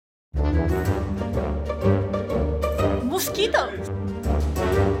Mosquitoes!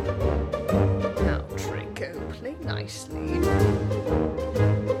 Now, Draco, play nicely.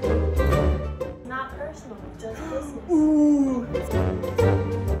 Not personal, just business. Ooh!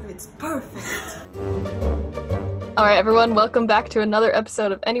 It's perfect! Alright, everyone, welcome back to another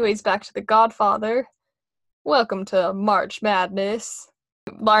episode of Anyways Back to the Godfather. Welcome to March Madness.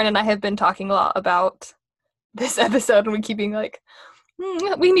 Lauren and I have been talking a lot about this episode, and we keep being like,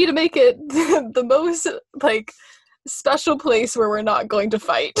 we need to make it the most, special place where we're not going to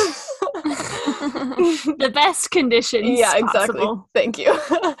fight. The best conditions Yeah, exactly. possible. Thank you.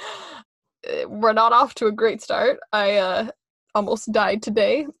 We're not off to a great start. I almost died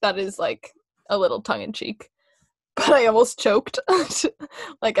today. That is, a little tongue-in-cheek. But I almost choked.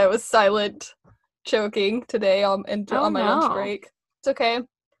 I was silent choking today on my lunch break. It's okay.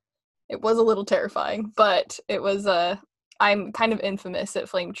 It was a little terrifying, but it was, I'm kind of infamous at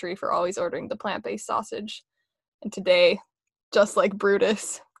Flame Tree for always ordering the plant-based sausage. And today, just like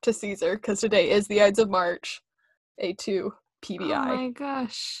Brutus to Caesar, because today is the Ides of March, A2 PBI. Oh my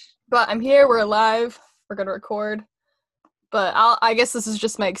gosh. But I'm here, we're alive, we're gonna record. But I guess this is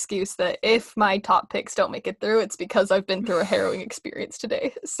just my excuse that if my top picks don't make it through, it's because I've been through a harrowing experience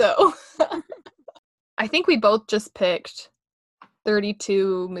today. So, I think we both just picked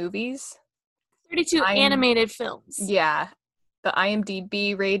 32 movies. 32 animated films. Yeah. The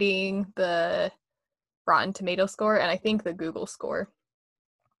IMDb rating, the Rotten Tomato score, and I think the Google score.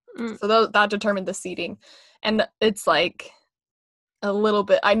 So that determined the seating. And it's a little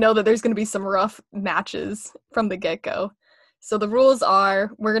bit, I know that there's going to be some rough matches from the get-go. So the rules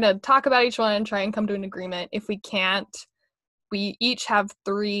are, we're going to talk about each one and try and come to an agreement. If we can't, we each have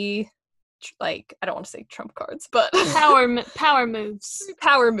 3, I don't want to say trump cards, but power moves.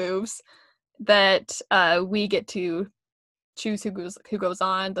 Power moves that we get to choose who goes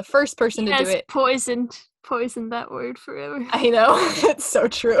on. The first person to do it. Poisoned that word forever. I know, it's so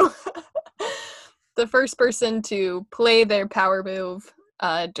true. The first person to play their power move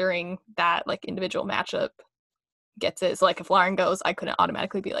during that individual matchup gets it. So if Lauren goes, I couldn't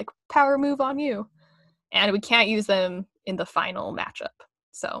automatically be power move on you. And we can't use them in the final matchup.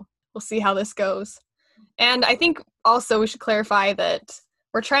 So we'll see how this goes. And I think also we should clarify that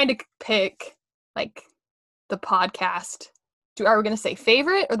we're trying to pick the podcast. Are we going to say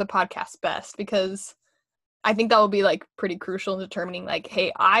favorite or the podcast best? Because I think that will be pretty crucial in determining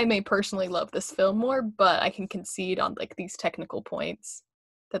hey, I may personally love this film more, but I can concede on these technical points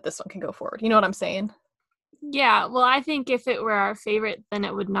that this one can go forward. You know what I'm saying? Yeah, well, I think if it were our favorite, then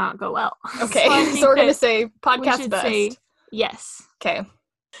it would not go well. Okay, so we're going to say podcast best. Say yes.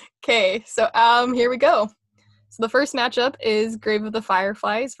 Okay, so here we go. So the first matchup is Grave of the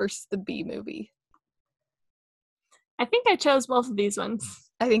Fireflies versus the Bee Movie. I think I chose both of these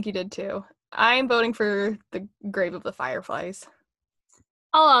ones. I think you did too. I'm voting for the Grave of the Fireflies.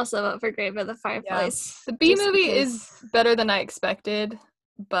 I'll also vote for Grave of the Fireflies. Yeah. The Bee Movie is better than I expected,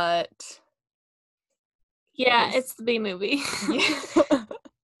 but... Yeah, it's the Bee Movie. Yeah.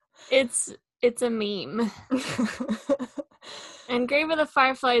 It's a meme. And Grave of the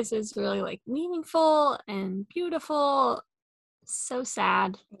Fireflies is really meaningful and beautiful. So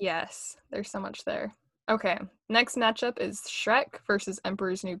sad. Yes, there's so much there. Okay, next matchup is Shrek versus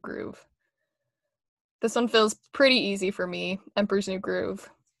Emperor's New Groove. This one feels pretty easy for me, Emperor's New Groove.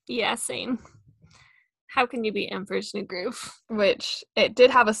 Yeah, same. How can you beat Emperor's New Groove? Which, it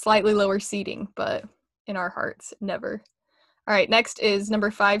did have a slightly lower seeding, but in our hearts, never. Alright, next is number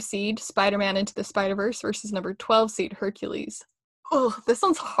 5 seed, Spider-Man Into the Spider-Verse versus number 12 seed, Hercules. Oh, this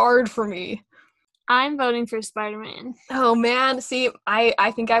one's hard for me. I'm voting for Spider-Man. Oh man, see,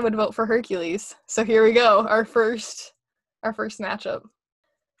 I think I would vote for Hercules. So here we go, our first matchup.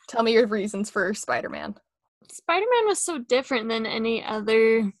 Tell me your reasons for Spider-Man. Spider-Man was so different than any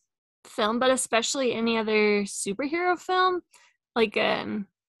other film, but especially any other superhero film.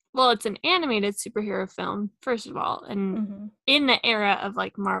 It's an animated superhero film, first of all, and in the era of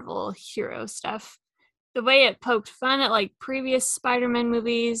Marvel hero stuff. The way it poked fun at previous Spider-Man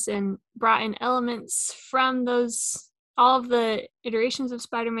movies and brought in elements from all of the iterations of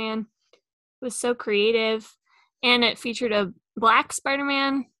Spider-Man was so creative. And it featured a black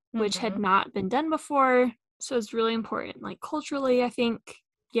Spider-Man, which had not been done before. So it's really important, culturally, I think.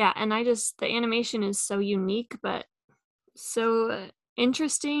 Yeah, and the animation is so unique, but so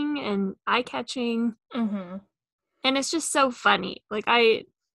interesting and eye-catching. And it's just so funny.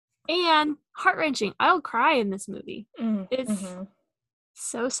 And heart-wrenching. I'll cry in this movie. It's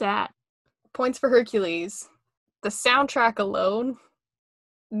so sad. Points for Hercules. The soundtrack alone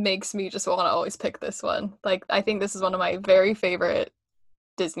makes me just want to always pick this one. I think this is one of my very favorite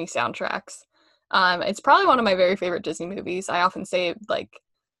Disney soundtracks. It's probably one of my very favorite Disney movies. I often say it, like,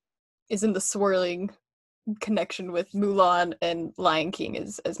 is in the swirling connection with Mulan and Lion King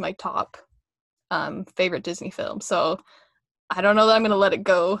as my top favorite Disney film. So I don't know that I'm gonna let it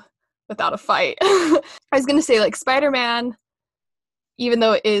go without a fight. I was gonna say, like, Spider-Man, even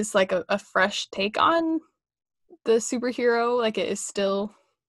though it is like a fresh take on the superhero, like, it is still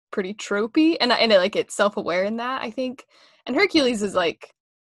pretty tropey, and it, like, it's self-aware in that, I think. And Hercules is, like,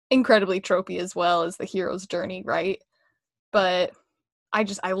 incredibly tropey as well as the hero's journey, right? But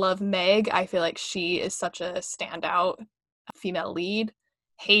I love Meg. I feel like she is such a standout female lead.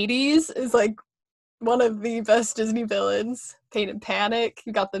 Hades is, like, one of the best Disney villains. Pain and Panic.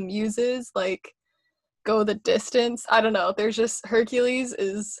 You got the Muses, like, go the distance. I don't know. There's just, Hercules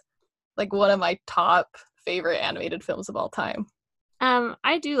is, like, one of my top favorite animated films of all time.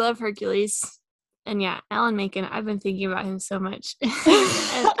 I do love Hercules. And yeah, Alan Menken, I've been thinking about him so much.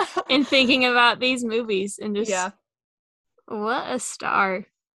 and thinking about these movies and just, Yeah. what a star,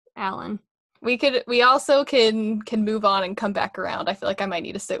 Alan. We also can move on and come back around. I feel like I might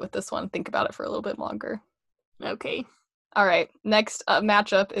need to sit with this one and think about it for a little bit longer. Okay. All right. Next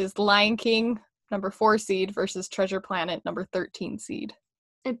matchup is Lion King, number 4 seed, versus Treasure Planet, number 13 seed.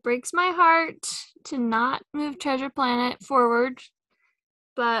 It breaks my heart to not move Treasure Planet forward,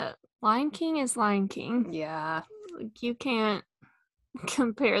 but Lion King is Lion King. Yeah. Like, you can't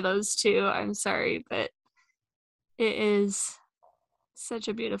compare those two. I'm sorry, but it is such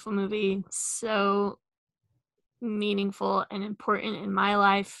a beautiful movie, so meaningful and important in my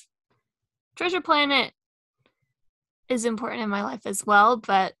life. Treasure Planet is important in my life as well,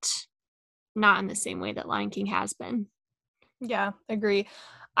 but not in the same way that Lion King has been. Yeah, agree.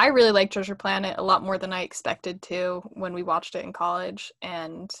 I really like Treasure Planet a lot more than I expected to when we watched it in college,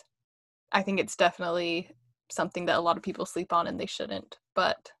 and I think it's definitely something that a lot of people sleep on and they shouldn't,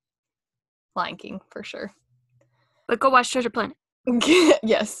 but Lion King for sure. But go watch Treasure Planet.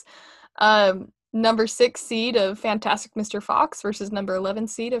 Yes. Number 6 seed of Fantastic Mr. Fox versus number 11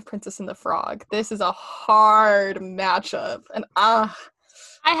 seed of Princess and the Frog. This is a hard matchup, and I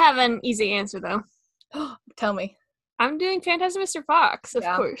have an easy answer though. tell me. I'm doing Fantastic Mr. Fox, of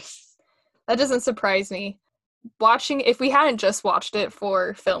Yeah. course. That doesn't surprise me. If we hadn't just watched it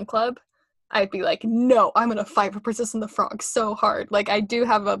for Film Club, I'd be like, no, I'm gonna fight for Princess and the Frog so hard. Like, I do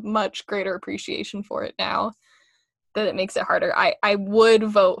have a much greater appreciation for it now that it makes it harder. I would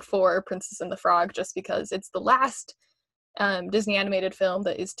vote for Princess and the Frog just because it's the last Disney animated film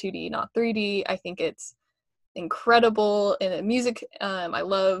that is 2D, not 3D. I think it's incredible in the music. I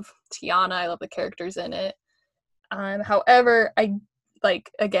love Tiana. I love the characters in it. However,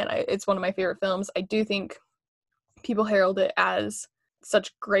 it's one of my favorite films. I do think people herald it as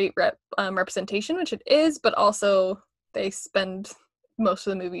such great representation, which it is, but also they spend most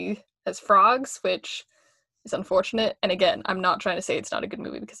of the movie as frogs, which is unfortunate. And again, I'm not trying to say it's not a good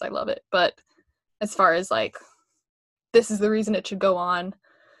movie because I love it, but as far as, like, this is the reason it should go on,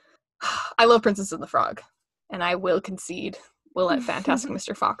 I love Princess and the Frog, and I will concede we'll let Fantastic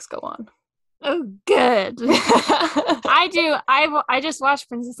Mr. Fox go on. Oh, good. I do. I just watched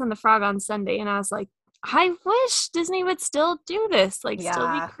Princess and the Frog on Sunday, and I was like, I wish Disney would still do this. Like,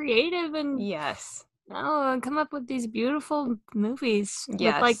 still be creative and Yes. and come up with these beautiful movies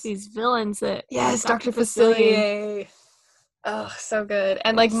Yes. with, like, these villains that. Yes, Dr. Facilier. Oh, so good.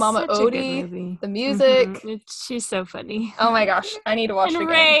 And, like, Mama Such a good Odie, movie. the music. Mhm. She's so funny. Oh my gosh, I need to watch And it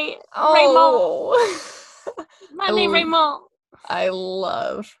again. Raymond. Money Raymond. I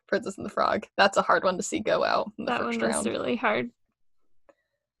love Princess and the Frog. That's a hard one to see go out in the That first one was round. really hard.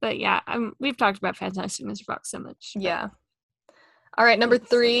 But yeah, we've talked about Fantastic Mr. Fox so much. Yeah. All right, number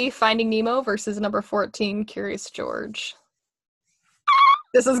 3, Finding Nemo versus number 14, Curious George.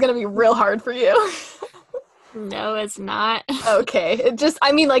 This is going to be real hard for you. No, it's not. Okay.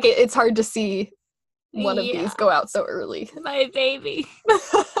 It's hard to see one of these go out so early. My baby.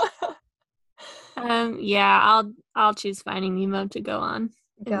 I'll choose Finding Nemo to go on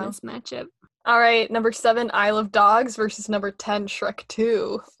in this matchup. All right, number 7, Isle of Dogs versus number 10, Shrek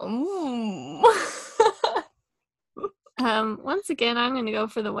 2. Once again, I'm going to go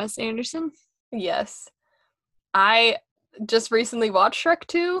for the Wes Anderson. Yes. I just recently watched Shrek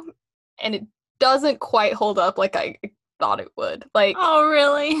 2, and it doesn't quite hold up like I thought it would. Like, oh,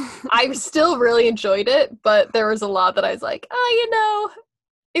 really? I still really enjoyed it, but there was a lot that I was like,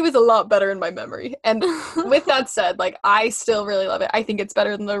 it was a lot better in my memory. And with that said, like, I still really love it. I think it's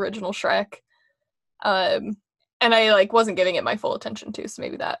better than the original Shrek. And I, like, wasn't giving it my full attention too, so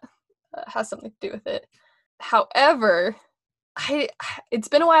maybe that has something to do with it. However, it's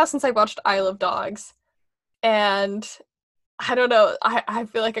been a while since I watched Isle of Dogs, and I don't know. I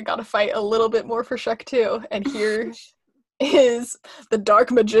feel like I gotta fight a little bit more for Shrek 2. And here is the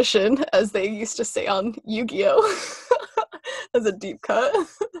Dark Magician, as they used to say on Yu-Gi-Oh! As a deep cut.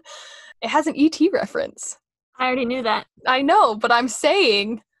 It has an ET reference. I already knew that. I know, but I'm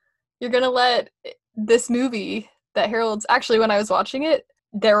saying you're gonna let this movie that Harold's actually, when I was watching it,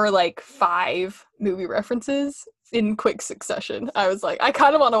 there were like 5 movie references in quick succession. I was like, I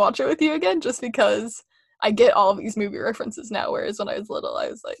kind of want to watch it with you again just because I get all these movie references now, whereas when I was little, I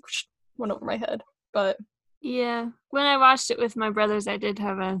was like, went over my head. But Yeah. When I watched it with my brothers, I did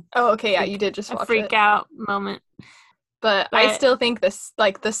have a oh, okay, yeah, you did just watch freak it. out moment. But I still think this,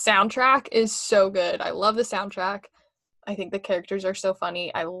 like, the soundtrack is so good. I love the soundtrack. I think the characters are so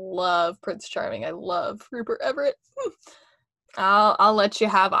funny. I love Prince Charming. I love Rupert Everett. I'll let you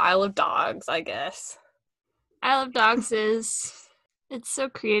have Isle of Dogs, I guess. Isle of Dogs it's so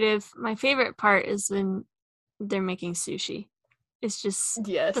creative. My favorite part is when they're making sushi. It's just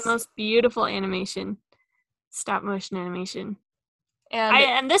Yes. the most beautiful animation, stop motion animation. And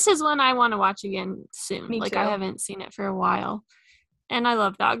And this is one I want to watch again soon. Me like too. I haven't seen it for a while, and I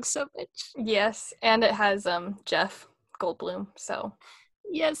love dogs so much. yes, and it has Jeff Goldblum. So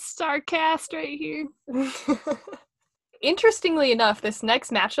Yes, star cast right here. interestingly enough, this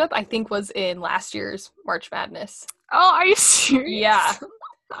next matchup I think was in last year's March Madness. Oh, are you serious? Yeah.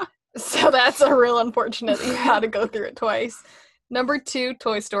 So that's a real unfortunate that you had to go through it twice. Number 2,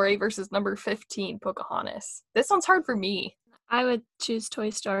 Toy Story versus number 15, Pocahontas. This one's hard for me I would choose Toy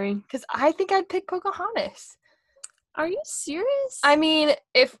Story. because I think I'd pick Pocahontas. Are you serious? I mean,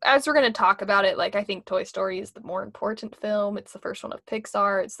 if as we're going to talk about it, like I think Toy Story is the more important film. It's the first one of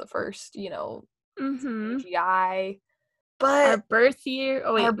Pixar. It's the first, Mm-hmm. CGI. Our But birth year.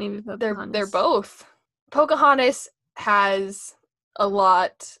 Oh wait, Our- maybe they're Pocahontas. both. Pocahontas has a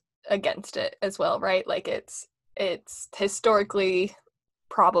lot against it as well, right? Like it's historically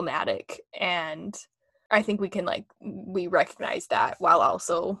problematic, and I think we recognize that while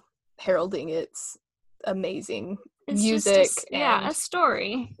also heralding its amazing It's music just a and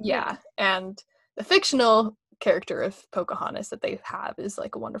story. yeah, and the fictional character of Pocahontas that they have is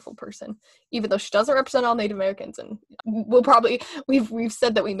like a wonderful person, even though she doesn't represent all Native Americans. And we've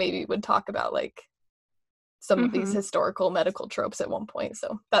said that we maybe would talk about like some of these Mhm. historical medical tropes at one point,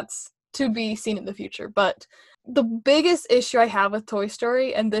 so that's to be seen in the future. But the biggest issue I have with Toy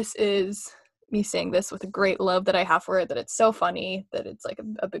Story, and this is me saying this with a great love that I have for it, that it's so funny, that it's like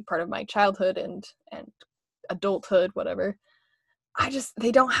a big part of my childhood and adulthood, whatever.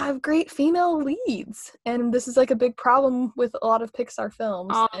 They don't have great female leads, and this is like a big problem with a lot of Pixar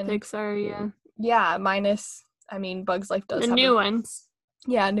films. All And Pixar, minus, I mean, Bugs Life does the have new ones.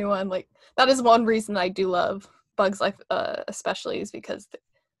 a new one. Like that is one reason I do love Bugs Life, especially, is because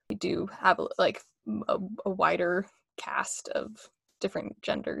they do have like a wider cast of different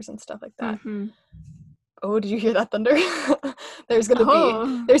genders and stuff like that. Mm-hmm. Oh, did you hear that thunder?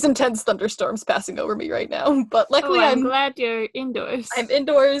 There's intense thunderstorms passing over me right now, but luckily I'm glad you're indoors. I'm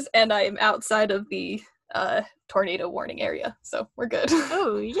indoors and I'm outside of the tornado warning area, so we're good.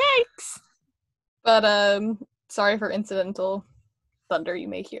 Oh, yikes! But sorry for incidental thunder you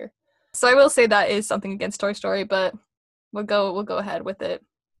may hear. So I will say that is something against Toy Story, but we'll go ahead with it.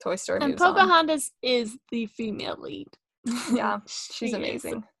 Toy Story And moves on. Pocahontas is the female lead. Yeah, she's She is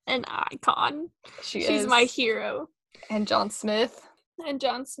amazing. an icon. She's She's my hero. And John Smith. And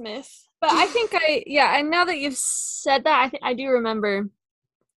John Smith. But I think and now that you've said that, I do remember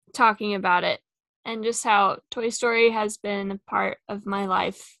talking about it and just how Toy Story has been a part of my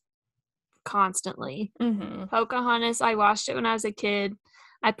life constantly. Mm-hmm. Pocahontas, I watched it when I was a kid.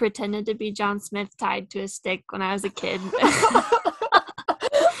 I pretended to be John Smith tied to a stick when I was a kid.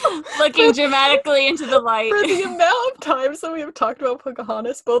 Looking dramatically into the light. For the amount of times that we have talked about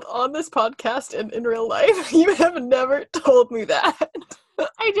Pocahontas, both on this podcast and in real life, you have never told me that.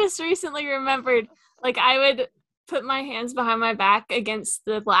 I just recently remembered, like, I would put my hands behind my back against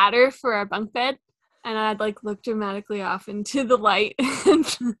the ladder for our bunk bed, and I'd, like, look dramatically off into the light.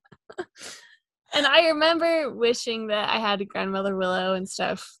 And I remember wishing that I had a grandmother Willow and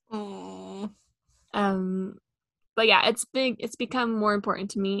stuff. Mm. But yeah, it's become more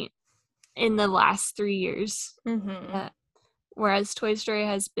important to me in the last 3 years. Mm-hmm. Whereas Toy Story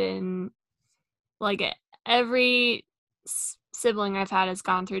has been, like, every sibling I've had has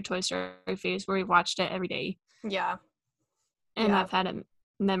gone through Toy Story phase where we've watched it every day. Yeah. And Yeah. I've had it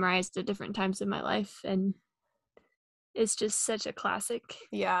memorized at different times in my life, and it's just such a classic.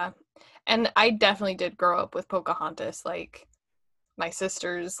 Yeah. And I definitely did grow up with Pocahontas. Like, my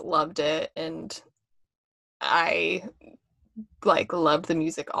sisters loved it, and I like loved the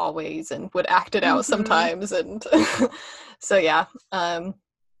music always and would act it out Mhm. sometimes, and so yeah,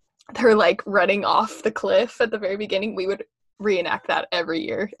 they're like running off the cliff at the very beginning. We would reenact that every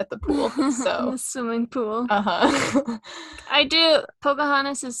year at the pool. In So the swimming pool. uh-huh. I do.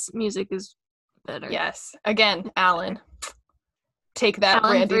 Pocahontas' music is better. Yes, again, Alan, take that,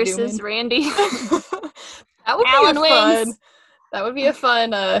 Alan Randy versus Newman. Randy. That would Alan be a fun. wins. That would be a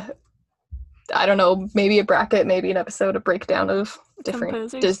fun. I don't know, maybe a bracket, maybe an episode, a breakdown of different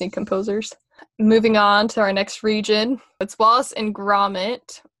Composers. Disney composers. Moving on to our next region, it's Wallace and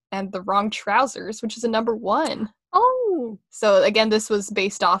Gromit and The Wrong Trousers, which is a number 1. Oh. So again, this was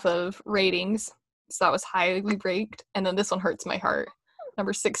based off of ratings, so that was highly ranked. And then this one hurts my heart.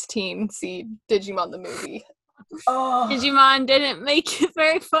 Number 16, see Digimon the movie. Oh, Digimon didn't make it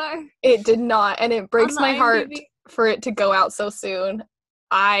very far. it did not, and it breaks On the my heart IMDb. for it to go out so soon.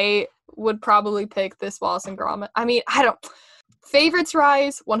 I would probably pick this Wallace and Gromit. I mean, I don't. Favorites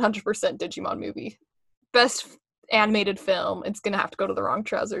rise, 100% Digimon movie. Best animated film, it's gonna have to go to The Wrong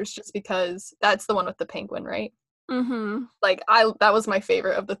Trousers, just because that's the one with the penguin, right? Mm-hmm. Like, that was my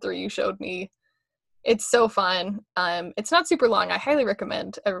favorite of the 3 you showed me. It's so fun. It's not super long. I highly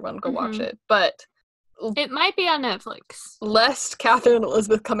recommend everyone go watch Mhm. it. But It might be on Netflix. lest Catherine and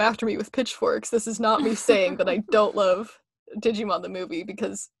Elizabeth come after me with pitchforks, this is not me saying that I don't love Digimon the movie,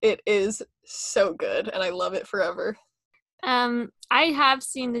 because it is so good and I love it forever. I have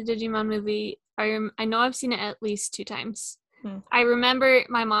seen the Digimon movie. I know I've seen it at least 2 times. Hmm. I remember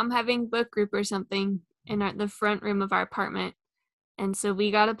my mom having book group or something in the front room of our apartment, and so we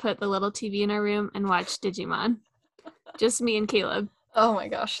got to put the little TV in our room and watch Digimon. Just me and Caleb. Oh my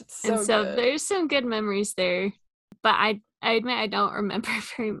gosh, it's so And so good. there's some good memories there, but I admit I don't remember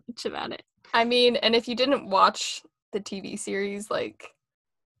very much about it. I mean, and if you didn't watch the TV series, like,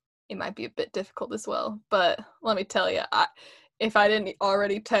 it might be a bit difficult as well. But let me tell you, if I didn't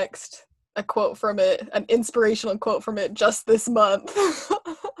already text a quote from it, an inspirational quote from it just this month,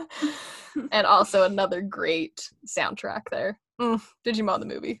 and also another great soundtrack there. Digimon the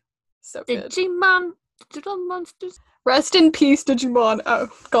movie. So good. Digimon, little monsters. Rest in peace, Digimon. Oh,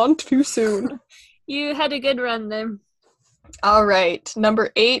 gone too soon. You had a good run there. All right.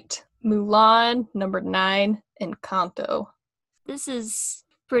 Number 8, Mulan. Number 9, Encanto. This is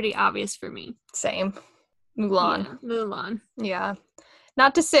pretty obvious for me. Same. Mulan. Yeah, Mulan. Yeah.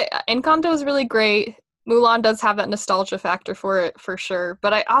 Not to say, Encanto is really great. Mulan does have that nostalgia factor for it, for sure.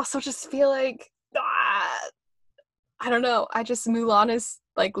 But I also just feel like, I don't know. Mulan is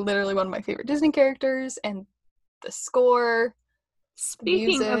like literally one of my favorite Disney characters, and the score.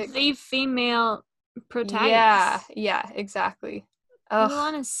 Speaking music. of the female protagonist, Yeah, exactly. Ugh.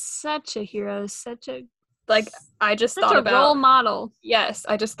 Mulan is such a hero, such a I just such thought a about role model. Yes,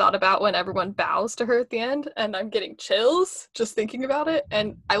 I just thought about when everyone bows to her at the end, and I'm getting chills just thinking about it.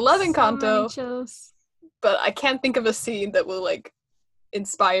 And I love So many Encanto, chills. but I can't think of a scene that will like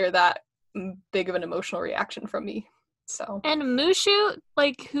inspire that big of an emotional reaction from me. So And Mushu,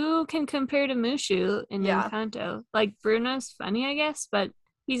 like, who can compare to Mushu in Yeah. Encanto? Like, Bruno's funny, I guess, but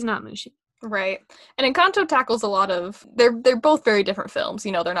he's not Mushu. right, and Encanto tackles a lot of they're both very different films.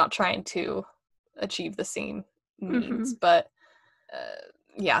 You know, they're not trying to achieve the same needs, but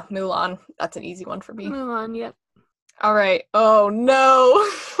yeah, Mulan, that's an easy one for me. Mulan, yep. All right. Oh no.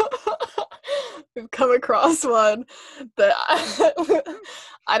 We've come across one that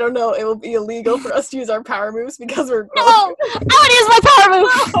I don't know. It will be illegal for us to use our power moves because we're No! I want to use my power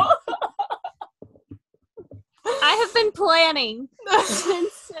move! I have been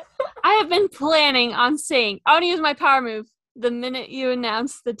planning on saying, I want to use my power move the minute you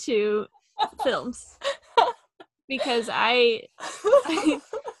announce the 2 films. Because I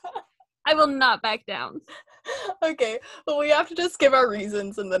will not back down. Okay. Well, we have to just give our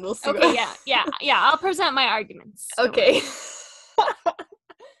reasons and then we'll see. Okay, yeah. I'll present my arguments. Don't worry. Okay.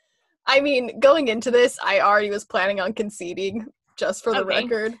 I mean, going into this, I already was planning on conceding just for the Okay.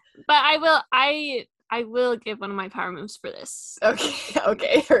 record. But I will give one of my power moves for this.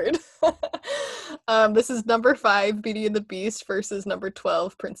 Okay, heard. This is number 5, Beauty and the Beast versus number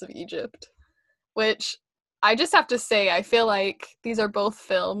 12, Prince of Egypt. Which I just have to say, I feel like these are both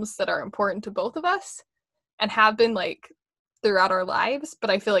films that are important to both of us and have been like throughout our lives, but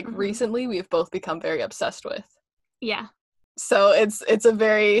I feel like Mhm. recently we've both become very obsessed with. Yeah. So it's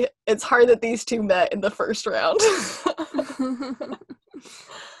hard that these 2 met in the first round.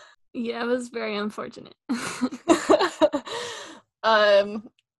 Yeah, it was very unfortunate. All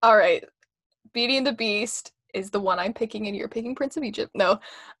right. Beauty and the Beast is the one I'm picking, and you're picking Prince of Egypt. No.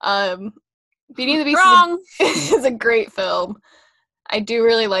 Beauty and the Beast Wrong. is a great film. I do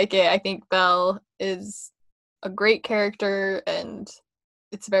really like it. I think Belle is a great character, and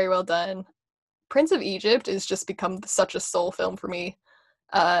it's very well done. Prince of Egypt has just become such a soul film for me.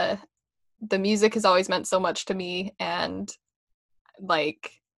 The music has always meant so much to me, and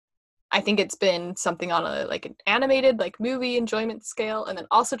like I think it's been something on a like an animated like movie enjoyment scale, and then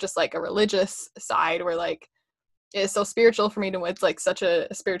also just like a religious side where like it's so spiritual for me to it's like such a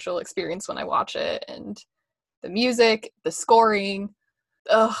spiritual experience when I watch it, and the music, the scoring,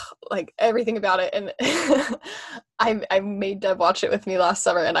 like everything about it. And I made Deb watch it with me last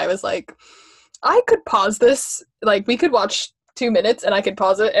summer, and I was like, I could pause this, like we could watch 2 minutes and I could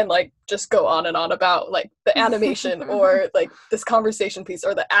pause it and like just go on and on about like the animation or like this conversation piece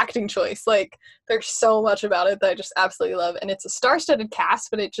or the acting choice. Like there's so much about it that I just absolutely love, and it's a star-studded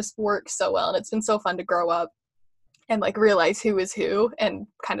cast, but it just works so well, and it's been so fun to grow up and like realize who is who and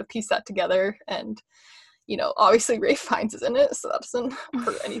kind of piece that together. And you know, obviously Ray Fiennes is in it, so that doesn't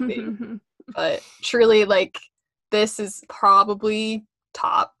hurt anything. But truly, like, this is probably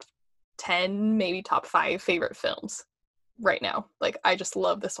top 10, maybe top 5 favorite films right now. Like, I just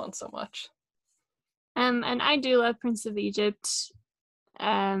love this one so much. And I do love Prince of Egypt.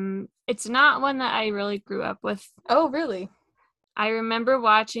 It's not one that I really grew up with. Oh, really? I remember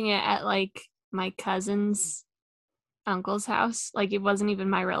watching it at like my cousin's uncle's house. Like, it wasn't even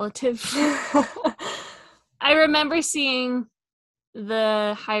my relative. I remember seeing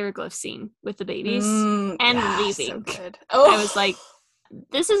the hieroglyph scene with the babies and leaving. So good. Oh. I was like,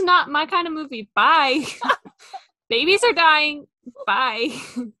 this is not my kind of movie. Bye. Babies are dying. Bye.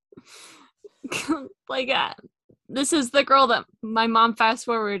 Like, this is the girl that my mom fast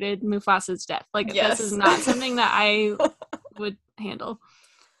forwarded Mufasa's death. Like, yes. This is not something that I would handle.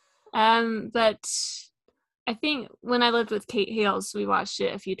 But I think when I lived with Kate Hales, we watched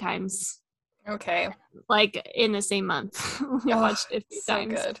it a few times. Okay. Like in the same month. We watched it a few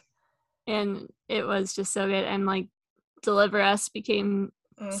times. Good. And it was just so good. And like Deliver Us became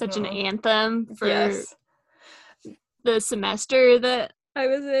such an anthem for the semester that I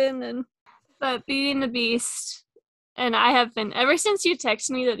was in. But Beauty and the Beast, and I have been, ever since you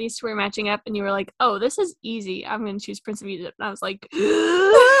texted me that these two were matching up and you were like, oh, this is easy, I'm going to choose Prince of Egypt. And I was like,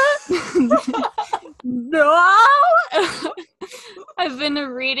 no! I've been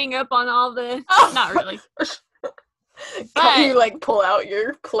reading up on all the, not really. Can you like pull out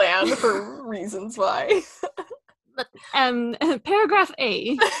your plan for reasons why? Paragraph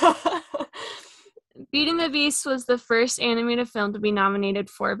A. Beauty and the Beast was the first animated film to be nominated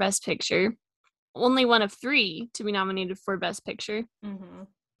for Best Picture. Only one of 3 to be nominated for Best Picture.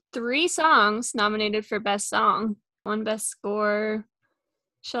 3 songs nominated for Best Song. 1 Best Score.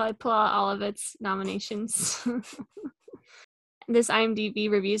 Shall I pull out all of its nominations? This IMDb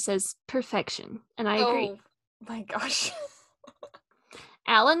review says perfection, and I agree. Oh my gosh.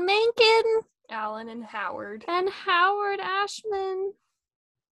 Alan Menken. Alan and Howard. And Howard Ashman.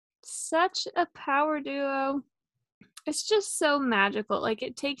 Such a power duo. It's just so magical. Like,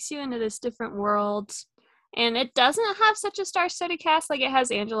 it takes you into this different world, and it doesn't have such a star-studded cast. Like, it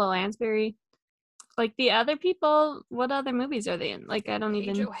has Angela Lansbury. Like, the other people, what other movies are they in? Like, I don't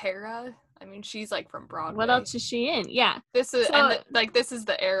even... Paige O'Hara. I mean, she's like from Broadway. What else is she in? Yeah. This is this is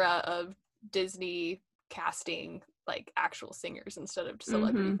the era of Disney casting like actual singers instead of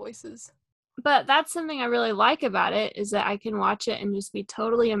celebrity voices. But that's something I really like about it, is that I can watch it and just be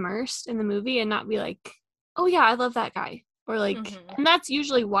totally immersed in the movie and not be like, oh yeah, I love that guy. Or like, and that's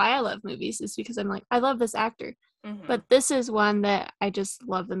usually why I love movies, is because I'm like, I love this actor. But this is one that I just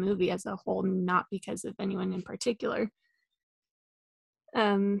love the movie as a whole, not because of anyone in particular.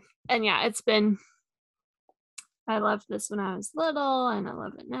 And yeah, I loved this when I was little, and I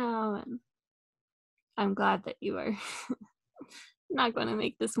love it now, and I'm glad that you are not going to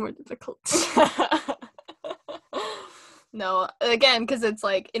make this more difficult. No, again, because it's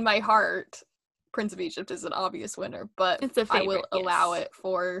like, in my heart, Prince of Egypt is an obvious winner, but it's a favorite, I will allow it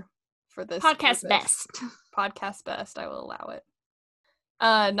for this podcast best. Podcast best, I will allow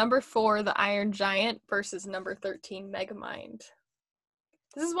it. Number 4, The Iron Giant versus number 13, Megamind.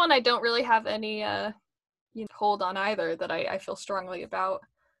 This is one I don't really have any hold on either, that I feel strongly about.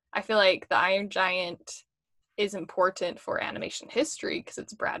 I feel like The Iron Giant is important for animation history because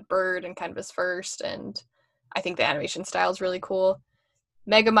it's Brad Bird and kind of his first, and I think the animation style is really cool.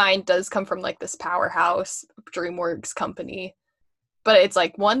 Megamind does come from like this powerhouse DreamWorks company, but it's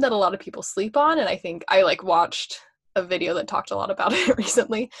like one that a lot of people sleep on, and I think I like watched a video that talked a lot about it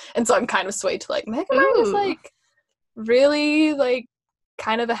recently, and so I'm kind of swayed to like, Megamind is like really like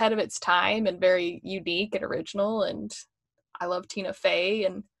kind of ahead of its time and very unique and original, and I love Tina Fey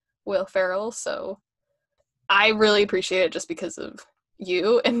and Will Ferrell, so I really appreciate it just because of,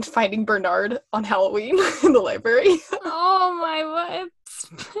 you and finding Bernard on Halloween in the library. Oh my, what a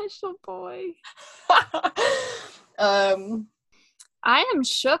special boy. I am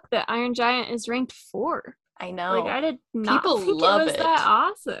shook that Iron Giant is ranked 4. I know. Like, I did not People think love it was it. that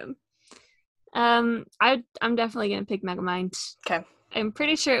awesome. I'm definitely gonna pick Megamind. Okay. I'm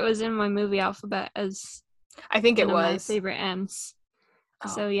pretty sure it was in my movie alphabet as I think it one of my was. favorite M's. Oh.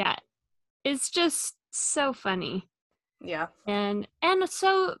 So yeah, it's just so funny Yeah. and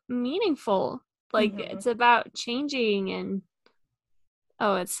so meaningful. Like Mhm. it's about changing and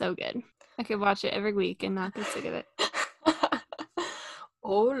oh, it's so good. I could watch it every week and not get sick of it.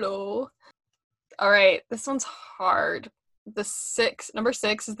 Oh no. All right, this one's hard. Number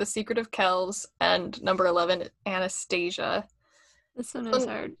 6 is The Secret of Kells, and number 11, Anastasia. This one is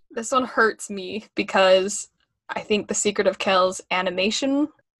hard. This one hurts me because I think The Secret of Kells animation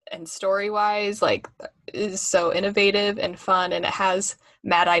and story-wise, like, is so innovative and fun, and it has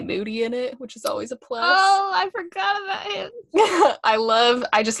Mad Eye Moody in it, which is always a plus. Oh, I forgot about him.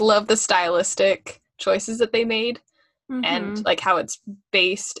 I just love the stylistic choices that they made. Mhm. And like how it's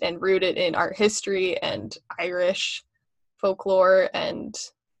based and rooted in art history and Irish folklore, and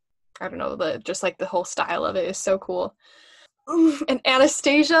I don't know, just like the whole style of it is so cool. And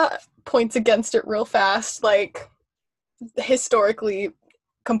Anastasia points against it real fast, like historically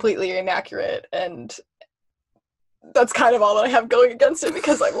completely inaccurate, and that's kind of all that I have going against it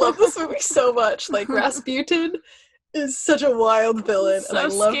because I love this movie so much. Like Rasputin is such a wild villain, and I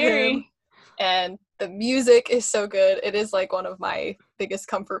love him. And the music is so good. It is like one of my biggest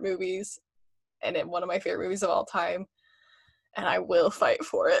comfort movies and one of my favorite movies of all time. And I will fight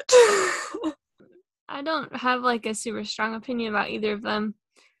for it. I don't have like a super strong opinion about either of them.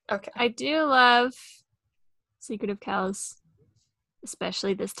 Okay. I do love Secret of Kells,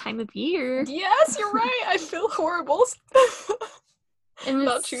 especially this time of year. Yes, you're right. I feel horrible. And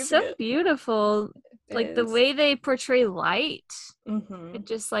Not it's choosing so it. beautiful. Like the way they portray light, Mm-hmm. it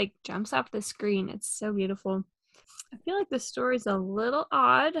just like jumps off the screen. It's so beautiful. I feel like the story's a little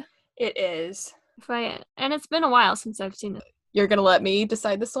odd. It is. And it's been a while since I've seen it. You're gonna let me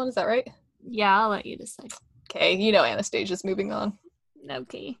decide this one, is that right? Yeah, I'll let you decide. Okay, you know Anastasia's moving on.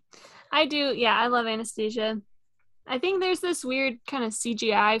 Okay. I do, yeah, I love Anastasia. I think there's this weird kind of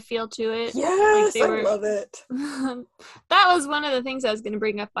CGI feel to it. Yes, they I were- love it. That was one of the things I was going to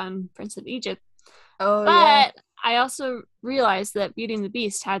bring up on Prince of Egypt. Oh, But yeah. I also realized that Beauty and the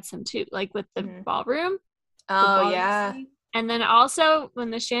Beast had some too, like with the Mhm. ballroom. the Oh, ballroom yeah. scene. And then also when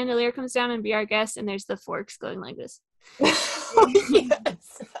the chandelier comes down and Be Our Guest and there's the forks going like this.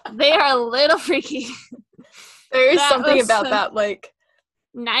 Yes. They are a little freaky. There is That something was about so- that, like,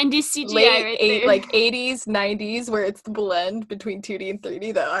 90s CGI late right there. like 80s 90s where it's the blend between 2D and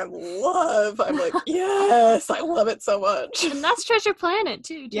 3D that I love. I'm like, yes, I love it so much. And that's Treasure Planet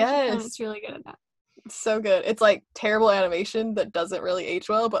too. Treasure Yes. Planet's really good at that. It's so good. It's like terrible animation that doesn't really age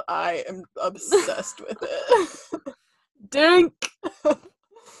well, but I am obsessed with it. Dink!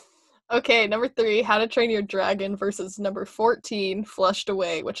 Okay, number 3, How to Train Your Dragon versus number 14, Flushed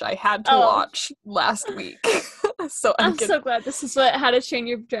Away, which I had to Oh. watch last week. So I'm so glad this is what How to Train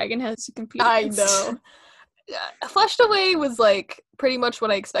Your Dragon has to compete I against. know. Yeah, Flushed Away was like pretty much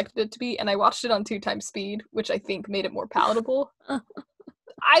what I expected it to be, and I watched it on 2 times speed, which I think made it more palatable.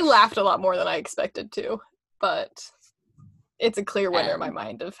 I laughed a lot more than I expected to, but it's a clear winner in my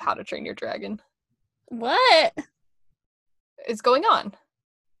mind of How to Train Your Dragon. What? It's going on.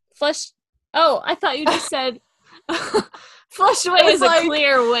 Flush. Oh, I thought you just said Flushed Away I was is like- a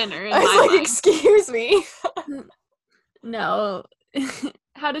clear winner in I was my like, mind. excuse me. No.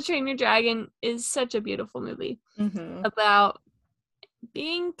 How to Train Your Dragon is such a beautiful movie Mm-hmm. about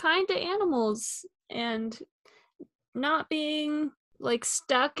being kind to animals and not being like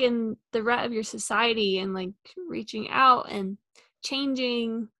stuck in the rut of your society and like reaching out and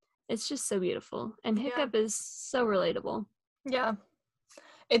changing. It's just so beautiful. And Yeah. Hiccup is so relatable. Yeah.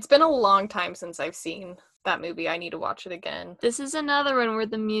 It's been a long time since I've seen that movie. I need to watch it again. This is another one where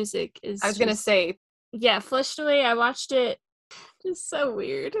the music is I was gonna just- say, yeah, Flushed Away, I watched it. Just so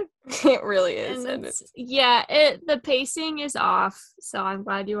weird. it really is. And And it's, yeah, the pacing is off, so I'm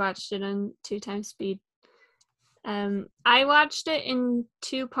glad you watched it on 2 times speed. I watched it in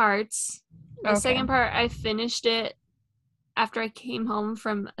 2 parts. The Okay. second part, I finished it after I came home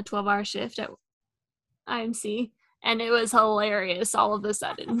from a 12-hour shift at IMC, and it was hilarious all of a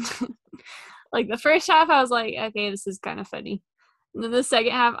sudden. Like the first half, I was like, okay, this is kind of funny. And then the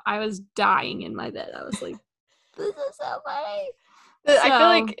second half, I was dying in my bed. I was like, this is so funny. I feel So-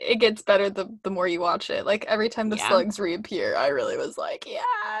 like it gets better the more you watch it. Like every time the Yeah. slugs reappear, I really was like,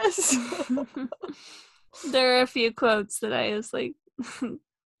 yes. There are a few quotes that I was like,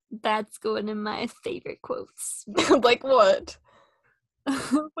 That's going in my favorite quotes. Like what?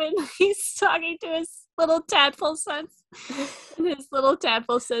 When he's talking to his little tadpole sons, and his little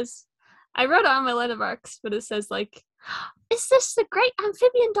tadpole says, I wrote it on my letterbox, but it says like, is this the great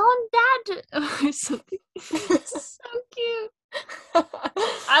amphibian Don Dad? Or something. It's so cute.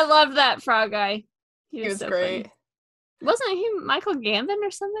 I love that frog guy. He was so great. funny. Wasn't he Michael Gambon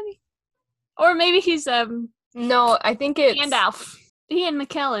or somebody? Or maybe he's No, I think it's Gandalf. Ian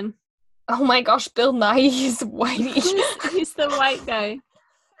McKellen. Oh my gosh, Bill Nye is Whitey. He's the white guy.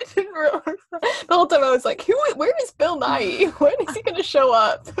 I didn't remember. The whole time I was like, where is Bill Nye? When is he gonna show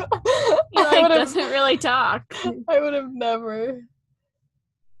up? He like doesn't really talk. I would have never.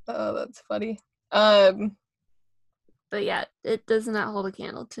 Oh, that's funny. But yeah, it does not hold a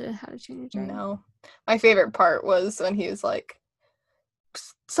candle to How to Train Your Dragon. No. My favorite part was when he was like,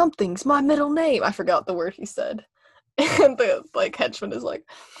 something's my middle name. I forgot the word he said. And the like henchman is like,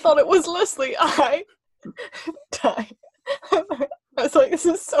 thought it was Leslie. I die. I was like, this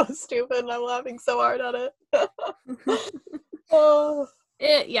is so stupid, and I'm laughing so hard at it. Oh.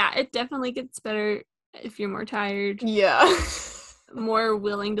 It definitely gets better if you're more tired, Yeah. more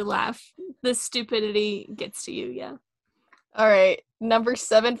willing to laugh. The stupidity gets to you, yeah. All right. Number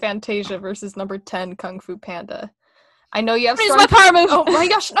 7, Fantasia versus number 10, Kung Fu Panda. I know you have What is my power move? Oh my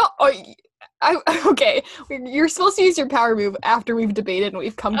gosh, no. Okay. You're supposed to use your power move after we've debated and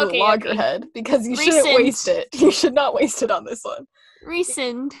we've come to loggerhead because you shouldn't waste it. You should not waste it on this one.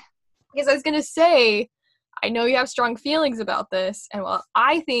 Rescind. Because I was going to say, I know you have strong feelings about this, and while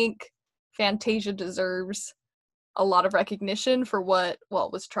I think Fantasia deserves a lot of recognition for what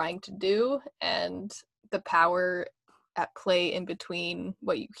Walt was trying to do and the power at play in between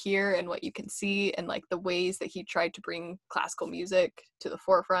what you hear and what you can see, and like the ways that he tried to bring classical music to the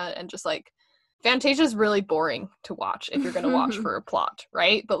forefront, and just like Fantasia is really boring to watch if you're going to watch for a plot,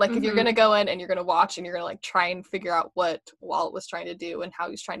 right? But like if you're going to go in and you're going to watch and you're going to like try and figure out what Walt was trying to do and how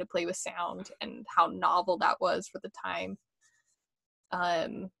he was trying to play with sound and how novel that was for the time,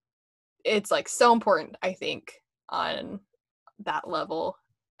 it's like so important, I think, on that level.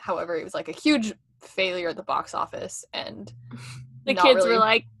 However, it was like a huge failure at the box office, and the kids were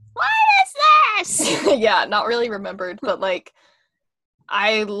like, what is this? Yeah, not really remembered, but like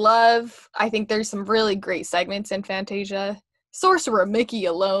I think there's some really great segments in Fantasia. Sorcerer Mickey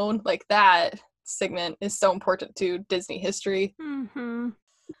alone, like that segment is so important to Disney history.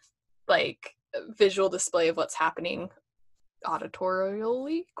 Like visual display of what's happening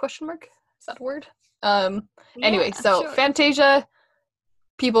auditorially, ? Is that a word? Anyway, so sure. Fantasia,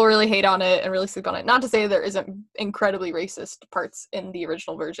 people really hate on it and really sleep on it. Not to say there isn't incredibly racist parts in the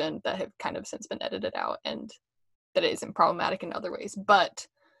original version that have kind of since been edited out and that it isn't problematic in other ways, but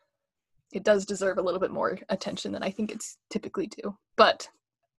it does deserve a little bit more attention than I think it's typically due. But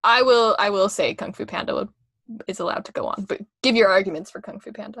I will say Kung Fu Panda is allowed to go on, but give your arguments for Kung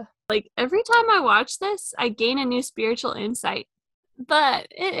Fu Panda. Like every time I watch this, I gain a new spiritual insight. But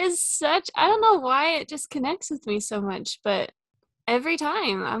it is such, I don't know why it just connects with me so much, but every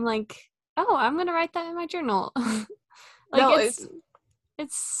time I'm like, oh, I'm going to write that in my journal. It's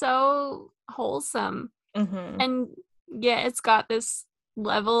so wholesome. And yeah, it's got this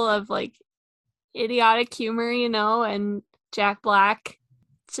level of like idiotic humor, and Jack Black.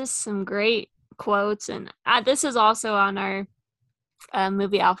 Just some great quotes. And this is also on our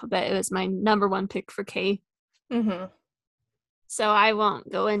movie alphabet. It was my number 1 pick for K. So I won't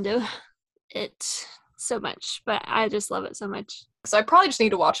go into it so much, but I just love it so much. So I probably just need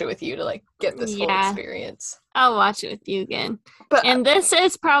to watch it with you to like get this whole experience. I'll watch it with you again. And this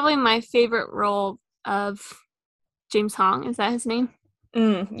is probably my favorite role of James Hong. Is that his name?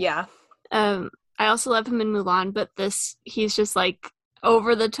 Yeah. I also love him in Mulan, but he's just like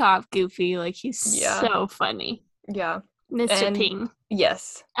over the top goofy. Like he's so funny. Yeah. Mr. Ping.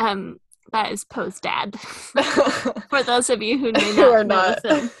 Yes. That is Poe's dad. For those of you who may not know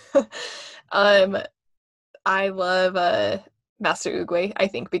the film. I love Master Oogway, I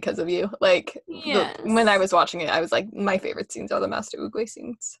think, because of you. Like, when I was watching it, I was like, my favorite scenes are the Master Oogway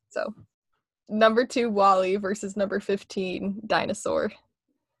scenes. So, number 2, WALL-E versus number 15, Dinosaur.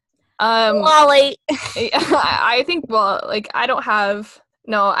 WALL-E. I think, I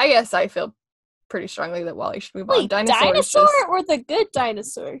guess I feel pretty strongly that WALL-E should move on. Dinosaur or the good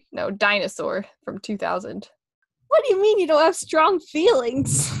dinosaur? No, Dinosaur from 2000. What do you mean you don't have strong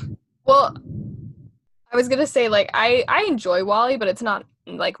feelings? Well, I was gonna say, like, I enjoy WALL-E, but it's not,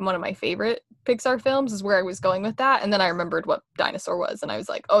 like, one of my favorite Pixar films, is where I was going with that, and then I remembered what Dinosaur was, and I was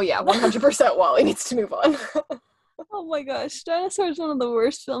like, oh yeah, 100% WALL-E needs to move on. Oh my gosh, Dinosaur is one of the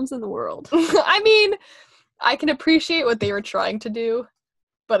worst films in the world. I mean, I can appreciate what they were trying to do,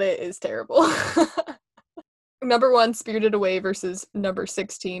 but it is terrible. Number 1, Spirited Away versus number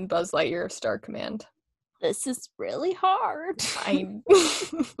 16, Buzz Lightyear of Star Command. This is really hard. I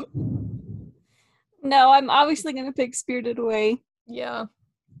No, I'm obviously gonna pick Spirited Away yeah.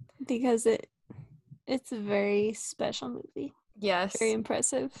 because it's a very special movie. Yes. Very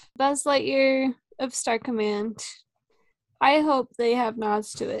impressive. Buzz Lightyear of Star Command. I hope they have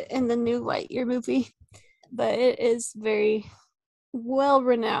nods to it in the new Lightyear movie, but it is very well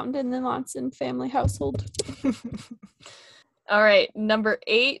renowned in the Monson family household. All right, number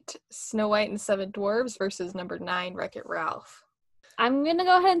 8, Snow White and the Seven Dwarfs versus number 9, Wreck-It Ralph. I'm gonna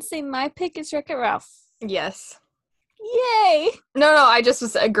go ahead and say my pick is Wreck-It Ralph. Yes. Yay! No, I just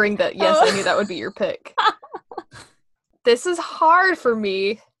was agreeing that, yes, I knew that would be your pick. This is hard for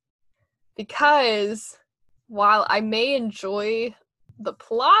me because while I may enjoy the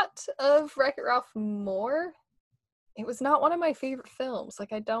plot of Wreck-It Ralph more, it was not one of my favorite films.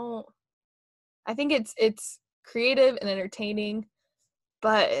 Like, I think it's creative and entertaining,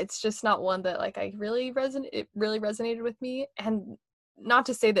 but it's just not one that, like, it really resonated with me. And not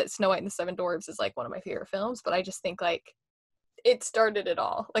to say that Snow White and the Seven Dwarfs is, like, one of my favorite films, but I just think, like, it started it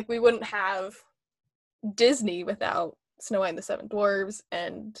all. Like, we wouldn't have Disney without Snow White and the Seven Dwarfs,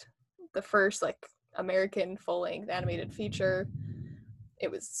 and the first, like, American full-length animated feature.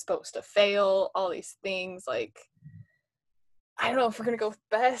 It was supposed to fail, all these things. Like, I don't know if we're gonna go with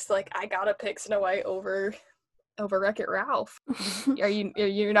best. Like, I gotta pick Snow White over Wreck-It Ralph.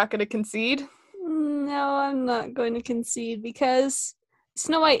 You're not gonna concede? No, I'm not going to concede because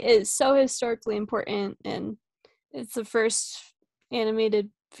Snow White is so historically important, and it's the first animated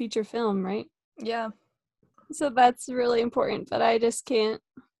feature film, right? Yeah. So that's really important, but I just can't.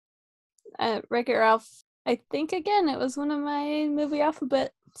 Wreck-It Ralph, I think, again, it was one of my movie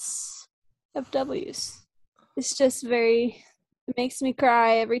alphabets of W's. It's just it makes me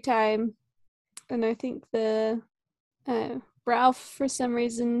cry every time. And I think the Ralph, for some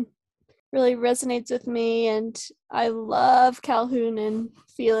reason, really resonates with me, and I love Calhoun and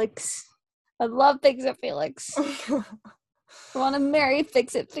Felix. I love Fix-It Felix. I want to marry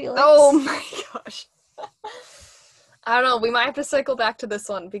Fix-It Felix. Oh my gosh. I don't know, we might have to cycle back to this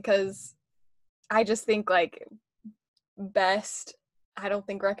one because I just think, like, best, I don't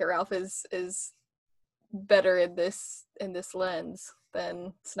think Wreck-It Ralph is better in this lens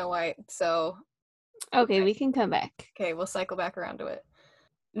than Snow White. So okay, we can come back. Okay, we'll cycle back around to it.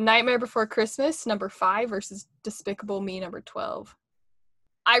 Nightmare Before Christmas, number 5 versus Despicable Me, number 12.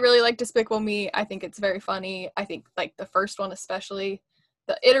 I really like Despicable Me. I think it's very funny. I think, like, the first one especially.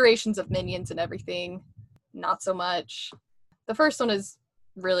 The iterations of Minions and everything, not so much. The first one is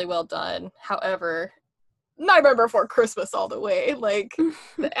really well done. However, Nightmare Before Christmas all the way. Like,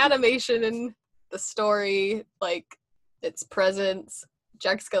 the animation and the story, like, its presence.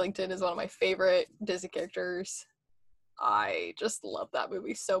 Jack Skellington is one of my favorite Disney characters. I just love that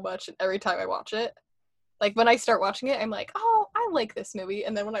movie so much, and every time I watch it, like, when I start watching it, I'm like, oh, I like this movie,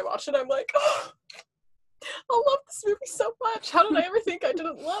 and then when I watch it, I'm like, oh, I love this movie so much. How did I ever think I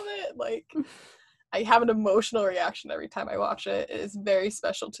didn't love it? Like, I have an emotional reaction every time I watch it. It is very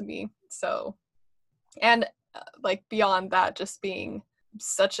special to me. So, and like, beyond that, just being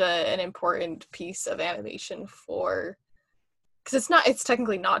such an important piece of animation for, because it's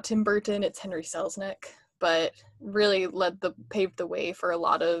technically not Tim Burton, it's Henry Selznick, but really paved the way for a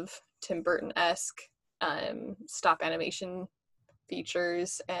lot of Tim Burton-esque stop animation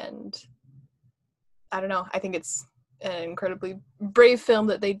features. And I don't know, I think it's an incredibly brave film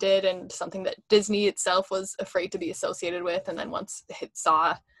that they did, and something that Disney itself was afraid to be associated with, and then once it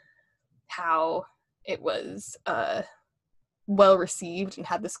saw how it was well received and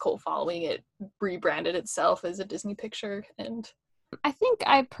had this cult following, it rebranded itself as a Disney picture. And I think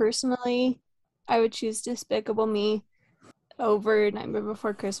I would choose Despicable Me over Nightmare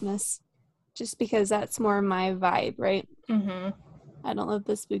Before Christmas, just because that's more my vibe, right? mm-hmm. I don't love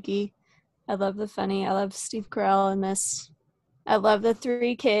the spooky. I love the funny. I love Steve Carell in this. I love the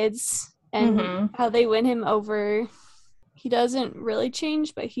 3 kids and how they win him over. He doesn't really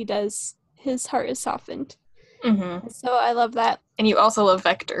change, but he does. His heart is softened. Mm-hmm. So I love that. And you also love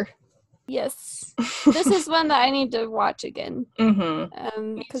Vector. Yes. This is one that I need to watch again.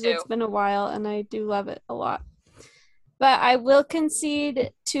 Because it's been a while, and I do love it a lot. But I will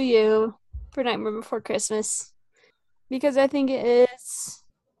concede to you for Nightmare Before Christmas, because I think it is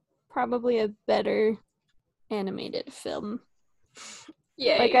probably a better animated film.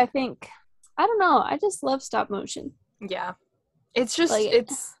 Yeah. Like, I don't know, I just love stop motion. Yeah. It's just, like,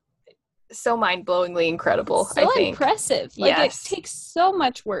 it's so mind-blowingly incredible, so I think. Impressive. Like, yes. It takes so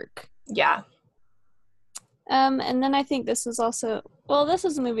much work. Yeah. And then I think this was also, well, this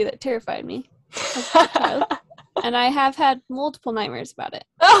was a movie that terrified me as a child. And I have had multiple nightmares about it.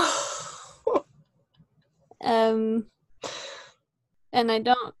 And I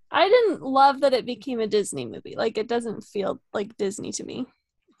didn't love that it became a Disney movie. Like, it doesn't feel like Disney to me.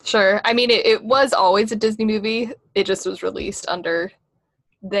 Sure. I mean, it was always a Disney movie. It just was released under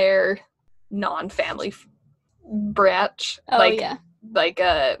their non-family branch. Oh, yeah. Like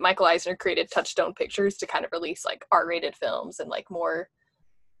Michael Eisner created Touchstone Pictures to kind of release like R-rated films and like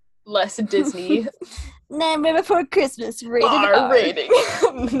less Disney. Nightmare Before Christmas, rated R. rating.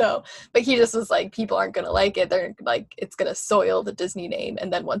 No, but he just was like, people aren't gonna like it. They're like, it's gonna soil the Disney name.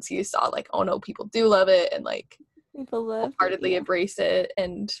 And then once he saw like, oh no, people do love it, and like People love wholeheartedly embrace it.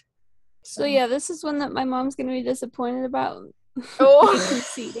 And so yeah, this is one that my mom's gonna be disappointed about.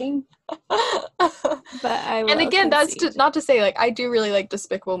 Conceding. But I will. And again, concede. that's not to say like I do really like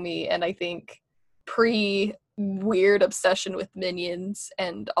Despicable Me, and I think weird obsession with Minions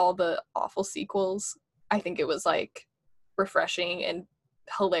and all the awful sequels, I think it was like refreshing and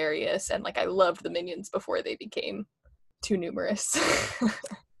hilarious, and like I loved the Minions before they became too numerous.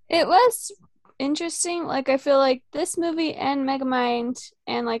 It was interesting. Like, I feel like this movie and Megamind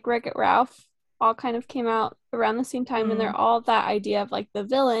and like Wreck-It Ralph all kind of came out around the same time, and they're all that idea of like the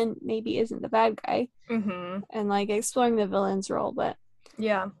villain maybe isn't the bad guy, and like exploring the villain's role. But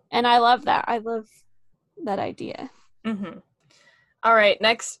yeah, and I love that. I love that idea. All right,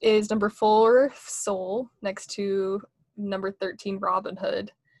 next is number 4, Soul, next to number 13, Robin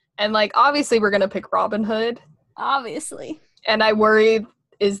Hood. And like obviously we're gonna pick Robin Hood, Obviously. and I worry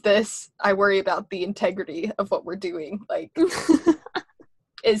about the integrity of what we're doing. Like,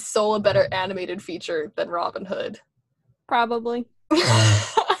 is Soul a better animated feature than Robin Hood? Probably.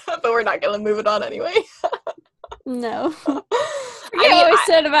 But we're not gonna move it on anyway. No. I always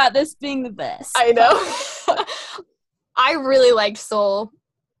said about this being the best. I know. I really liked Soul.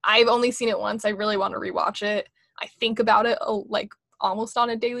 I've only seen it once. I really want to rewatch it. I think about it like almost on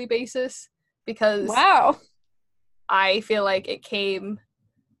a daily basis because wow, I feel like it came,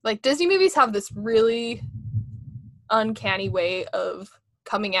 like Disney movies have this really uncanny way of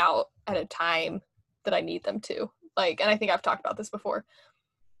coming out at a time that I need them to. Like, and I think I've talked about this before.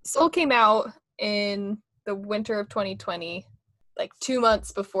 Soul came out in the winter of 2020, like 2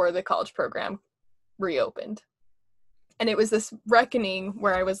 months before the college program reopened. And it was this reckoning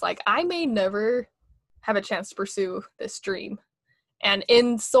where I was like, I may never have a chance to pursue this dream. And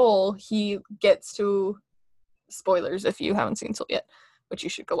in Soul, he gets to, spoilers if you haven't seen Soul yet, which you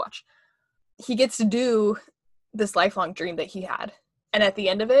should go watch. He gets to do this lifelong dream that he had. And at the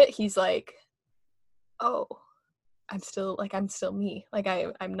end of it, he's like, oh, I'm still me. Like,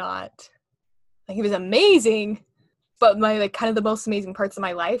 I'm not, like, it was amazing, but my, like, kind of the most amazing parts of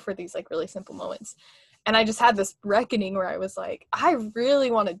my life were these, like, really simple moments. And I just had this reckoning where I was like, I really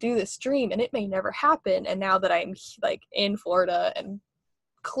want to do this dream, and it may never happen. And now that I'm, like, in Florida and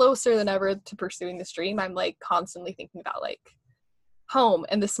closer than ever to pursuing this dream, I'm, like, constantly thinking about, like, home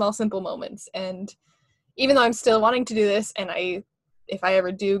and the small, simple moments. And even though I'm still wanting to do this, and if I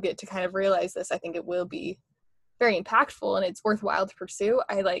ever do get to kind of realize this, I think it will be very impactful and it's worthwhile to pursue.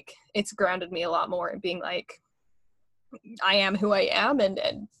 It's grounded me a lot more in being like, I am who I am,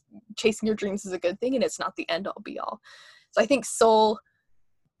 and chasing your dreams is a good thing, and it's not the end all be all. So I think Soul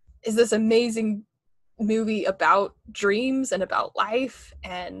is this amazing movie about dreams and about life,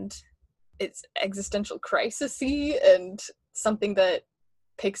 and it's existential crisis-y, and something that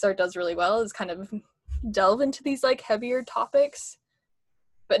Pixar does really well is kind of delve into these like heavier topics.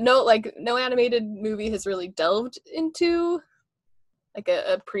 But no animated movie has really delved into like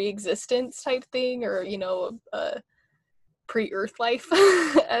a pre-existence type thing, or, you know, a pre-Earth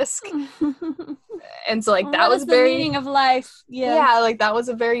life-esque. And so, like, that was the meaning of life. Yeah, like, that was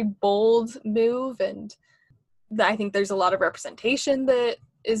a very bold move, and I think there's a lot of representation that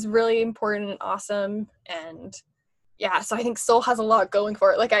is really important and awesome. And yeah, so I think Soul has a lot going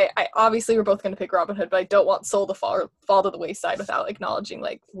for it. Like, I obviously we're both going to pick Robin Hood, but I don't want Soul to fall to the wayside without acknowledging,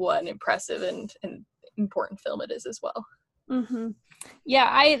 like, what an impressive and important film it is as well.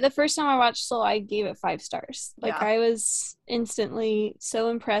 Yeah, the first time I watched Soul, I gave it 5 stars. Like, yeah. I was instantly so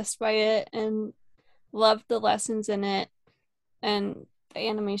impressed by it and loved the lessons in it. And the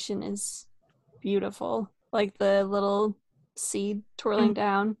animation is beautiful. Like, the little seed twirling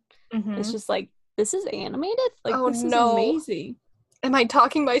down. It's just like, this is animated? Like, this is amazing. Am I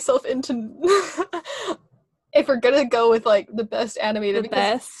talking myself into if we're gonna go with like the best animated? The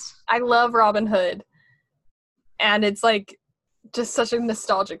best. I love Robin Hood, and it's like just such a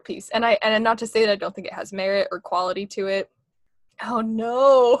nostalgic piece. And not to say that I don't think it has merit or quality to it. Oh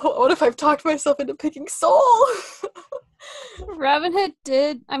no! What if I've talked myself into picking Soul? Robin Hood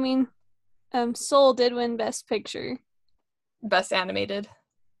did. I mean, Soul did win Best Picture. Best animated.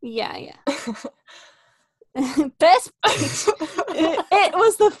 Yeah. Best Picture. It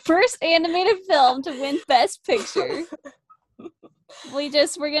was the first animated film to win Best Picture.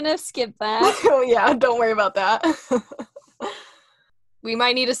 We're gonna skip that. Oh yeah, don't worry about that. We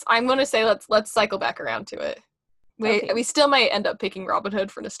might need to. I'm gonna say let's cycle back around to it. Okay. We still might end up picking Robin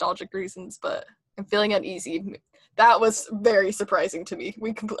Hood for nostalgic reasons, but I'm feeling uneasy. That was very surprising to me.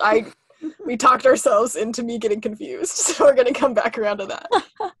 We talked ourselves into me getting confused, so we're gonna come back around to that.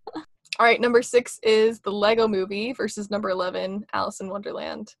 All right, number 6 is the Lego Movie versus number 11, Alice in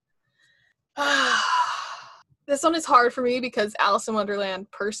Wonderland. This one is hard for me because Alice in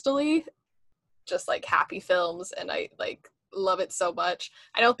Wonderland, personally, just like happy films, and I like love it so much.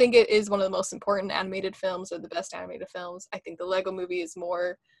 I don't think it is one of the most important animated films or the best animated films. I think the Lego Movie is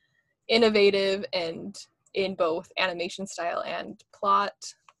more innovative and in both animation style and plot.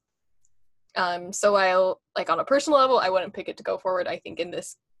 So I'll, like, on a personal level, I wouldn't pick it to go forward. I think in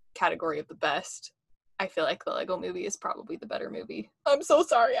this category of the best, I feel like the Lego Movie is probably the better movie. I'm so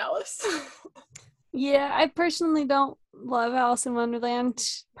sorry, Alice. Yeah, I personally don't love Alice in Wonderland,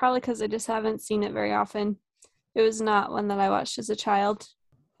 probably because I just haven't seen it very often. It was not one that I watched as a child.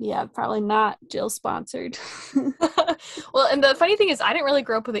 Yeah, probably not Jill sponsored. Well, and the funny thing is, I didn't really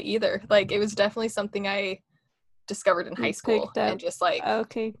grow up with it either. Like, it was definitely something I discovered in high school, and just like,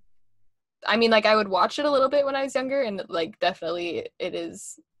 okay. I mean, like, I would watch it a little bit when I was younger, and like, definitely it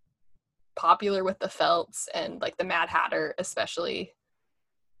is popular with the Felts and like the Mad Hatter, especially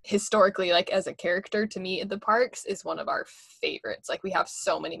historically, like as a character to me in the parks is one of our favorites. Like, we have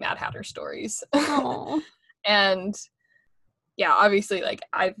so many Mad Hatter stories. And yeah, obviously, like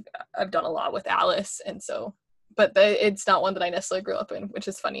I've done a lot with Alice, and so, but it's not one that I necessarily grew up in, which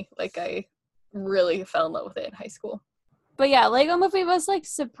is funny. Like, I really fell in love with it in high school. But yeah, Lego Movie was like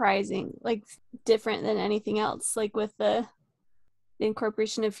surprising, like different than anything else, like with the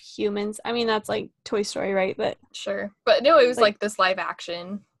incorporation of humans. I mean, that's like Toy Story, right? But sure, but no, it was like this live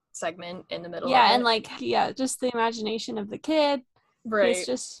action segment in the middle. Yeah, of it. and like just the imagination of the kid. Right.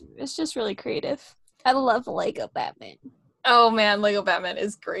 It's just really creative. I love Lego Batman. Oh man, Lego Batman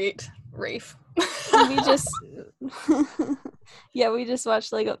is great. Rafe. We just we just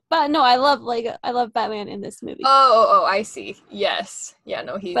watched Lego. But no, I love Lego. I love Batman in this movie. Oh, I see. Yes. Yeah,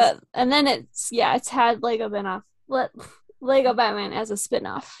 no, he's. But and then it's had Lego Batman as a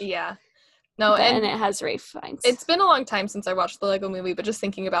spin-off. Yeah. No, and it has Ralph Fiennes. It's been a long time since I watched the Lego Movie, but just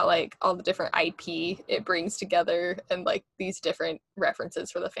thinking about like all the different IP it brings together and like these different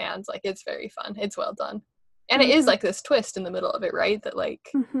references for the fans, like it's very fun. It's well done. And it is like this twist in the middle of it, right? That like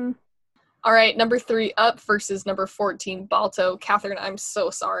All right, number 3, Up versus number 14, Balto. Catherine, I'm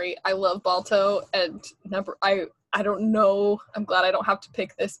so sorry. I love Balto, and I don't know. I'm glad I don't have to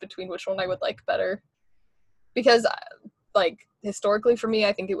pick this between which one I would like better. Because, like, historically for me,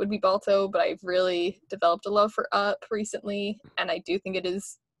 I think it would be Balto, but I've really developed a love for Up recently, and I do think it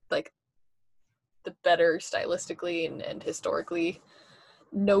is, like, the better stylistically and historically.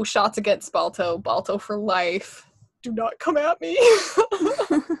 No shots against Balto. Balto for life. Do not come at me.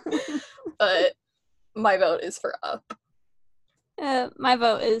 But my vote is for Up. My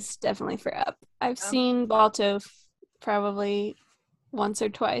vote is definitely for Up. I've seen Balto probably once or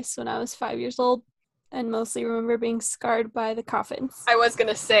twice when I was 5 years old, and mostly remember being scarred by the coffins. I was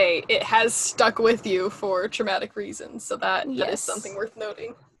gonna say, it has stuck with you for traumatic reasons, so that is something worth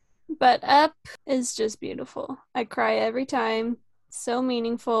noting. But Up is just beautiful. I cry every time. So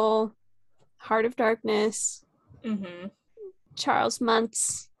meaningful. Heart of Darkness. Charles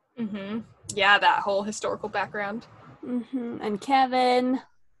Muntz. Yeah, that whole historical background. And Kevin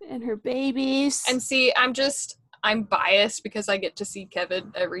and her babies. And see, I'm biased because I get to see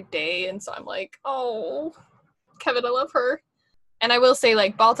Kevin every day, and so I'm like, oh, Kevin, I love her. And I will say,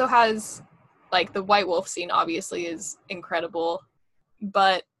 like, Balto has, like, the White Wolf scene obviously is incredible,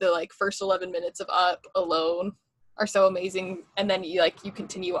 but the, like, first 11 minutes of Up alone are so amazing, and then you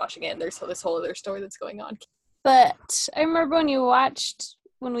continue watching it, and there's this whole other story that's going on. But I remember when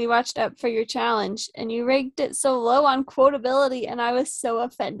we watched Up for your challenge, and you ranked it so low on quotability, and I was so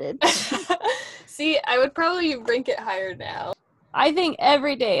offended. See, I would probably rank it higher now. I think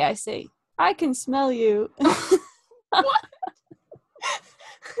every day I say, I can smell you. What?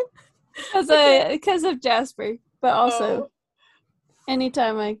 Because of Jasper, but also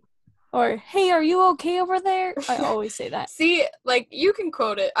anytime or, hey, are you okay over there? I always say that. See, like, you can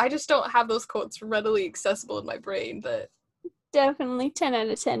quote it. I just don't have those quotes readily accessible in my brain, but... Definitely 10 out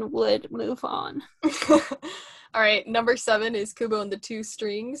of 10 would move on. All right, number 7 is Kubo and the Two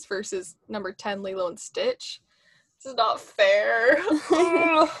Strings versus number 10, Lilo and Stitch. This is not fair.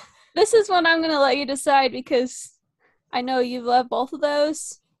 This is one I'm going to let you decide because I know you love both of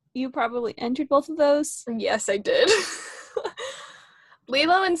those. You probably entered both of those. Yes, I did.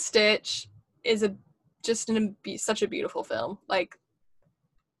 Lilo and Stitch is such a beautiful film. Like,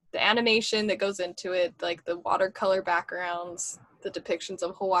 the animation that goes into it, like the watercolor backgrounds, the depictions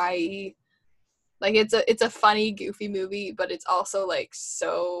of Hawaii. Like, it's a funny, goofy movie, but it's also, like,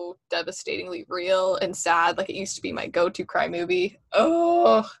 so devastatingly real and sad. Like, it used to be my go-to cry movie.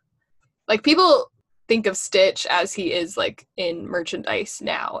 Oh, like, people think of Stitch as he is, like, in merchandise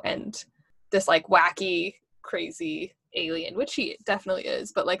now, and this, like, wacky, crazy alien, which he definitely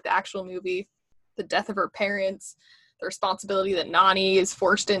is, but, like, the actual movie, the death of her parents, the responsibility that Nani is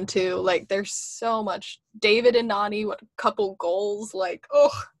forced into, like, there's so much. David and Nani, what couple goals, like,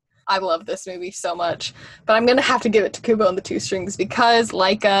 I love this movie so much. But I'm gonna have to give it to Kubo and the Two Strings because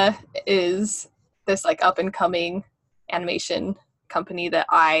Laika is this, like, up-and-coming animation company that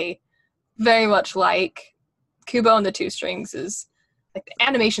I very much like. Kubo and the Two Strings is, like, the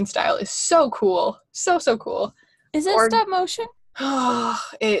animation style is so cool. So cool. Is it stop motion?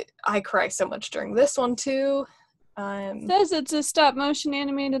 I cry so much during this one, too. It says it's a stop motion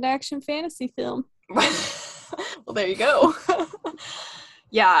animated action fantasy film. Well, there you go.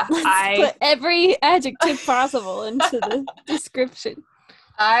 Yeah, Let's put every adjective possible into the description.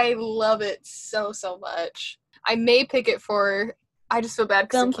 I love it so much. I may pick it for. I just feel bad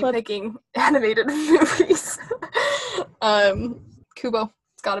because I keep picking animated movies. Kubo,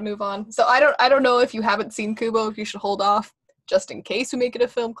 it's got to move on. So I don't know if you haven't seen Kubo, if you should hold off just in case we make it a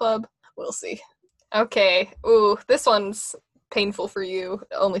film club. We'll see. Okay. Ooh, this one's painful for you,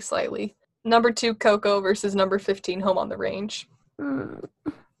 only slightly. Number 2, Coco versus number 15, Home on the Range.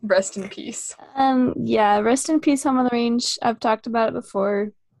 Rest in peace. Yeah, rest in peace, Home on the Range. I've talked about it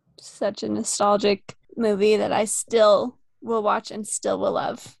before. Such a nostalgic movie that I still will watch and still will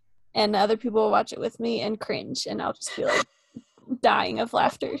love. And other people will watch it with me and cringe, and I'll just be like dying of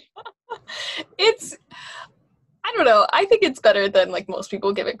laughter. I don't know. I think it's better than, like, most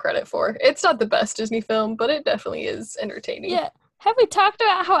people give it credit for. It's not the best Disney film, but it definitely is entertaining. Yeah. Have we talked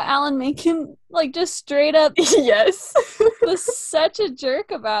about how Alan Menken, like, just straight up yes, was such a jerk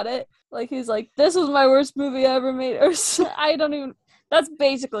about it? Like, he's like, this was my worst movie I ever made. Or that's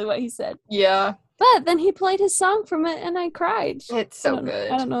basically what he said. Yeah. But then he played his song from it, and I cried. It's so good.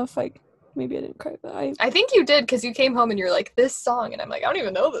 I don't know if, like, maybe I didn't cry, but I think you did, because you came home and you're like, this song, and I'm like, I don't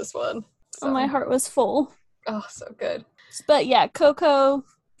even know this one. So. My heart was full. Oh, so good. But yeah, Coco,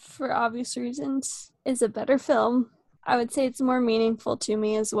 for obvious reasons, is a better film. I would say it's more meaningful to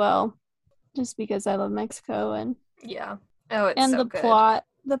me as well, just because I love Mexico and yeah. Oh, it's and so the good. plot.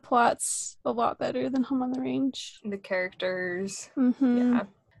 The plot's a lot better than Home on the Range. The characters. Mm-hmm. Yeah.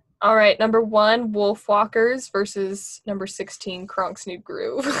 All right, number 1, Wolfwalkers versus number 16, Kronk's New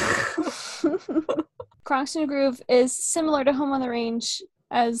Groove. Kronk's New Groove is similar to Home on the Range,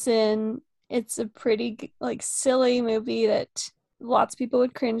 as in it's a pretty, like, silly movie that lots of people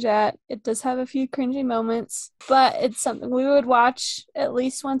would cringe at. It does have a few cringy moments, but it's something we would watch at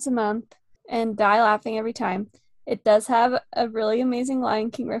least once a month and die laughing every time. It does have a really amazing Lion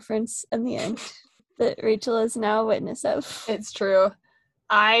King reference in the end that Rachel is now a witness of. It's true.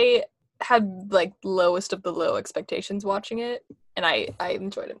 I had, like, lowest of the low expectations watching it, and I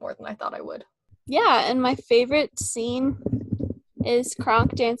enjoyed it more than I thought I would. Yeah, and my favorite scene is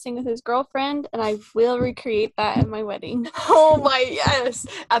Kronk dancing with his girlfriend, and I will recreate that at my wedding. Oh my, yes!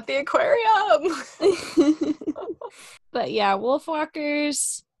 At the aquarium! But yeah,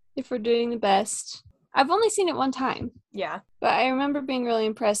 Wolfwalkers, if we're doing the best. I've only seen it one time. Yeah. But I remember being really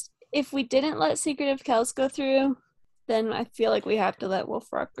impressed. If we didn't let Secret of Kells go through, then I feel like we have to let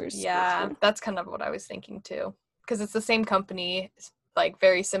Wolfwalkers go through. That's kind of what I was thinking too. Because it's the same company, like,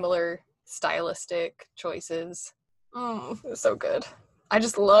 very similar stylistic choices. It was so good. I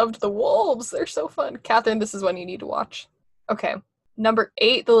just loved the wolves. They're so fun. Catherine, this is one you need to watch. Okay. Number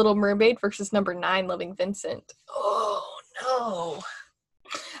 8, The Little Mermaid versus number 9, Loving Vincent. Oh, no.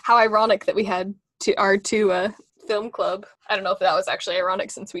 How ironic that we had our two film club. I don't know if that was actually ironic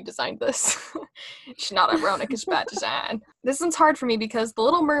since we designed this. It's not ironic, it's bad design. This one's hard for me because The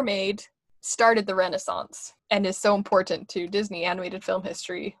Little Mermaid started the Renaissance and is so important to Disney animated film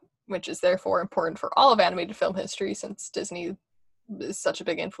history, which is therefore important for all of animated film history since Disney is such a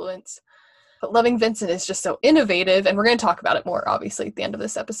big influence. But Loving Vincent is just so innovative, and we're going to talk about it more, obviously, at the end of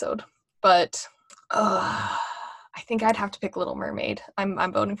this episode. But I think I'd have to pick Little Mermaid.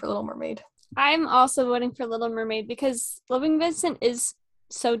 I'm voting for Little Mermaid. I'm also voting for Little Mermaid because Loving Vincent is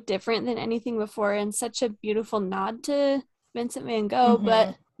so different than anything before and such a beautiful nod to Vincent van Gogh,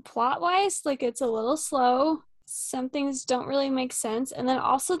 but plot-wise, like, it's a little slow. Some things don't really make sense. And then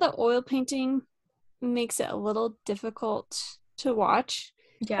also the oil painting makes it a little difficult to watch.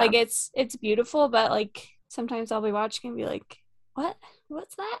 Yeah. Like, it's beautiful, but, like, sometimes I'll be watching and be like,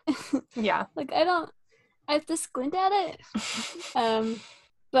 what's that? Yeah. Like, I have to squint at it.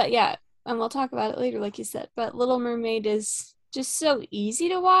 But yeah, and we'll talk about it later, like you said. But Little Mermaid is just so easy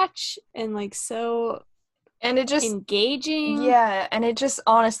to watch and, like, so And it just engaging. Yeah, and it just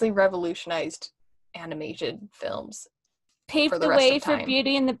honestly revolutionized animated films. Paved for the the rest way of for time.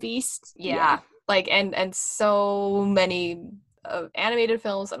 Beauty and the Beast. Yeah. Like and so many animated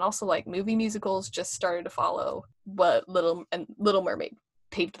films and also like movie musicals just started to follow what Little Mermaid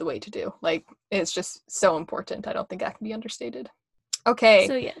paved the way to do. Like, it's just so important. I don't think that can be understated. Okay.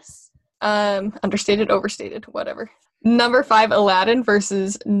 So yes. Understated, overstated, whatever. Number 5, Aladdin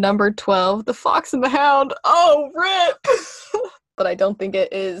versus number 12, The Fox and the Hound. Oh, rip! But I don't think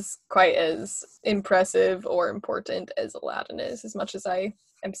it is quite as impressive or important as Aladdin is, as much as I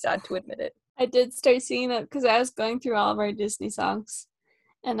am sad to admit it. I did start seeing that because I was going through all of our Disney songs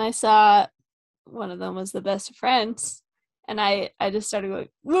and I saw one of them was The Best of Friends. And I just started going,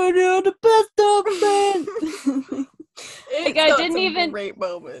 we're the best of friends. Like, I didn't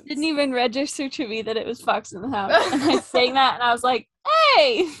even register to me that it was Fox and the Hound. And I sang that and I was like,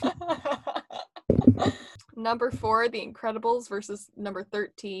 hey! Number 4, The Incredibles versus number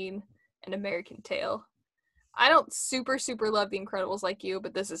 13, An American Tail. I don't super love The Incredibles like you,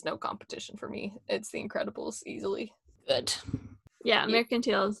 but this is no competition for me. It's The Incredibles easily. Good. Yeah, American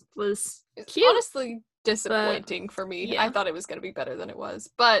Tail was It's cute. honestly disappointing for me. yeah. I thought it was going to be better than it was.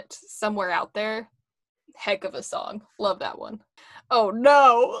 But Somewhere Out There, heck of a song. Love that one. Oh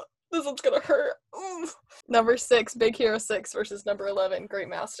no! This one's gonna hurt. Oof. Number 6, Big Hero 6 versus number 11, Great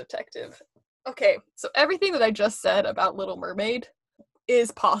Mouse Detective. Okay, so everything that I just said about Little Mermaid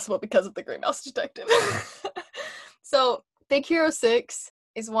is possible because of the Great Mouse Detective. So, Big Hero 6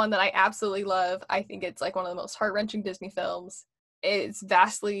 is one that I absolutely love. I think it's like one of the most heart-wrenching Disney films. It's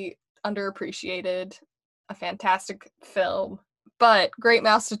vastly underappreciated, a fantastic film, but Great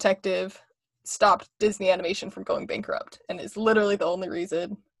Mouse Detective stopped Disney animation from going bankrupt and is literally the only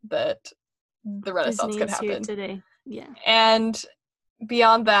reason that the Renaissance Disney could is here happen. today. Yeah. And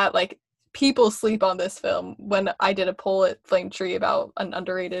beyond that, like, people sleep on this film. When I did a poll at Flame Tree about an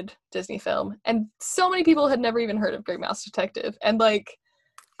underrated Disney film, and so many people had never even heard of Great Mouse Detective. And, like,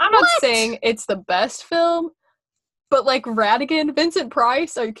 I'm not saying it's the best film, but, like, Radigan, Vincent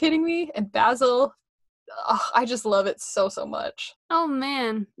Price, are you kidding me? And Basil, I just love it so much. Oh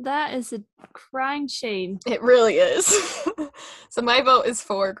man, that is a crying shame. It really is. So my vote is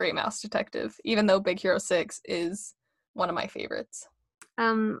for Great Mouse Detective, even though Big Hero 6 is one of my favorites.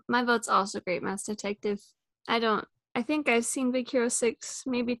 My vote's also Great Mouse Detective. I think I've seen Big Hero 6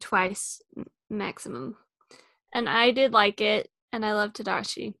 maybe twice maximum. And I did like it, and I love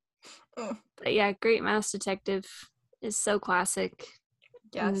Tadashi. But yeah, Great Mouse Detective is so classic.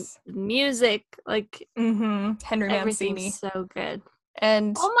 Yes. And the music, like, Henry Mancini. everything's so good.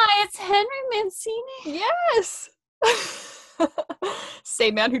 And oh my, it's Henry Mancini. Yes.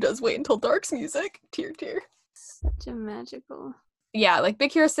 Same man who does Wait Until Dark's music. Tear. Such a magical. Yeah, like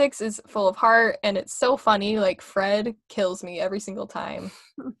Big Hero 6 is full of heart and it's so funny. Like, Fred kills me every single time.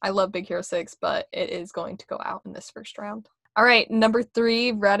 I love Big Hero 6, but it is going to go out in this first round. All right, number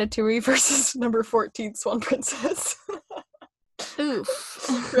 3, Ratatouille versus number 14, Swan Princess.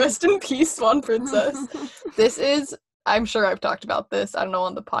 Oof. Rest in peace, Swan Princess. This is, I'm sure I've talked about this, I don't know,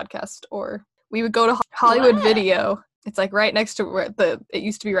 on the podcast, or we would go to Hollywood Video. It's like right next to where it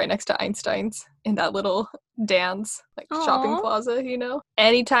used to be right next to Einstein's in that little Dan's like shopping plaza, you know?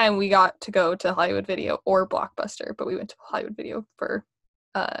 Anytime we got to go to Hollywood Video or Blockbuster, but we went to Hollywood Video for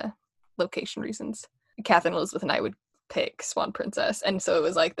location reasons. Catherine Elizabeth and I would pick Swan Princess, and so it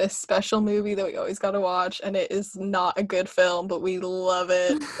was like this special movie that we always got to watch, and it is not a good film, but we love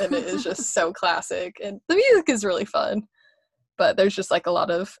it, and it is just so classic, and the music is really fun, but there's just like a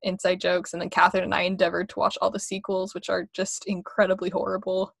lot of inside jokes. And then Catherine and I endeavored to watch all the sequels, which are just incredibly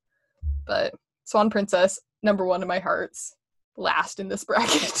horrible, but Swan Princess, number 1 in my hearts, last in this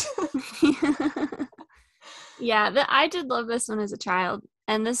bracket. Yeah, I did love this one as a child,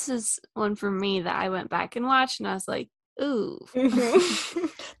 and this is one for me that I went back and watched, and I was like, ooh.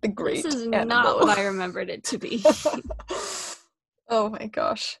 The great This is animal. not what I remembered it to be. Oh my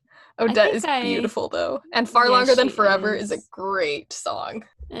gosh. Odette is beautiful though. And Far Yeah, Longer Than she Forever is. is a great song.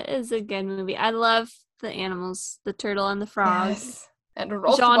 It is a good movie. I love the animals, the turtle and the frog. Yes. And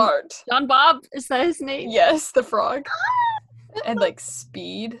Rolf Bart. John Bob, is that his name? Yes, the frog. and like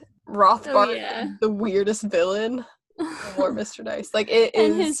Speed. Rothbard, Oh, yeah. the weirdest villain. More Mr. Nice. Like it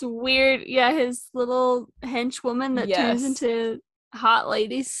And is. his weird, his little henchwoman that turns Yes. into hot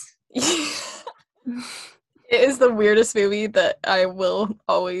ladies. It is the weirdest movie that I will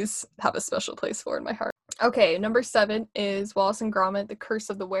always have a special place for in my heart. Okay, number 7 is Wallace and Gromit: The Curse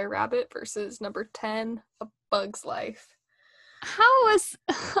of the Were-Rabbit versus number 10, A Bug's Life. How was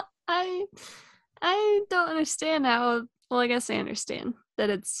I don't understand how. Well, I guess I understand that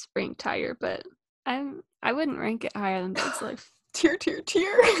it's Spring Tiger, but I wouldn't rank it higher than Bug's Life. Tear.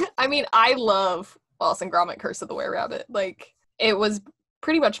 I mean, I love Wallace and Gromit: Curse of the Were-Rabbit. Like, it was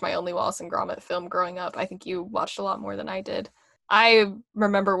pretty much my only Wallace and Gromit film growing up. I think you watched a lot more than I did. I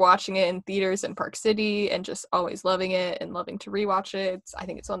remember watching it in theaters in Park City and just always loving it and loving to rewatch it. I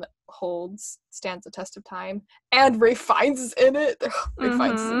think it's one that stands the test of time. And Ray Fiennes is in it. Ray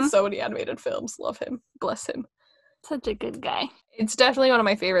Fiennes is in so many animated films. Love him. Bless him. Such a good guy. It's definitely one of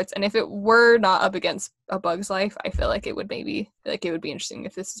my favorites. And if it were not up against A Bug's Life, I feel like it would be interesting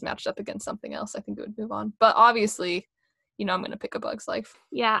if this was matched up against something else. I think it would move on. But obviously, I'm going to pick A Bug's Life.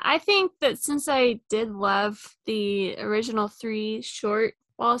 Yeah, I think that since I did love the original 3 short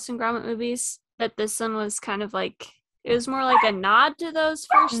Wallace and Gromit movies, that this one was kind of like, it was more like a nod to those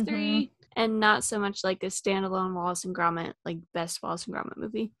first 3 and not so much like a standalone Wallace and Gromit, like best Wallace and Gromit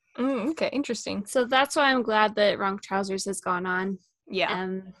movie. Okay, interesting. So that's why I'm glad that Wrong Trousers has gone on. Yeah.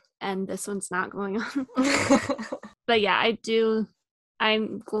 And this one's not going on. But yeah,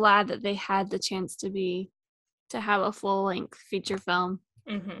 I'm glad that they had the chance to have a full-length feature film.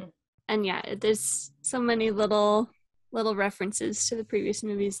 And yeah, there's so many little references to the previous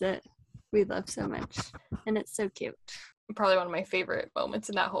movies that we love so much, and it's so cute. Probably one of my favorite moments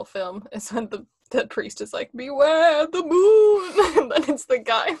in that whole film is when the priest is like, "Beware the moon," and then it's the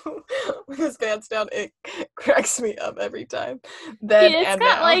guy with his pants down. It cracks me up every time. Then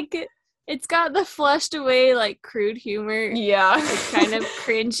it's got the flushed away, like, crude humor. Yeah. It's kind of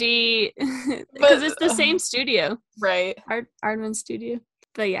cringy. Because it's the same studio. Right. Aardman Studio.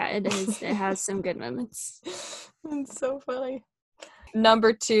 But yeah, it is. It has some good moments. It's so funny.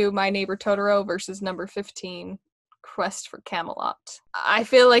 Number 2, My Neighbor Totoro versus number 15, Quest for Camelot. I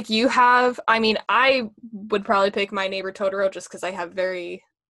feel like I would probably pick My Neighbor Totoro just because I have very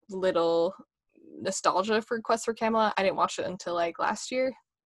little nostalgia for Quest for Camelot. I didn't watch it until like last year,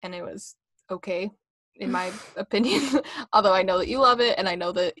 and it was okay in my opinion. Although I know that you love it and I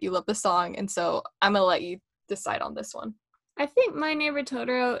know that you love the song, and so I'm gonna let you decide on this one. I think My Neighbor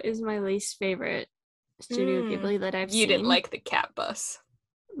Totoro is my least favorite Studio Ghibli that I've seen. You didn't like the cat bus.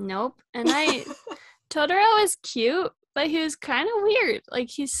 Nope. And Totoro is cute, but he was kind of weird. Like,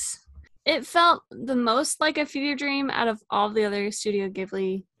 it felt the most like a fever dream out of all the other Studio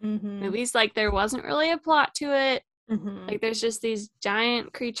Ghibli movies. Like, there wasn't really a plot to it. Like, there's just these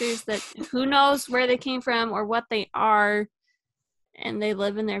giant creatures that who knows where they came from or what they are, and they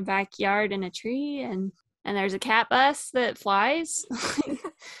live in their backyard in a tree, and there's a cat bus that flies.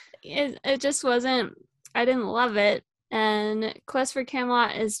 It just wasn't, I didn't love it. And Quest for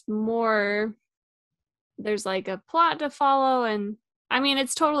Camelot is more, there's like a plot to follow, and I mean,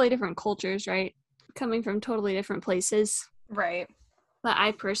 it's totally different cultures, right? Coming from totally different places. Right. But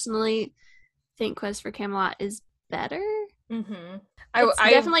I personally think Quest for Camelot is better.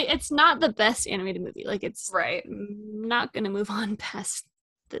 It's not the best animated movie. Like, it's right. Not going to move on past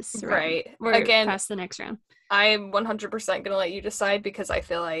this round. Right. Or again, past the next round. I'm 100% going to let you decide, because I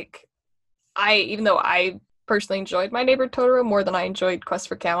feel like even though I personally enjoyed My Neighbor Totoro more than I enjoyed Quest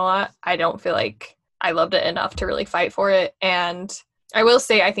for Camelot, I don't feel like I loved it enough to really fight for it. And I will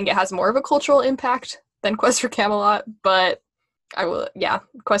say I think it has more of a cultural impact than Quest for Camelot, but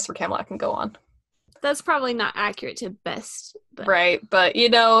Quest for Camelot can go on. That's probably not accurate to best. But right, but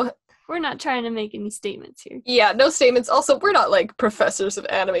we're not trying to make any statements here. Yeah, no statements. Also, we're not like professors of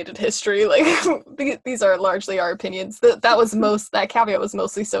animated history. Like, these are largely our opinions. That caveat was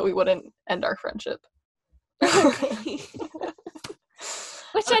mostly so we wouldn't end our friendship.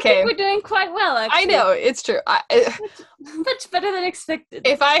 Which I think we're doing quite well, actually. I know, it's true. Much better than expected.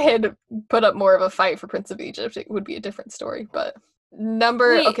 If I had put up more of a fight for Prince of Egypt, it would be a different story, but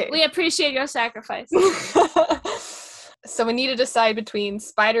we appreciate your sacrifice. So we need to decide between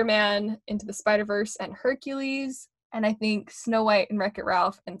Spider-Man Into the Spider-Verse and Hercules, and I think Snow White and Wreck-It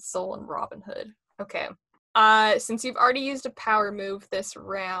Ralph and Soul and Robin Hood. Okay. Since you've already used a power move this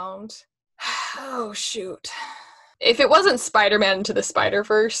round, oh shoot. If it wasn't Spider-Man Into the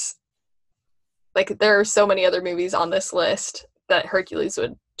Spider-Verse, like, there are so many other movies on this list that Hercules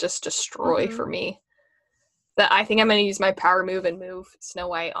would just destroy for me, that I think I'm going to use my power move and move Snow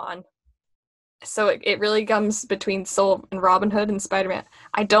White on. So it really comes between Soul and Robin Hood and Spider-Man.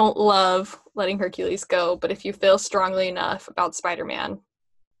 I don't love letting Hercules go, but if you feel strongly enough about Spider-Man,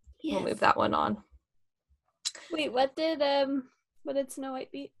 we'll move that one on. Wait, what did Snow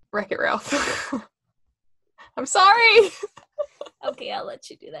White beat? Wreck-It Ralph. I'm sorry. Okay, I'll let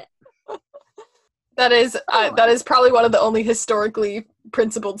you do that. That is probably one of the only historically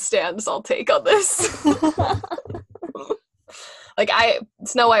principled stands I'll take on this.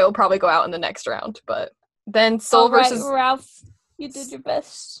 Snow White will probably go out in the next round, but then Soul versus Ralph, you did your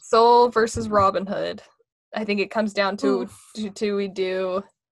best. Soul versus Robin Hood. I think it comes down to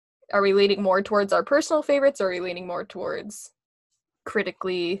are we leaning more towards our personal favorites, or are we leaning more towards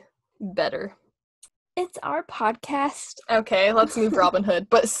critically better? It's our podcast. Okay, let's move Robin Hood.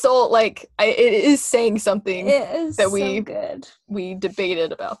 But Soul, it is saying something that we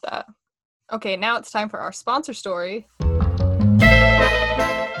debated about that. Okay, now it's time for our sponsor story.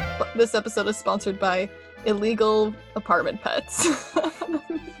 This episode is sponsored by Illegal Apartment Pets.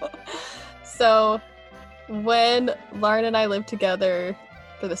 So, when Lauren and I lived together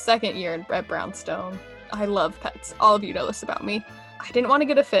for the second year at Brownstone, I love pets. All of you know this about me. I didn't want to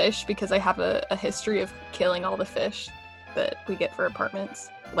get a fish because I have a history of killing all the fish that we get for apartments.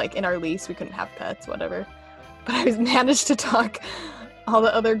 Like, in our lease, we couldn't have pets, whatever. But I managed to talk all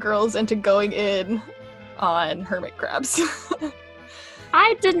the other girls into going in on hermit crabs.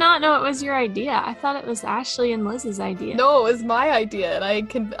 I did not know it was your idea. I thought it was Ashley and Liz's idea. No, it was my idea, and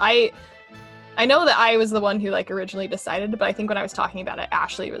I know that I was the one who originally decided, but I think when I was talking about it,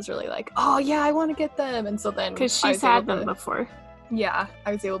 Ashley was really like, "Oh yeah, I want to get them," and so then because she's had them before. Yeah,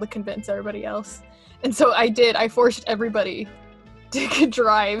 I was able to convince everybody else, and so I did. I forced everybody to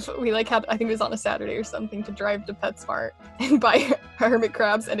drive. We had, I think it was on a Saturday or something, to drive to PetSmart and buy hermit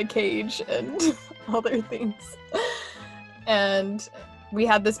crabs and a cage and other things, and we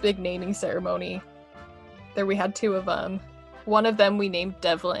had this big naming ceremony. There we had two of them. One of them we named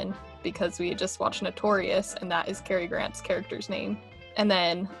Devlin because we had just watched Notorious, and that is Cary Grant's character's name. And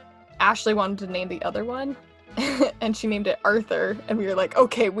then Ashley wanted to name the other one, and she named it Arthur, and we were like,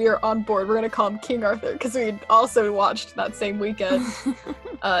 okay, we are on board. We're gonna call him King Arthur, because we also watched that same weekend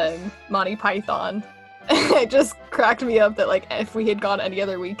Monty Python. It just cracked me up that if we had gone any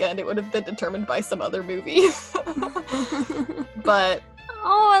other weekend, it would have been determined by some other movie. But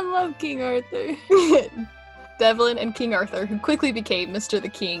I love King Arthur. Devlin and King Arthur, who quickly became Mr. the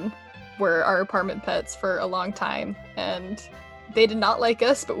King, were our apartment pets for a long time, and they did not like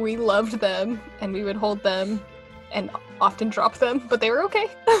us, but we loved them, and we would hold them and often drop them, but they were okay.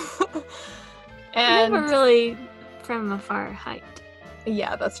 And we were really from afar hyped.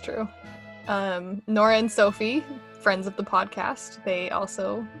 Yeah, that's true. Nora and Sophie, friends of the podcast, they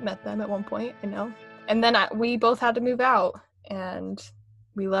also met them at one point, I know. And then we both had to move out, and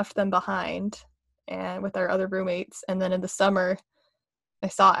we left them behind and with our other roommates. And then in the summer, I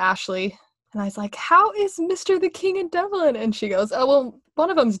saw Ashley, and I was like, how is Mr. the King and Devlin? And she goes, oh, well, one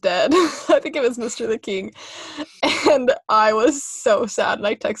of them's dead. I think it was Mr. the King. And I was so sad, and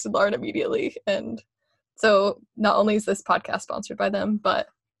I texted Lauren immediately. And so not only is this podcast sponsored by them, but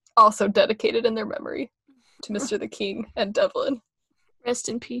also dedicated in their memory to Mr. the King and Devlin. Rest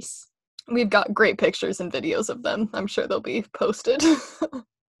in peace. We've got great pictures and videos of them. I'm sure they'll be posted.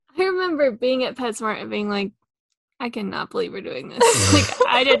 I remember being at PetSmart and being like, I cannot believe we're doing this.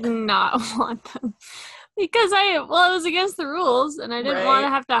 I did not want them. Because it was against the rules, and I didn't want to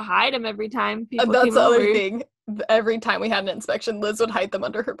have to hide them every time people That's came the over. other thing. Every time we had an inspection, Liz would hide them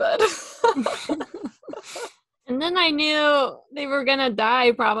under her bed. And then I knew they were gonna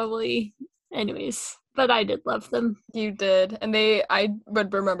die probably. Anyways, but I did love them. You did. And I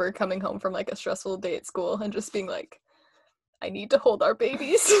would remember coming home from a stressful day at school and just being like, I need to hold our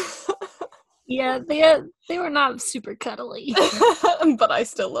babies. Yeah, they were not super cuddly. But I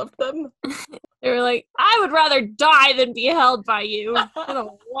still loved them. They were like, I would rather die than be held by you. I'm gonna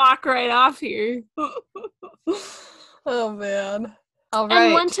walk right off here. Oh man. All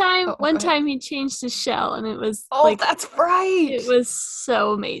right. And one time he changed his shell, and it was that's right. It was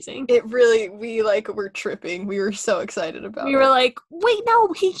so amazing. It really, we were tripping. We were so excited about it. We were like, wait,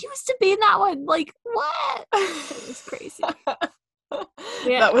 no, he used to be in that one. Like, what? It was crazy.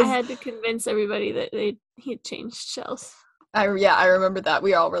 I had to convince everybody that he had changed shells. I remember that.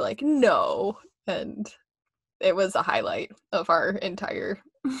 We all were like, no. And it was a highlight of our entire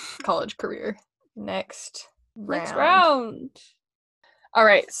college career. Next round. All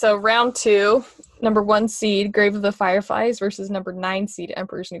right, so round 2, number 1 seed, Grave of the Fireflies versus number 9 seed,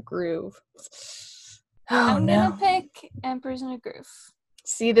 Emperor's New Groove. I'm gonna pick Emperor's New Groove.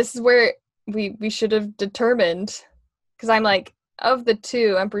 See, this is where we should have determined, because I'm like, Of the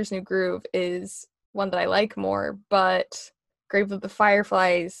two, Emperor's New Groove is one that I like more, but Grave of the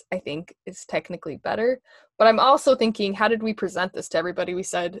Fireflies, I think, is technically better. But I'm also thinking, how did we present this to everybody? We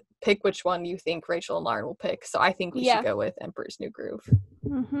said, pick which one you think Rachel and Lauren will pick. So I think we should go with Emperor's New Groove.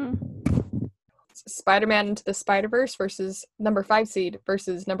 Mm-hmm. Spider-Man Into the Spider-Verse versus number 5 seed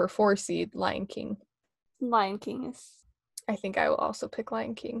versus number 4 seed Lion King. Lion King is... I think I will also pick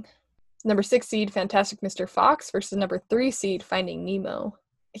Lion King. Number 6 seed Fantastic Mr. Fox versus number 3 seed Finding Nemo.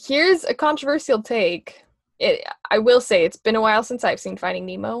 Here's a controversial take. I will say it's been a while since I've seen Finding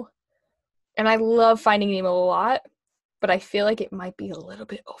Nemo, and I love Finding Nemo a lot, but I feel like it might be a little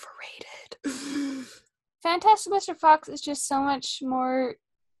bit overrated. Fantastic Mr. Fox is just so much more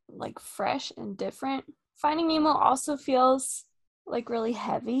like fresh and different. Finding Nemo also feels like really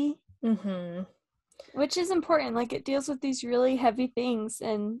heavy, which is important. Like, it deals with these really heavy things,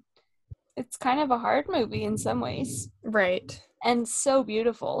 and it's kind of a hard movie in some ways. Right. And so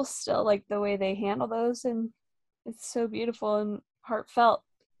beautiful still, like the way they handle those, and it's so beautiful and heartfelt.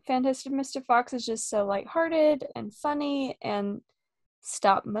 Fantastic Mr. Fox is just so lighthearted and funny and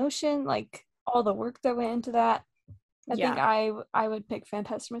stop motion, like all the work that went into that. I think I would pick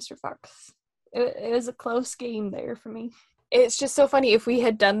Fantastic Mr. Fox. It was a close game there for me. It's just so funny. If we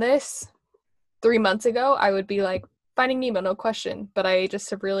had done this 3 months ago, I would be like, Finding Nemo, no question. But I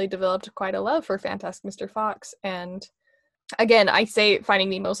just have really developed quite a love for Fantastic Mr. Fox, and again, I say Finding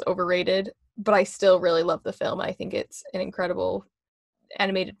Nemo's overrated, but I still really love the film. I think it's an incredible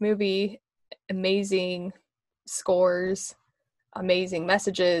animated movie, amazing scores, amazing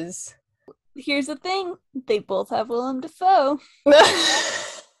messages. Here's the thing. They both have Willem Dafoe.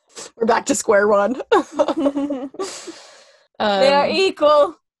 We're back to square one. They are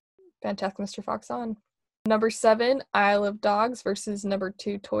equal. Fantastic Mr. Fox on. Number 7, Isle of Dogs versus number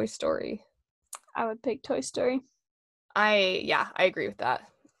 2, Toy Story. I would pick Toy Story. I agree with that.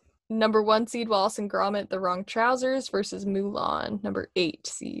 Number 1 seed, Wallace and Gromit, The Wrong Trousers versus Mulan, number 8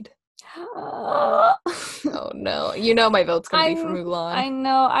 seed. Oh no. You know my vote's gonna be for Mulan. I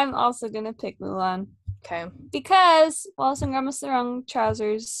know. I'm also gonna pick Mulan. Okay. Because Wallace and Gromit's The Wrong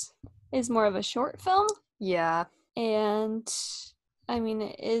Trousers is more of a short film. Yeah. And I mean,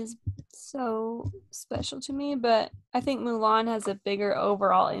 it is so special to me, but I think Mulan has a bigger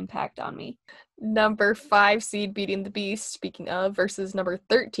overall impact on me. Number 5 seed, Beauty and the Beast, speaking of, versus number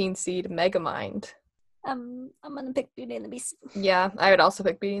 13 seed, Megamind. I'm gonna pick Beauty and the Beast. Yeah, I would also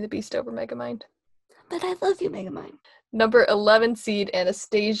pick Beauty and the Beast over Megamind. But I love you, Megamind. Number 11 seed,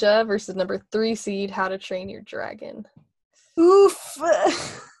 Anastasia, versus number 3 seed, How to Train Your Dragon. Oof.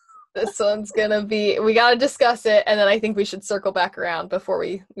 This one's gonna be, we gotta discuss it, and then I think we should circle back around before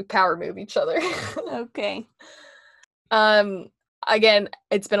we power move each other. Okay. Again,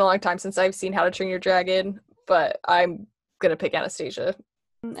 it's been a long time since I've seen How to Train Your Dragon, but I'm gonna pick Anastasia.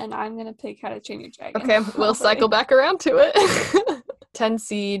 And I'm gonna pick How to Train Your Dragon. Okay, we'll cycle back around to it. 10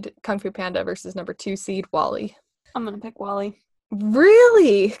 seed, Kung Fu Panda versus number 2 seed, WALL-E. I'm gonna pick WALL-E.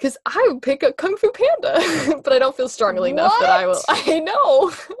 Really? Because I would pick a Kung Fu Panda, but I don't feel strongly enough that I will. I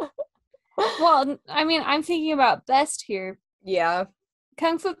know. Well, I mean, I'm thinking about best here. Yeah.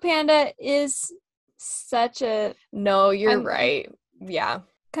 Kung Fu Panda is such a... No, you're right. Yeah.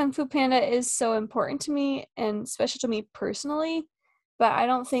 Kung Fu Panda is so important to me and special to me personally, but I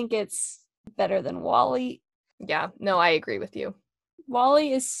don't think it's better than WALL-E. Yeah. No, I agree with you.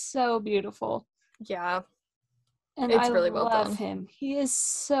 WALL-E is so beautiful. Yeah. And it's I really well love done. him. He is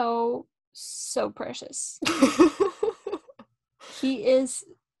so precious. He is,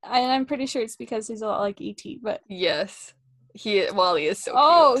 and I'm pretty sure it's because he's a lot like E.T., but... Yes. WALL-E is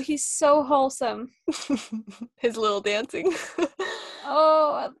so cute. He's so wholesome. His little dancing.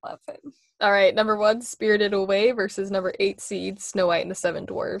 Oh, I love him. All right, number 1, Spirited Away versus number 8 seed, Snow White and the Seven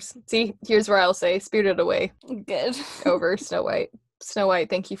Dwarfs. See, here's where I'll say Spirited Away Good. over Snow White. Snow White,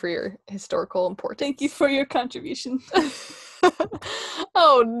 thank you for your historical importance. Thank you for your contribution.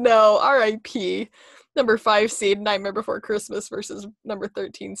 Oh no, R.I.P. Number 5 seed, Nightmare Before Christmas versus number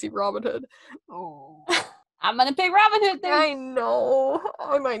 13 seed, Robin Hood. Oh. I'm gonna pick Robin Hood then. I know.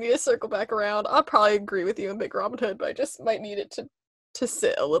 I might need to circle back around. I'll probably agree with you and pick Robin Hood, but I just might need it to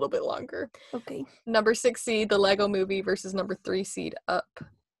sit a little bit longer. Okay. Number 6 seed, The Lego Movie versus number 3 seed, Up.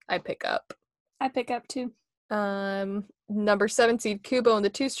 I pick Up. I pick Up too. Number 7 seed, Kubo and the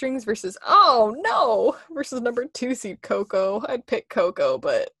Two Strings versus number 2 seed, Coco. I'd pick Coco,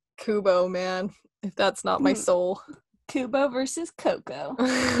 but Kubo, man, if that's not my soul. Kubo versus Coco.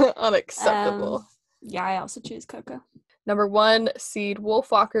 Unacceptable. Yeah, I also choose Coco. Number 1 seed,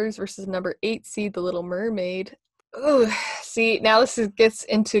 Wolfwalkers versus number 8 seed, The Little Mermaid. Ooh, see, now this gets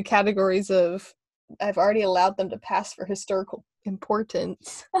into categories of, I've already allowed them to pass for historical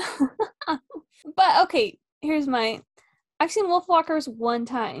importance. But okay, I've seen Wolfwalkers one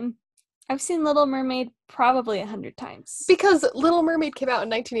time. I've seen Little Mermaid probably 100 times. Because Little Mermaid came out in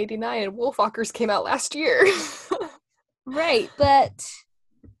 1989 and Wolfwalkers came out last year. Right, but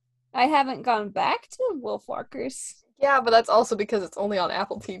I haven't gone back to Wolfwalkers. Yeah, but that's also because it's only on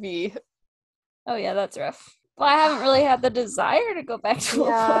Apple TV. Oh yeah, that's rough. Well, I haven't really had the desire to go back to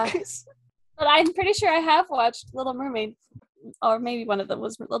Yeah. Wolfwalkers. But I'm pretty sure I have watched Little Mermaid. Or maybe one of them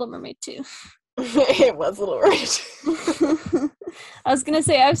was Little Mermaid too. It was Little Mermaid. I was gonna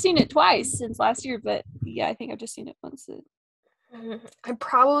say I've seen it twice since last year, but yeah, I think I've just seen it once. I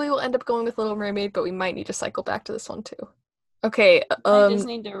probably will end up going with Little Mermaid, but we might need to cycle back to this one too. Okay, I just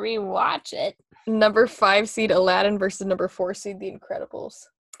need to rewatch it. number 5 seed Aladdin versus number 4 seed The Incredibles.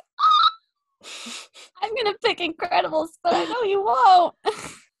 I'm gonna pick Incredibles, but I know you won't.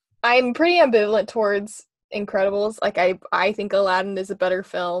 I'm pretty ambivalent towards Incredibles. Like, I think Aladdin is a better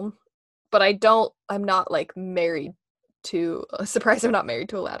film, but I'm not, like, married to... Surprised I'm not married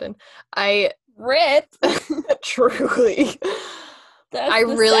to Aladdin. Rip. Truly. That's I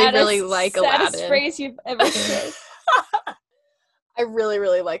the really like saddest Aladdin. phrase you've ever said. I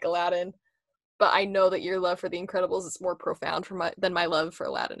really like Aladdin, but I know that your love for The Incredibles is more profound than my love for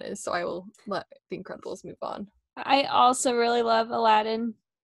Aladdin is, so I will let The Incredibles move on. I also really love Aladdin.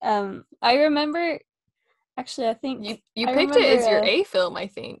 I remember, actually, I think You I picked it as your remember, A film, I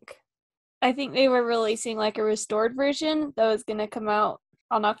think. I think they were releasing like a restored version that was gonna come out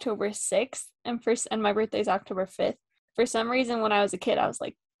on October 6th, and my birthday's October 5th. For some reason, when I was a kid, I was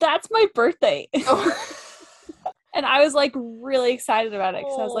like, "That's my birthday," Oh. and I was like really excited about it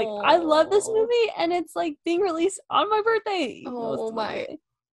because I was like, "I love this movie, and it's like being released on my birthday." Oh my!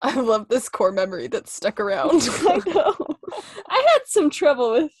 I love this core memory that's stuck around. I know. I had some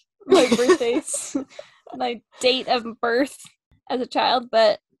trouble with my birthdays, my date of birth as a child,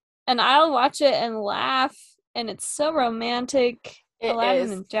 and I'll watch it and laugh, and it's so romantic. It Aladdin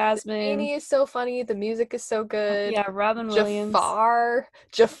is. and Jasmine. Annie is so funny. The music is so good. Yeah, Robin Williams. Jafar.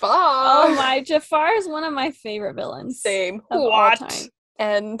 Oh my, Jafar is one of my favorite villains. Same. Of all time.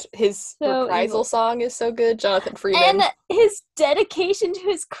 And his So reprisal evil. song is so good. Jonathan Freeman. And his dedication to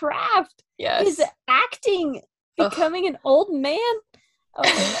his craft. Yes. His acting. Ugh. Becoming an old man. Oh my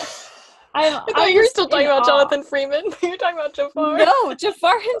gosh. I thought you were still talking about Jonathan Freeman. You're talking about Jafar. No,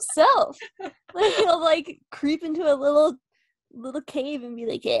 Jafar himself. Like he'll like creep into a little cave and be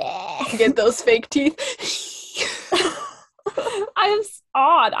like, yeah. Get those fake teeth. I was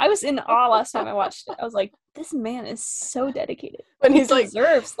awed. I was in awe last time I watched it. I was like, this man is so dedicated. When He he's like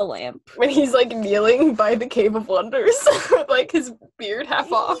deserves the lamp. when he's like kneeling by the Cave of Wonders, like his beard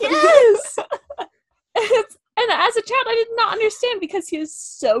half off. Yes. And as a child, I did not understand because he was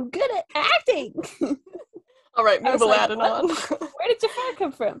so good at acting. All right, I move was like, Aladdin what? on. Where did Jafar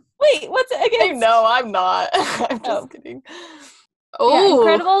come from? Wait, what's it again? No, I'm not. I'm just Oh. kidding. Yeah, Oh,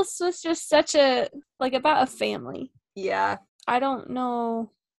 Incredibles was just such about a family. yeah. I don't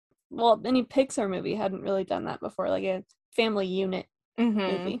know. Well, any Pixar movie hadn't really done that before, like a family unit Mm-hmm.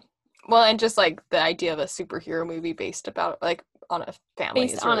 movie. Well, and just like the idea of a superhero movie based on a family.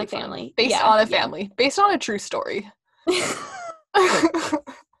 Based is on really a fun. family. Based Yeah, on a yeah. family. Based on a true story.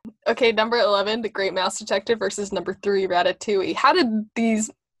 Okay, number 11, The Great Mouse Detective versus number 3, Ratatouille. How did these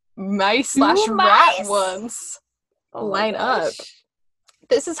mice/rat mice! ones Oh my line up? gosh.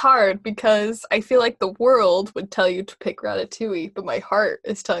 This is hard because I feel like the world would tell you to pick Ratatouille, but my heart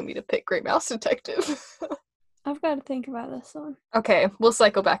is telling me to pick Great Mouse Detective. I've got to think about this one. Okay, we'll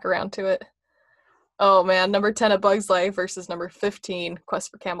cycle back around to it. Oh man, number 10, A Bug's Life versus number 15,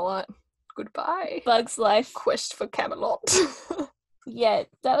 Quest for Camelot. Goodbye. Bug's Life. Quest for Camelot. Yeah,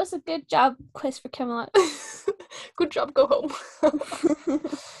 that was a good job, Quest for Camelot. Good job, go home.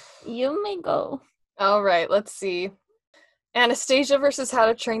 You may go. All right, let's see. Anastasia versus How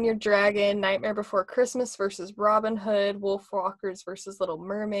to Train Your Dragon, Nightmare Before Christmas versus Robin Hood, Wolfwalkers versus Little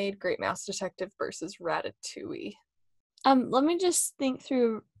Mermaid, Great Mouse Detective versus Ratatouille. Let me just think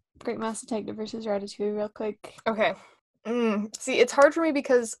through Great Mouse Detective versus Ratatouille real quick. Okay. See, it's hard for me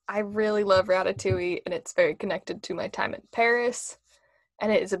because I really love Ratatouille and it's very connected to my time in Paris.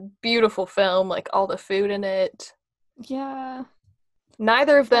 And it is a beautiful film, like all the food in it. Yeah.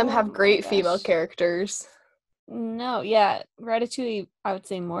 Neither of them Oh have my great female gosh. characters. No, yeah. Ratatouille, I would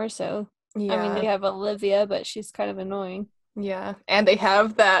say more so. Yeah. I mean, they have Olivia, but she's kind of annoying. Yeah. And they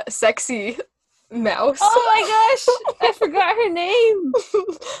have that sexy mouse. Oh my gosh! I forgot her name!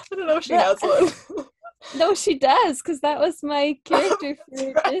 I don't know if she has one. No, she does, because that was my character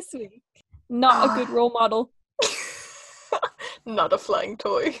for this week. Not a good role model. Not a flying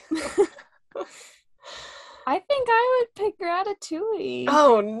toy. I think I would pick Ratatouille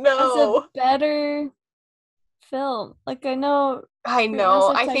Oh as no. a better film. Like I know I Great know.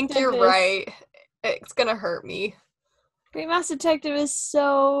 Mouse I think Detective you're is right. It's gonna hurt me. Great Mouse Detective is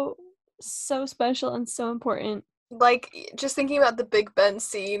so special and so important. Like, just thinking about the Big Ben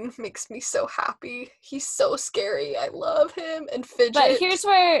scene makes me so happy. He's so scary. I love him. And Fidget. But here's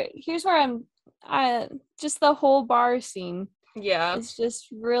where I just the whole bar scene yeah, is just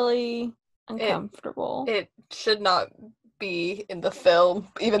really uncomfortable. it should not be in the film,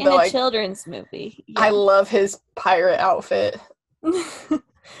 even in though a children's movie. I Yeah. love his pirate outfit.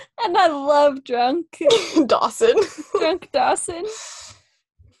 And I love drunk Dawson. Dawson.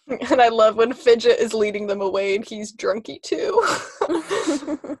 And I love when Fidget is leading them away and he's drunky too.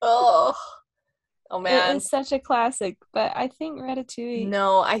 Oh It man. is such a classic, but I think Ratatouille.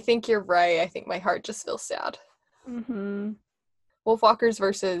 No, I think you're right. I think my heart just feels sad. Mm-hmm. Wolfwalkers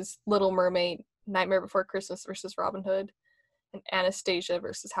versus Little Mermaid, Nightmare Before Christmas versus Robin Hood, and Anastasia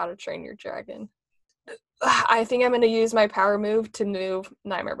versus How to Train Your Dragon. I think I'm going to use my power move to move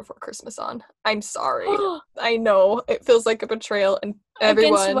Nightmare Before Christmas on. I'm sorry. I know. It feels like a betrayal, and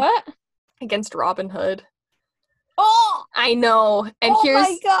everyone Against what? against Robin Hood. Oh, I know. And here's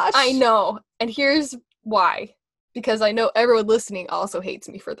my gosh. I know. And here's why. Because I know everyone listening also hates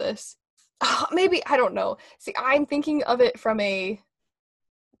me for this. Maybe, I don't know. See, I'm thinking of it from a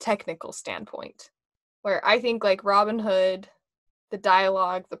technical standpoint, where I think like Robin Hood, the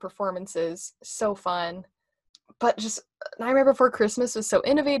dialogue, the performances, so fun. But just Nightmare Before Christmas was so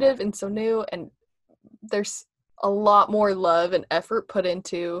innovative and so new, and there's a lot more love and effort put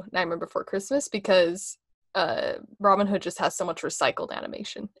into Nightmare Before Christmas because Robin Hood just has so much recycled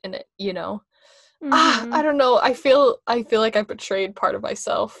animation in it, you know? Mhm. I don't know. I feel like I betrayed part of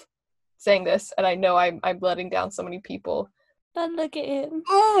myself saying this, and I know I'm letting down so many people. But look at him.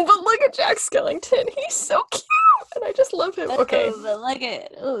 But look at Jack Skellington. He's so cute, and I just love him. Okay. Oh, but look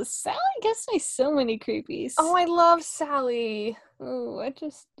at Sally gets me so many creepies. Oh, I love Sally. Oh, I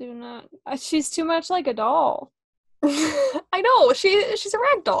just do not. She's too much like a doll. I know. She's a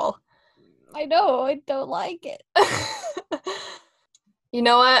rag doll. I know. I don't like it. You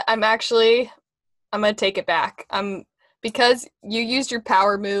know what? I'm gonna take it back. Because you used your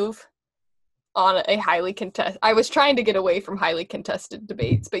power move on a highly contested. I was trying to get away from highly contested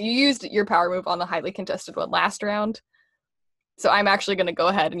debates, but you used your power move on the highly contested one last round. So I'm actually gonna go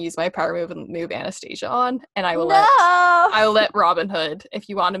ahead and use my power move and move Anastasia on, and I will let Robin Hood. If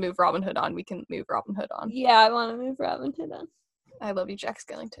you want to move Robin Hood on, we can move Robin Hood on. Yeah, I want to move Robin Hood on. I love you, Jack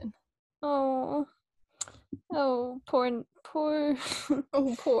Skellington. Oh, poor,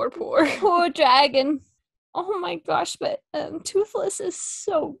 Oh, poor. poor dragon. Oh my gosh, but Toothless is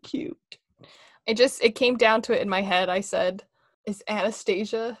so cute. It came down to it in my head. I said, is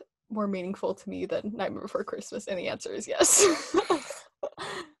Anastasia more meaningful to me than Nightmare Before Christmas? And the answer is yes.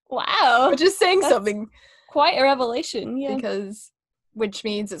 Wow. Which is saying That's something. Quite a revelation, yeah. Which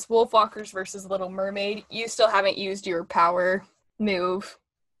means it's Wolfwalkers versus Little Mermaid. You still haven't used your power move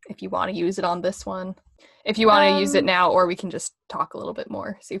if you want to use it on this one. If you want to use it now, or we can just talk a little bit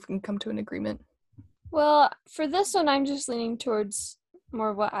more, see if we can come to an agreement. Well, for this one, I'm just leaning towards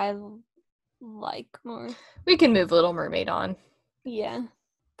more what I like more. We can move Little Mermaid on. Yeah.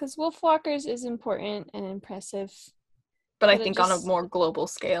 Because Wolfwalkers is important and impressive. But I think on a more global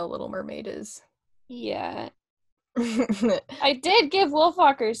scale, Little Mermaid is. Yeah. I did give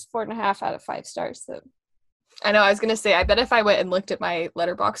Wolfwalkers 4.5 out of 5 stars, though. I know, I was going to say, I bet if I went and looked at my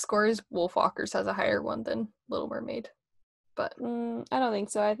Letterboxd scores, Wolfwalkers has a higher one than Little Mermaid. But I don't think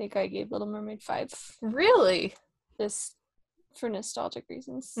so. I think I gave Little Mermaid 5. Really? Just for nostalgic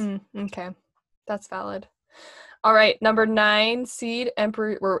reasons. Okay. That's valid. All right, number 9 seed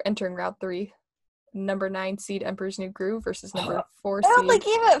Emperor. We're entering round 3. Number 9 seed Emperor's New Groove versus number 4 seed. I only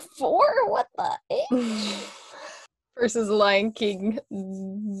gave it 4? What the versus Lion King.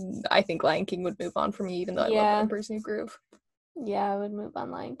 I think Lion King would move on for me, even though I love Emperor's New Groove. Yeah, I would move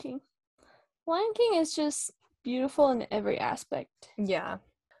on Lion King. Lion King is just beautiful in every aspect. Yeah.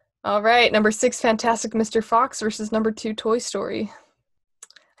 All right, number 6 Fantastic Mr. Fox versus number 2 Toy Story.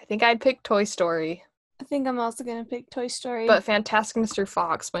 I think I'd pick Toy Story. I think I'm also going to pick Toy Story. But Fantastic Mr.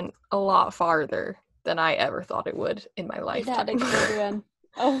 Fox went a lot farther than I ever thought it would in my lifetime. It had a good run.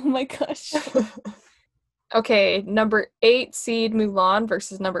 Oh my gosh. Okay, number 8 seed Mulan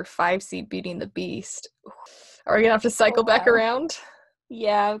versus number 5 seed Beauty and the Beast. Are we going to have to cycle back around?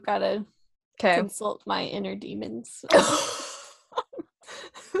 Yeah, I've got to Okay. consult my inner demons.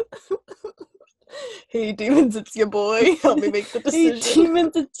 Hey, demons, it's your boy. Help me make the decision. Hey,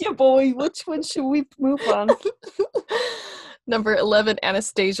 demons, it's your boy. Which one should we move on? Number 11,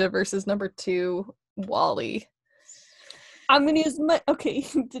 Anastasia versus number 2, Wally. I'm gonna use my. Okay,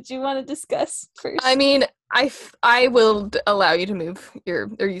 did you want to discuss first? I mean, I will allow you to move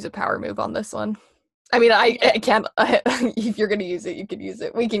or use a power move on this one. I mean, I can't. If you're gonna use it, you can use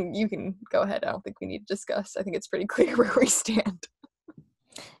it. You can go ahead. I don't think we need to discuss. I think it's pretty clear where we stand.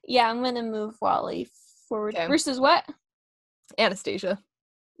 Yeah, I'm gonna move Wally forward. Okay. Versus what? Anastasia.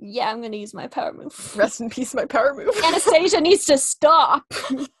 Yeah, I'm gonna use my power move. Rest in peace, my power move. Anastasia needs to stop.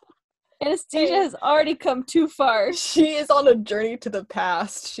 Anastasia has already come too far. She is on a journey to the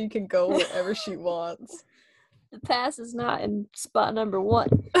past. She can go wherever she wants. The past is not in spot number 1.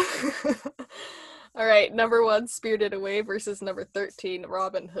 All right, number 1, Spirited Away versus number 13,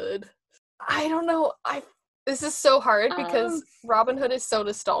 Robin Hood. I don't know. This is so hard because Robin Hood is so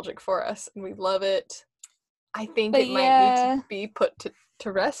nostalgic for us, and we love it. I think it might need to be put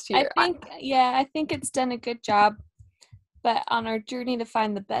to rest here. I think it's done a good job. But on our journey to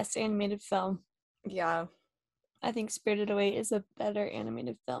find the best animated film, yeah, I think Spirited Away is a better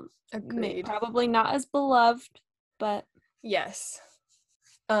animated film. Agreed. Probably not as beloved, but yes.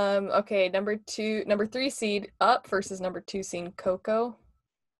 Okay, number 3 seed Up versus number 2 seed Coco.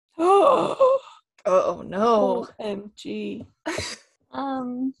 Oh no. OMG.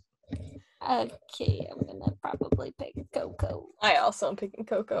 Okay, I'm gonna probably pick Coco. I also am picking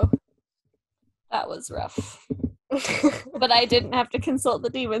Coco. That was rough. But I didn't have to consult the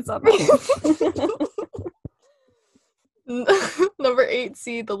demons on that. Number 8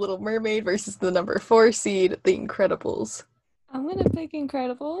 seed The Little Mermaid versus the number 4 seed The Incredibles. I'm gonna pick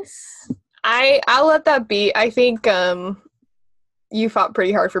Incredibles. I'll let that be. I think you fought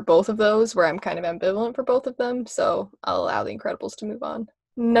pretty hard for both of those, where I'm kind of ambivalent for both of them, so I'll allow The Incredibles to move on.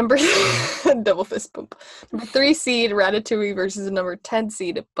 Number double fist bump. Number 3 seed Ratatouille versus the number 10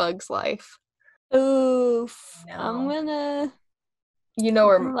 seed Bug's Life. Oof. No. I'm gonna. You know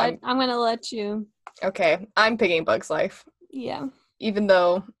where I'm gonna let you. Okay, I'm picking Bug's Life. Yeah. Even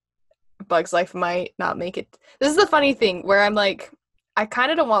though Bug's Life might not make it. This is the funny thing where I'm like, I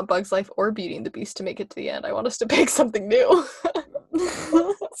kind of don't want Bug's Life or Beauty and the Beast to make it to the end. I want us to pick something new.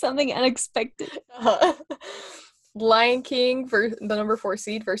 Something unexpected. Lion King for the number 4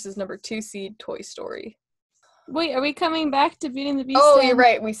 seed versus number 2 seed Toy Story. Wait, are we coming back to Beauty and the Beast? Oh, then? you're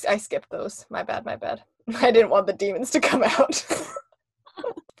right. I skipped those. My bad. I didn't want the demons to come out.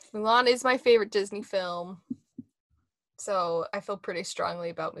 Mulan is my favorite Disney film, so I feel pretty strongly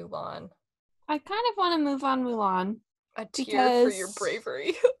about Mulan. I kind of want to move on Mulan. A tear for your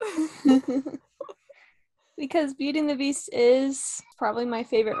bravery. Because Beauty and the Beast is probably my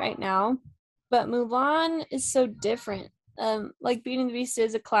favorite right now, but Mulan is so different. Like Beauty and the Beast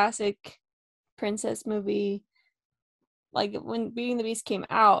is a classic princess movie. Like when Beauty and the Beast came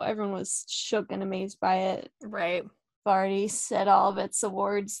out, everyone was shook and amazed by it. Right. I've already said all of its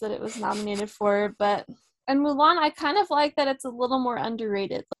awards that it was nominated for, and Mulan, I kind of like that it's a little more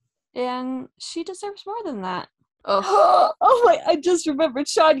underrated, and she deserves more than that. Oh, oh my! I just remembered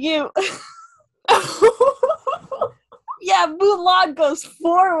Sean Yu. Yeah, Mulan goes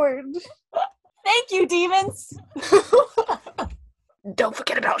forward. Thank you, demons. Don't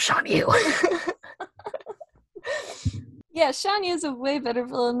forget about Sean Yu. Yeah, Sean Yu's a way better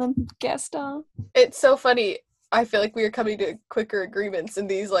villain than Gaston. It's so funny. I feel like we are coming to quicker agreements in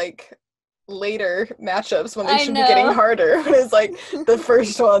these like later matchups when they should be getting harder. It's like the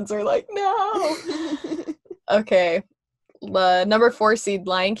first ones are like, no. Okay. Number 4 seed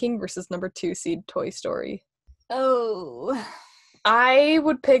Lion King versus number 2 seed Toy Story. Oh. I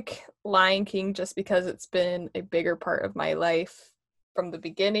would pick Lion King just because it's been a bigger part of my life from the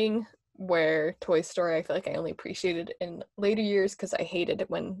beginning, where Toy Story I feel like I only appreciated in later years because I hated it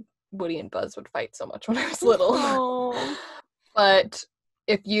when Woody and Buzz would fight so much when I was little. Oh. But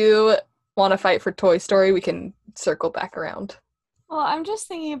if you want to fight for Toy Story, we can circle back around. Well, I'm just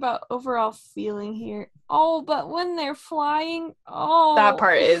thinking about overall feeling here. Oh, but when they're flying, oh. That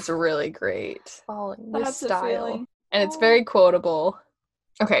part is really great. Falling with style. And it's very quotable.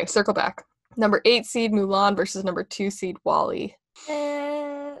 Okay, circle back. Number 8 seed Mulan versus number 2 seed Wall-E.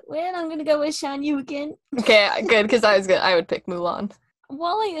 Well, I'm gonna go with Sean Yu again. Okay, good, because I would pick Mulan.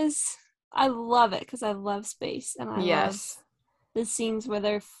 Wall-E is, I love it because I love space, and I love the scenes where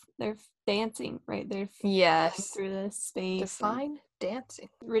they're dancing, right? They're through the space. Define dancing.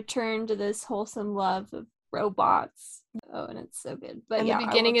 Return to this wholesome love of robots. Oh, and it's so good. But and the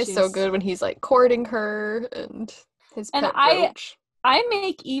beginning is so good when he's like courting her and his pet roach. I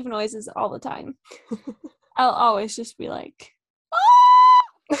make Eve noises all the time. I'll always just be like,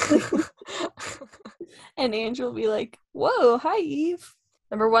 and Andrew will be like, whoa, hi Eve.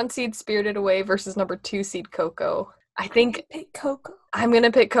 Number 1 seed Spirited Away versus number 2 seed Coco. I think Pick Coco. I'm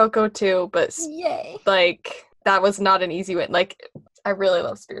gonna pick Coco too, but Yay. like that was not an easy win. Like I really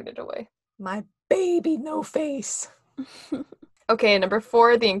love Spirited Away. My baby no face. Okay, number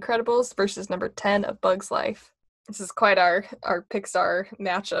 4, The Incredibles versus number 10, A Bug's Life. This is quite our Pixar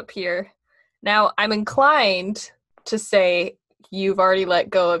matchup here. Now, I'm inclined to say you've already let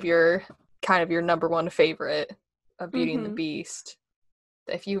go of your number one favorite of Beauty and the Beast.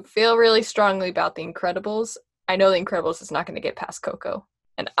 If you feel really strongly about The Incredibles, I know The Incredibles is not going to get past Coco.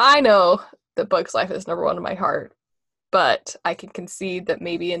 And I know that Bug's Life is number one in my heart, but I can concede that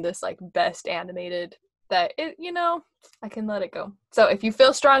maybe in this like best animated that it, I can let it go. So if you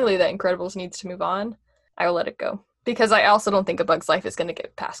feel strongly that Incredibles needs to move on, I will let it go. Because I also don't think A Bug's Life is going to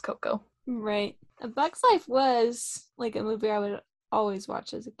get past Coco. Right. A Bug's Life was like a movie I would always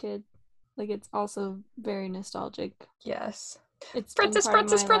watch as a kid. Like it's also very nostalgic. Yes. It's Francis.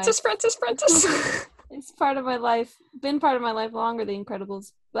 It's part of my life. Been part of my life longer than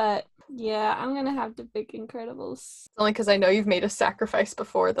Incredibles. But yeah, I'm gonna have to pick Incredibles. Only because I know you've made a sacrifice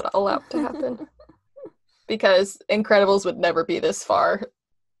before that I'll allow to happen. Because Incredibles would never be this far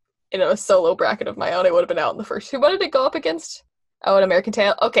in a solo bracket of my own. It would have been out in the first. Who did it go up against? Oh, an American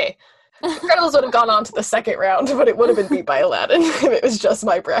Tail? Okay. Incredibles would have gone on to the second round, but it would have been beat by Aladdin if it was just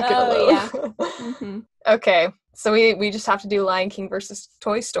my bracket alone. Yeah. Mm-hmm. Okay, so we just have to do Lion King versus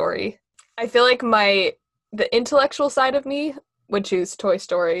Toy Story. I feel like the intellectual side of me would choose Toy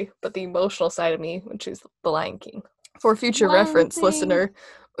Story, but the emotional side of me would choose The Lion King. For future reference, listener,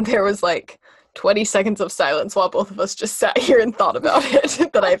 there was like 20 seconds of silence while both of us just sat here and thought about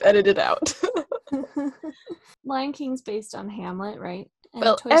it that I've edited out. Lion King's based on Hamlet, right? And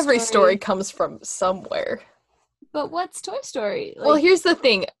well, Toy every story comes from somewhere. But what's Toy Story? Well, here's the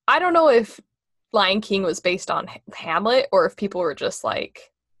thing. I don't know if Lion King was based on Hamlet or if people were just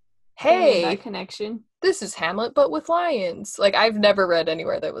like, hey, that connection. This is Hamlet, but with lions. Like, I've never read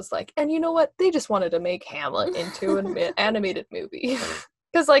anywhere that was like, and you know what? They just wanted to make Hamlet into an animated movie.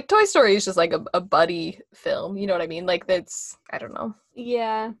 Because, like, Toy Story is just, like, a buddy film. You know what I mean? Like, that's, I don't know.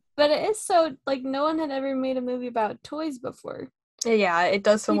 Yeah. But it is so, like, no one had ever made a movie about toys before. Yeah, it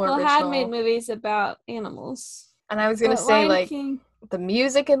does feel more original. People had made movies about animals. And I was going to say, like, the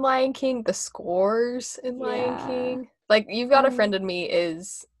music in Lion King, the scores in Lion King. Like, You've Got a Friend in Me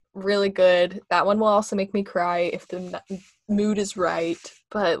is really good. That one will also make me cry if the mood is right.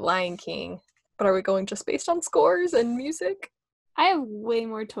 But Lion King. But are we going just based on scores and music? I have way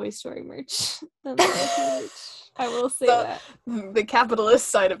more Toy Story merch than Lion King merch. I will say that. The capitalist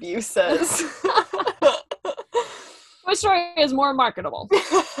side of you says. Toy Story is more marketable.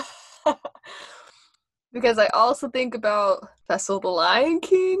 Because I also think about Festival of the Lion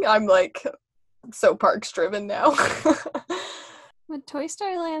King. I'm like so parks driven now. But Toy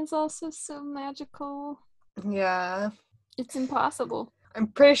Story Land's also so magical. Yeah. It's impossible. I'm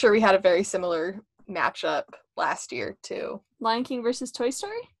pretty sure we had a very similar matchup last year too. Lion King versus Toy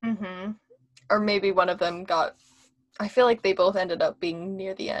Story? Mm-hmm. Or maybe one of them I feel like they both ended up being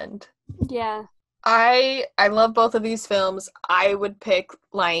near the end. Yeah. I love both of these films. I would pick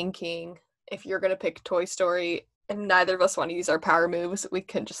Lion King. If you're going to pick Toy Story and neither of us want to use our power moves, we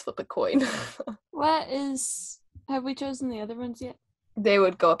can just flip a coin. Have we chosen the other ones yet? They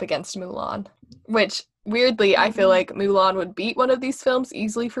would go up against Mulan, which weirdly, I feel like Mulan would beat one of these films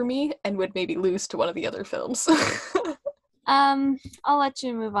easily for me and would maybe lose to one of the other films. I'll let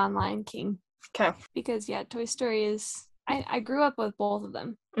you move on Lion King. Okay. Because, Toy Story is... I grew up with both of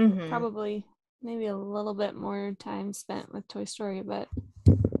them. Mm-hmm. Probably maybe a little bit more time spent with Toy Story, but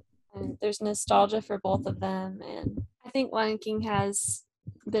there's nostalgia for both of them. And I think Lion King has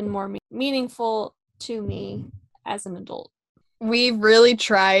been more meaningful to me as an adult. We really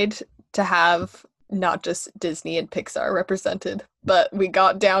tried to have not just Disney and Pixar represented, but we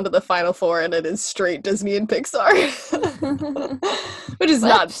got down to the final four and it is straight Disney and Pixar. Which is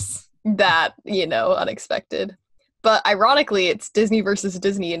not that, unexpected. But ironically, it's Disney versus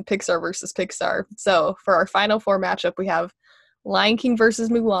Disney and Pixar versus Pixar. So for our final four matchup, we have Lion King versus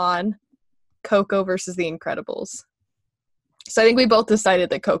Mulan, Coco versus The Incredibles. So I think we both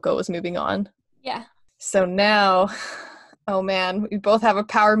decided that Coco was moving on. Yeah. So now, oh man, we both have a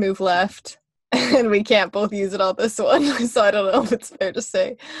power move left. And we can't both use it on this one. So I don't know if it's fair to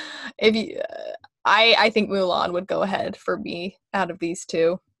say. I think Mulan would go ahead for me out of these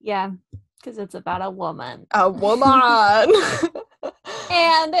two. Yeah. Because it's about a woman. A woman!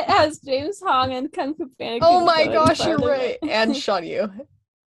 And it has James Hong and Kung Fu Panda. Oh my gosh, you're right. And Shan Yu.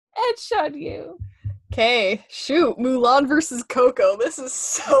 And Shan Yu. Okay, shoot. Mulan versus Coco. This is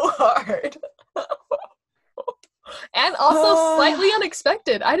so hard. And also slightly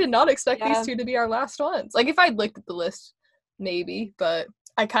unexpected. I did not expect Yeah. these two to be our last ones. Like, if I'd looked at the list, maybe, but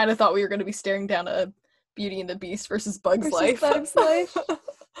I kind of thought we were going to be staring down a Beauty and the Beast versus Bug's Versus Life. Bug's Life.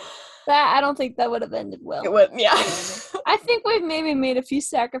 That, I don't think that would have ended well. It would, yeah. I think we've maybe made a few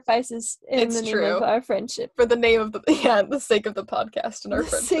sacrifices in It's the name true. of our friendship. For the name of the sake of the podcast and our For the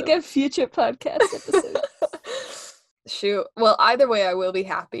friendship. sake of future podcast episodes. Shoot. Well, either way, I will be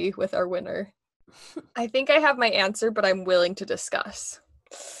happy with our winner. I think I have my answer, but I'm willing to discuss.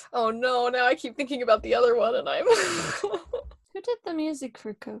 Oh no, now I keep thinking about the other one and I'm... Who did the music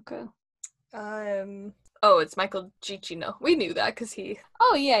for Coco? Oh, it's Michael Giacchino. We knew that because he...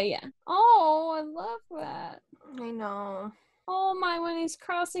 Oh, yeah. Oh, I love that. I know. Oh my, when he's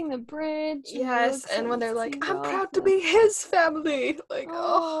crossing the bridge. Yes, and when they're like, I'm seagull. proud to be his family. Like,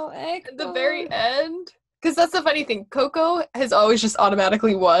 Oh, at the Echo. very end. Because that's the funny thing. Coco has always just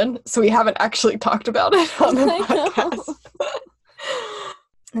automatically won, so we haven't actually talked about it on the I know. podcast.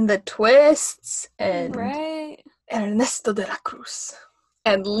 And the twists, and Right. Ernesto de la Cruz.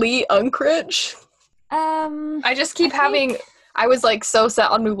 And Lee Unkrich. I just keep I was like so set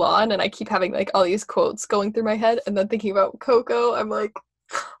on Mulan, and I keep having like all these quotes going through my head, and then thinking about Coco, I'm like,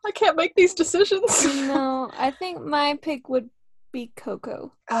 I can't make these decisions. No, I think my pick would be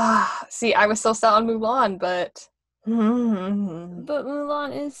Coco. See, I was so set on Mulan, but But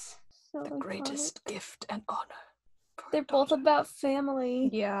Mulan is so the greatest gift and honor. for a They're both daughter. about family.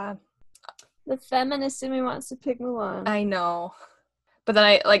 Yeah, The feminist in me wants to pick Mulan. I know. But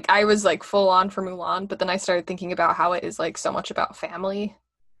then I was like full on for Mulan, but then I started thinking about how it is like so much about family,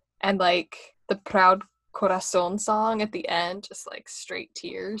 and like the Proud Corazon song at the end, just like straight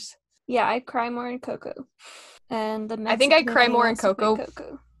tears. Yeah, I cry more in Coco. And the I think I Mexican cry lady more in wants to pick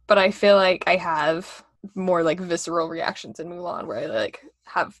Coco. But I feel like I have more like visceral reactions in Mulan, where I like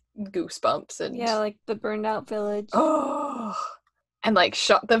have goosebumps and Yeah, like the burned out village. oh, and like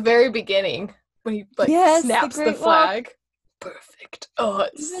shot the very beginning when he like Yes, the snaps the Great Wall. flag. Perfect. Oh,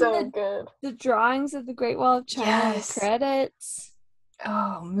 it's Even so the- good. The drawings of the Great Wall of China, Yes. the credits,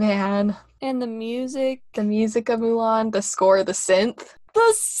 Oh man, and the music. the music of Mulan, the score, the synth.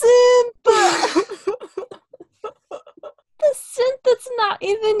 The synth! The synth that's not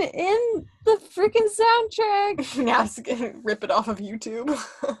even in the freaking soundtrack. Yes, rip it off of YouTube.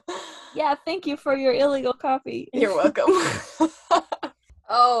 Yeah, thank you for your illegal copy. You're welcome.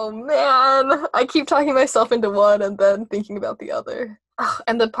 Oh man, I keep talking myself into one and then thinking about the other. Ugh,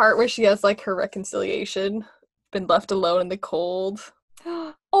 and the part where she has like her reconciliation, been left alone in the cold.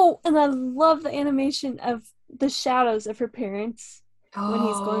 Oh, and I love the animation of the shadows of her parents. When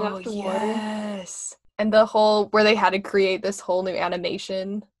he's going off the water. Yes. And the whole where they had to create this whole new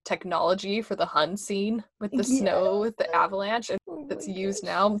animation technology for the Hun scene with the snow, with the avalanche, and Oh it's my used gosh.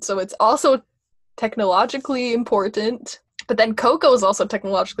 now. So it's also technologically important. But then Coco is also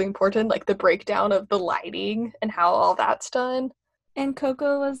technologically important, like the breakdown of the lighting and how all that's done. And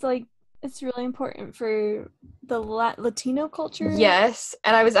Coco was like, it's really important for the Latino culture. Yes.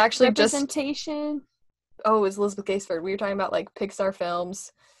 And I was actually just representation. it was Elizabeth Gaysford. We were talking about like Pixar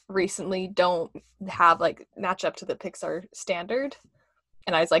films recently don't have like match up to the Pixar standard.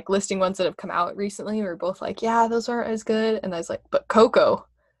 And I was like listing ones that have come out recently. We were both like, yeah, those aren't as good. And I was like, but Coco,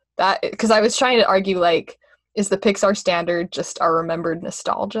 that, because I was trying to argue like, is the Pixar standard just our remembered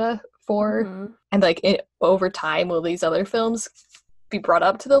nostalgia for, Mhm. and like over time, will these other films be brought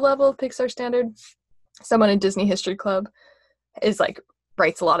up to the level of Pixar standard? Someone in Disney History Club is like,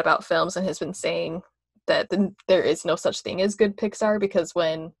 writes a lot about films and has been saying that there is no such thing as good Pixar, because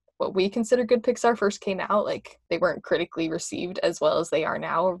when what we consider good Pixar first came out, like they weren't critically received as well as they are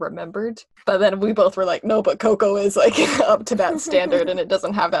now, or remembered. But then we both were like, no, but Coco is like up to that standard and it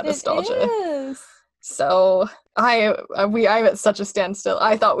doesn't have that nostalgia. It is. So I'm at such a standstill.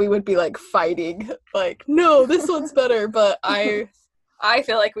 I thought we would be like fighting, like, no, this one's better, but I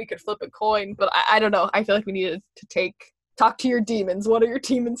feel like we could flip a coin, but I don't know. I feel like we needed to talk to your demons. What are your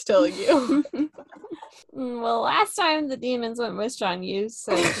demons telling you? Well, last time the demons went with strong use,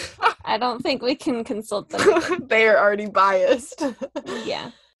 so I don't think we can consult them again. They are already biased.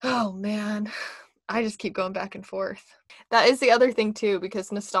 Yeah. Oh man, I just keep going back and forth. That is the other thing too,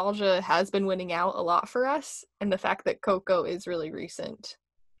 because nostalgia has been winning out a lot for us, and the fact that Coco is really recent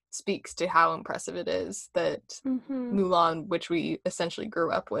speaks to how impressive it is that Mhm. Mulan, which we essentially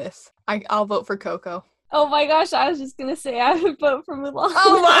grew up with. I'll vote for Coco. Oh my gosh, I was just gonna say I would vote for Mulan.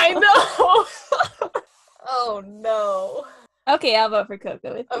 Oh my no! Oh no. Okay, I'll vote for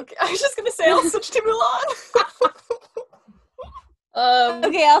Coco with you. Okay, I was just gonna say I'll switch to Mulan.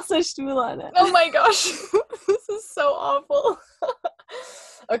 Okay, I'll switch to Mulan now. Oh my gosh, this is so awful.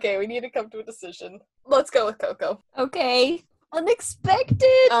 Okay, we need to come to a decision. Let's go with Coco. Okay.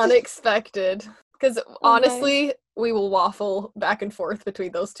 Unexpected. Unexpected. Because honestly, we will waffle back and forth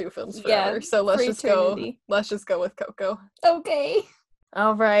between those two films forever. Yeah, so let's for just go. eternity. Let's just go with Coco. Okay.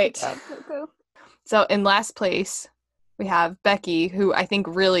 All right. God, Coco. So in last place, we have Becky, who I think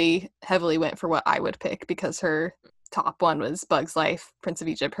really heavily went for what I would pick because her top one was Bug's Life, Prince of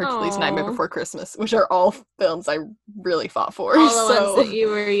Egypt, Hercules, Nightmare Aw. Before Christmas, which are all films I really fought for. All the so, ones that you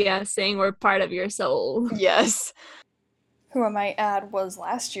were saying were part of your soul. yes. Who I might add was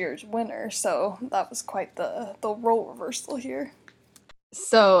last year's winner, so that was quite the role reversal here.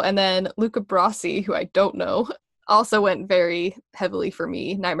 So, and then Luca Brasi, who I don't know, also went very heavily for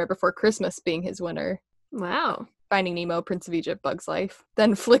me, Nightmare Before Christmas being his winner. Wow. Finding Nemo, Prince of Egypt, Bug's Life.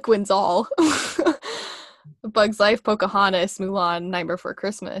 Then Flick wins all. Bug's Life, Pocahontas, Mulan, Nightmare Before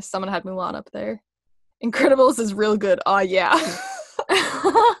Christmas. Someone had Mulan up there. Incredibles is real good. Yeah.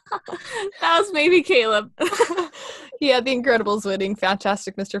 That was maybe Caleb. He had The Incredibles winning,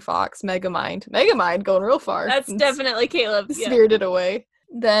 Fantastic Mr. Fox, Megamind. Megamind going real far. That's definitely Caleb. Yeah. Spirited Away.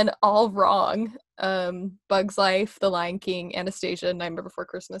 Then All Wrong. Bug's Life, The Lion King, Anastasia, Nightmare Before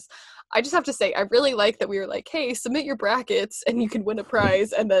Christmas. I just have to say, I really like that we were like, hey, submit your brackets and you can win a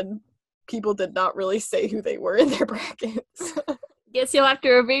prize, and then people did not really say who they were in their brackets. Guess you'll have to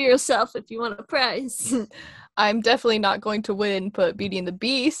reveal yourself if you want a prize. I'm definitely not going to win, but Beauty and the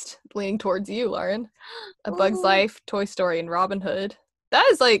Beast, leaning towards you, Lauren. A Bug's Ooh. Life, Toy Story, and Robin Hood. That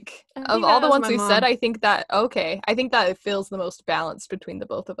is like, I of think all that the was ones my we said, mom. I think that it feels the most balanced between the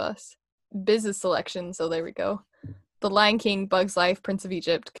both of us. Business selection, so there we go. The Lion King, Bug's Life, Prince of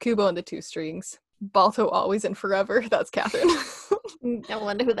Egypt, Kubo and the Two Strings. Balto Always and Forever, that's Catherine. I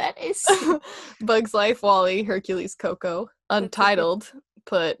wonder who that is. Bug's Life, Wall-E, Hercules, Coco. Untitled,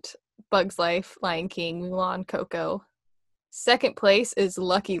 put Bug's Life, Lion King, Mulan, Coco. Second place is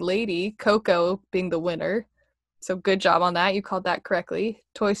Lucky Lady, Coco being the winner. So good job on that. You called that correctly.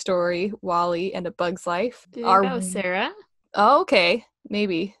 Toy Story, Wall-E, and A Bug's Life. Do you think that was Sarah? Oh, okay.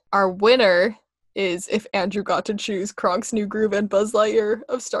 Maybe. Our winner is If Andrew Got to Choose, Kronk's New Groove and Buzz Lightyear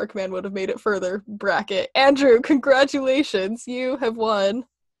of Starkman Would Have Made It Further bracket. Andrew, congratulations. You have won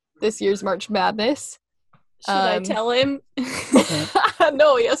this year's March Madness. Should I tell him?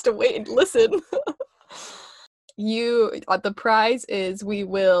 No, he has to wait and listen. The prize is we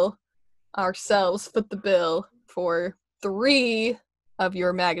will ourselves foot the bill for 3 of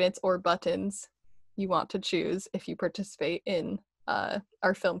your magnets or buttons you want to choose if you participate in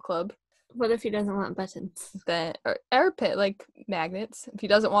our film club. What if he doesn't want buttons? Then or pit like magnets. If he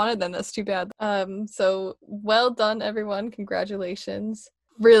doesn't want it, then that's too bad. So well done, everyone. Congratulations.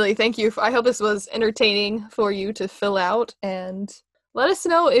 Really, thank you. I hope this was entertaining for you to fill out, and let us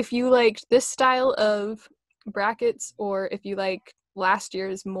know if you liked this style of brackets or if you like last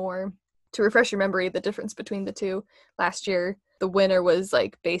year's more. To refresh your memory, the difference between the two, last year the winner was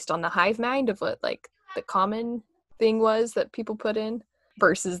like based on the hive mind of what like the common thing was that people put in,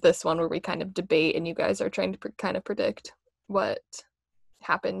 versus this one where we kind of debate and you guys are trying to kind of predict what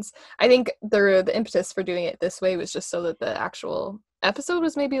happens. I think the impetus for doing it this way was just so that the actual episode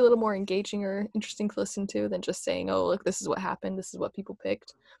was maybe a little more engaging or interesting to listen to than just saying, oh, look, this is what happened, this is what people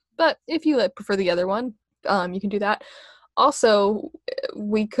picked. But if you prefer the other one, you can do that. Also,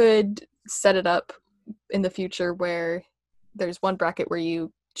 we could set it up in the future where there's one bracket where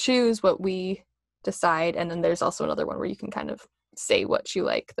you choose what we decide, and then there's also another one where you can kind of say what you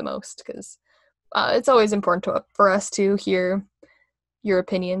like the most, because it's always important for us to hear your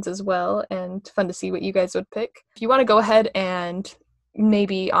opinions as well, and fun to see what you guys would pick. If you want to go ahead and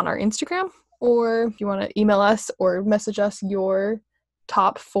maybe on our Instagram, or if you want to email us or message us your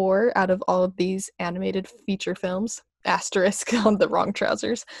top 4 out of all of these animated feature films, asterisk on the wrong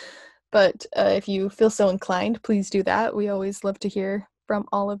trousers. But if you feel so inclined, please do that. We always love to hear from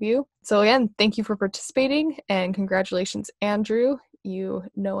all of you. So again, thank you for participating, and congratulations, Andrew. You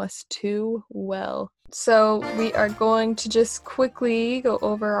know us too well. So we are going to just quickly go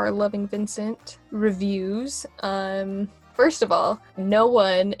over our Loving Vincent reviews. First of all, no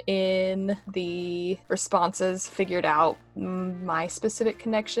one in the responses figured out my specific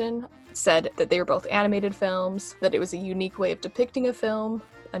connection. Said that they were both animated films, that it was a unique way of depicting a film,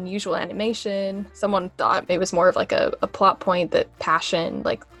 unusual animation. Someone thought it was more of like a plot point that passion,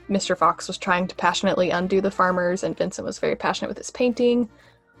 like Mr. Fox was trying to passionately undo the farmers and Vincent was very passionate with his painting.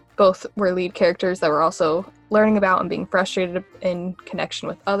 Both were lead characters that were also learning about and being frustrated in connection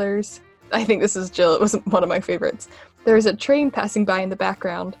with others. I think this is Jill. It was one of my favorites. There's a train passing by in the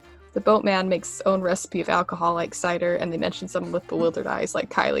background. the boatman makes his own recipe of alcohol like cider, and they mention someone with bewildered eyes like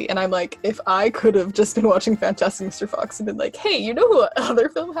Kylie. And I'm like, if I could have just been watching Fantastic Mr. Fox and been like, hey, you know what other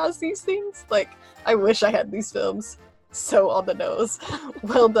film has these things? Like, I wish I had these films. So on the nose.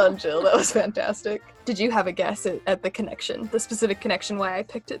 Well done, Jill. That was fantastic. Did you have a guess at the connection? The specific connection why I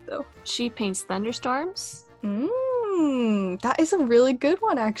picked it, though? She paints thunderstorms. That is a really good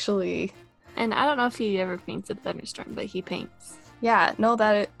one, actually. And I don't know if he ever paints a thunderstorm, but he paints. Yeah, no,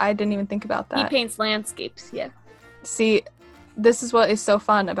 I didn't even think about that. He paints landscapes, yeah. See, this is what is so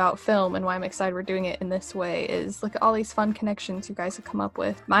fun about film and why I'm excited we're doing it in this way is look at all these fun connections you guys have come up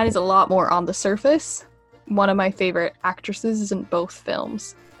with. Mine is a lot more on the surface. One of my favorite actresses is in both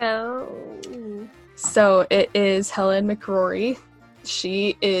films. Oh. So it is Helen McCrory.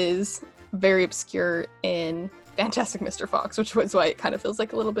 She is very obscure in Fantastic Mr. Fox, which was why it kind of feels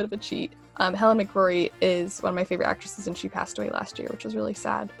like a little bit of a cheat. Helen McCrory is one of my favorite actresses, and she passed away last year, which was really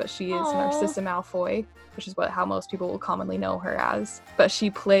sad. But she is Aw. Narcissa Malfoy, which is how most people will commonly know her as. But she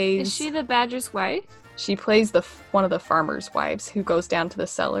plays. Is she the Badger's wife? She plays one of the farmer's wives who goes down to the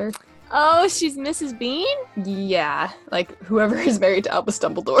cellar. Oh, she's Mrs. Bean? Yeah, like whoever is married to Albus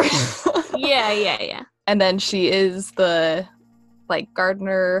Dumbledore. Yeah. And then she is the like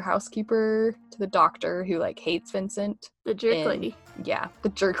gardener housekeeper to the doctor who like hates Vincent. The jerk in- lady. Yeah, the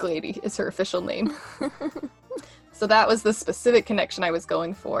jerk lady is her official name. So that was the specific connection I was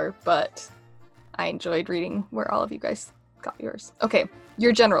going for, but I enjoyed reading where all of you guys got yours. Okay,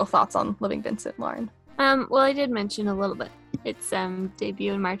 your general thoughts on Living Vincent, Lauren. Well, I did mention a little bit. Its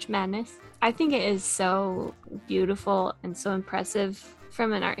debut in March Madness. I think it is so beautiful and so impressive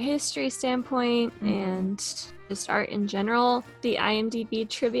from an art history standpoint and just art in general. The IMDb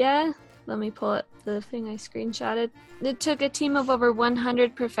trivia, let me pull up the thing I screenshotted. It took a team of over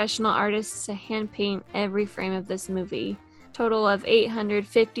 100 professional artists to hand paint every frame of this movie. Total of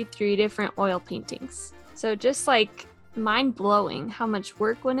 853 different oil paintings. So just like mind-blowing how much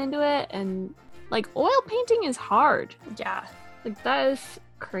work went into it, and like oil painting is hard. Yeah. Like that is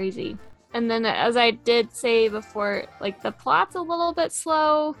crazy. And then as I did say before, like the plot's a little bit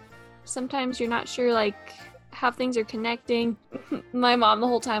slow. Sometimes you're not sure like how things are connecting. My mom the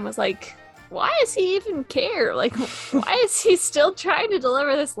whole time was like, why does he even care? Like, why is he still trying to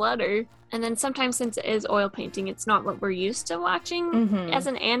deliver this letter? And then sometimes since it is oil painting, it's not what we're used to watching as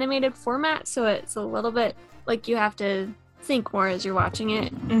an animated format. So it's a little bit like you have to think more as you're watching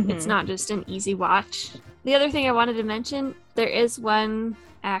it. It's not just an easy watch. The other thing I wanted to mention, there is one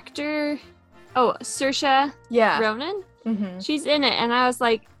actor, Saoirse Ronan. She's in it, and I was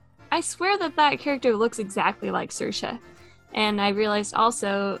like, I swear that character looks exactly like Saoirse. And I realized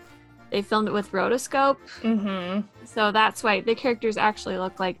also they filmed it with rotoscope, so that's why the characters actually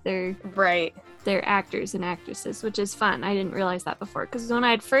look like they're actors and actresses, which is fun. I didn't realize that before, because when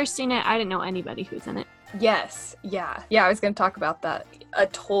I had first seen it, I didn't know anybody who's in it. Yes, yeah. I was going to talk about that.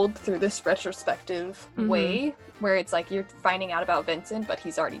 Told through this retrospective way, where it's like you're finding out about Vincent, but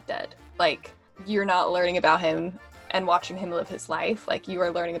he's already dead. Like, you're not learning about him and watching him live his life. Like, you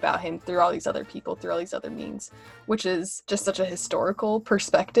are learning about him through all these other people, through all these other means, which is just such a historical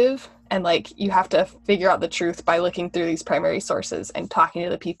perspective. And, like, you have to figure out the truth by looking through these primary sources and talking to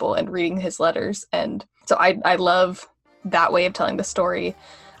the people and reading his letters. And so I love that way of telling the story.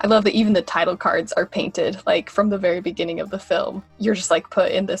 I love that even the title cards are painted, like, from the very beginning of the film. You're just, like,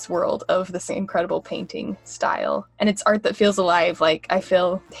 put in this world of this incredible painting style. And it's art that feels alive. Like, I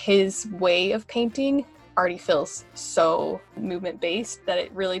feel his way of painting already feels so movement-based that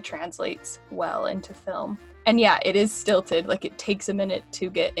it really translates well into film. And yeah, it is stilted. Like, it takes a minute to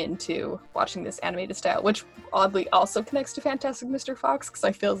get into watching this animated style, which oddly also connects to Fantastic Mr. Fox, because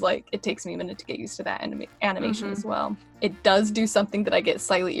I feel like it takes me a minute to get used to that animation as well. It does do something that I get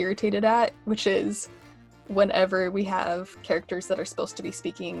slightly irritated at, which is whenever we have characters that are supposed to be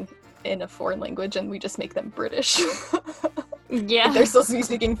speaking in a foreign language and we just make them British. Yeah. They're supposed to be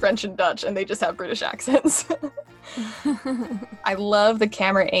speaking French and Dutch and they just have British accents. I love the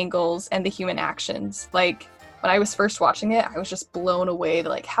camera angles and the human actions. Like, when I was first watching it, I was just blown away.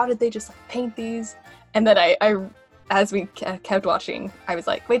 Like, how did they just paint these? And then I as we kept watching, I was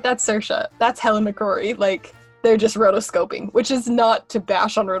like, wait, that's Saoirse. That's Helen McCrory. Like, they're just rotoscoping, which is not to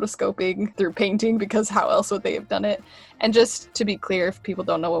bash on rotoscoping through painting, because how else would they have done it? And just to be clear, if people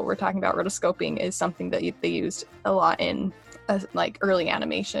don't know what we're talking about, rotoscoping is something that they used a lot in like early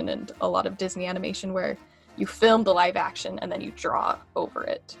animation and a lot of Disney animation, where you film the live action and then you draw over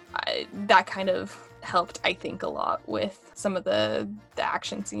it. That kind of helped, I think, a lot with some of the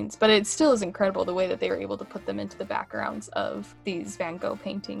action scenes, but it still is incredible the way that they were able to put them into the backgrounds of these Van Gogh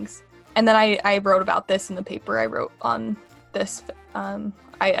paintings. And then I wrote about this in the paper I wrote on this I'm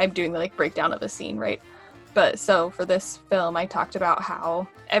doing the like breakdown of a scene, right? But so for this film, I talked about how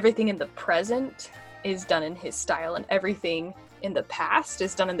everything in the present is done in his style, and everything in the past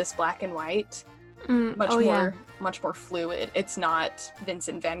is done in this black and white, much more fluid. It's not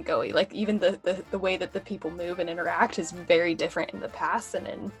Vincent van Gogh. Like even the way that the people move and interact is very different in the past than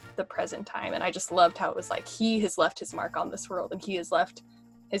in the present time. And I just loved how it was like he has left his mark on this world, and he has left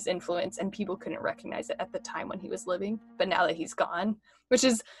his influence, and people couldn't recognize it at the time when he was living. But now that he's gone, which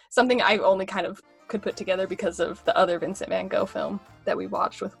is something I only kind of could put together because of the other Vincent van Gogh film that we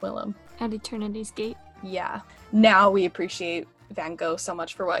watched with Willem. At Eternity's Gate. Yeah. Now we appreciate Van Gogh so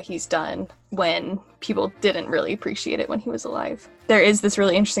much for what he's done when people didn't really appreciate it when he was alive. There is this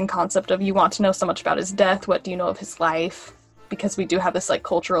really interesting concept of you want to know so much about his death, what do you know of his life? Because we do have this like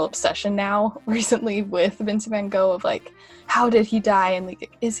cultural obsession now recently with Vincent van Gogh of like, how did he die? And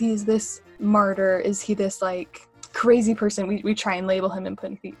like, is he this martyr? Is he this like crazy person? We try and label him and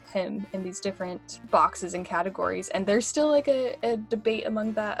put him in these different boxes and categories, and there's still like a debate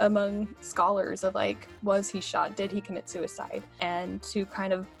among scholars of like, was he shot? Did he commit suicide? And to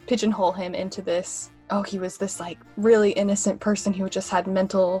kind of pigeonhole him into this, oh, he was this like really innocent person who just had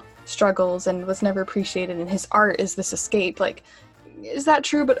mental struggles and was never appreciated, and his art is this escape. Like, is that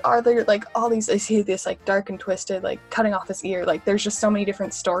true? But are there like all these, I see this like dark and twisted, like cutting off his ear, like there's just so many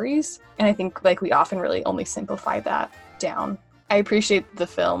different stories, and I think like we often really only simplify that down. I appreciate the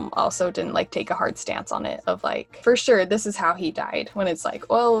film also didn't like take a hard stance on it of like, for sure this is how he died, when it's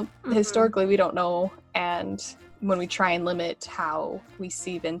like, well, historically we don't know, and when we try and limit how we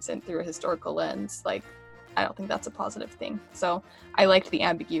see Vincent through a historical lens, like I don't think that's a positive thing. So I liked the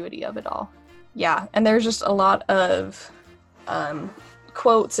ambiguity of it all. Yeah, and there's just a lot of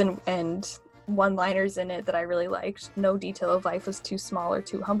quotes and one-liners in it that I really liked. No detail of life was too small or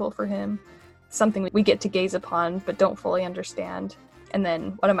too humble for him. Something we get to gaze upon but don't fully understand. And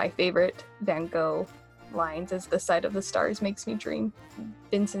then one of my favorite Van Gogh lines is, the sight of the stars makes me dream.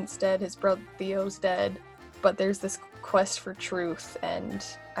 Vincent's dead, his brother Theo's dead, but there's this quest for truth, and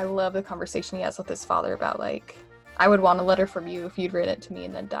I love the conversation he has with his father about like, I would want a letter from you if you'd written it to me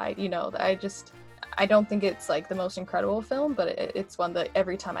and then died. You know, I don't think it's like the most incredible film, but it's one that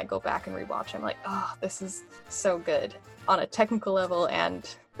every time I go back and rewatch, I'm like, oh, this is so good on a technical level and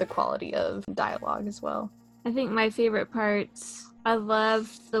the quality of dialogue as well. I think my favorite parts, I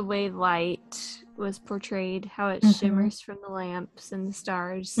loved the way light was portrayed, how it shimmers from the lamps and the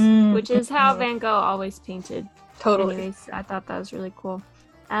stars, which is how Van Gogh always painted. Totally. Anyways, I thought that was really cool.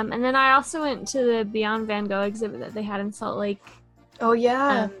 And then I also went to the Beyond Van Gogh exhibit that they had in Salt Lake. Oh,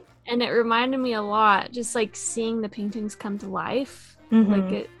 yeah. And it reminded me a lot, just like seeing the paintings come to life.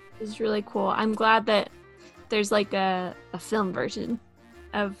 Like, it is really cool. I'm glad that there's like a film version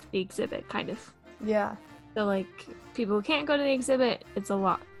of the exhibit, kind of. Yeah. So like, people who can't go to the exhibit, it's a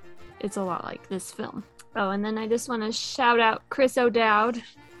lot like this film. Oh, and then I just want to shout out Chris O'Dowd.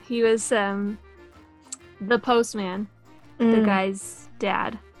 He was the postman, the guy's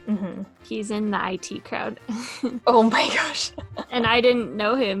dad. He's in the IT crowd. Oh my gosh. And I didn't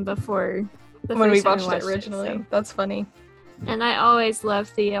know him before when we watched it originally. So. That's funny. And I always love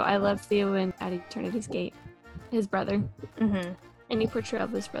Theo. I love Theo in At Eternity's Gate, his brother. Any portrayal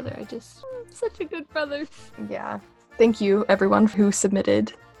of his brother, such a good brother. Yeah. Thank you, everyone who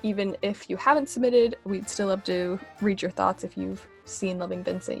submitted. Even if you haven't submitted, we'd still love to read your thoughts. If you've seen Loving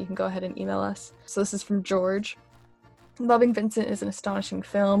Vincent, you can go ahead and email us. So this is from George. Loving Vincent is an astonishing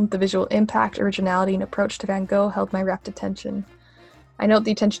film. The visual impact, originality, and approach to Van Gogh held my rapt attention. I note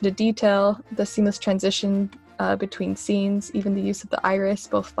the attention to detail, the seamless transition between scenes, even the use of the iris,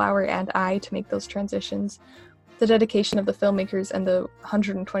 both flower and eye, to make those transitions. The dedication of the filmmakers and the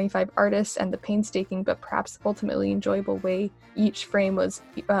 125 artists, and the painstaking but perhaps ultimately enjoyable way each frame was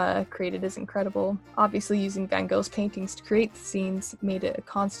created is incredible. Obviously, using Van Gogh's paintings to create the scenes made it a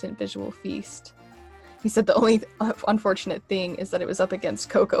constant visual feast. He said the only unfortunate thing is that it was up against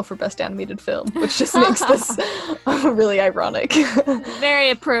Coco for Best Animated Film, which just makes this really ironic.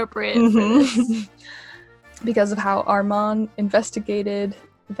 Very appropriate for this. Because of how Armand investigated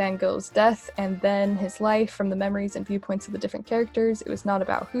Van Gogh's death and then his life from the memories and viewpoints of the different characters, it was not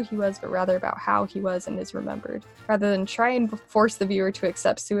about who he was, but rather about how he was and is remembered. Rather than try and force the viewer to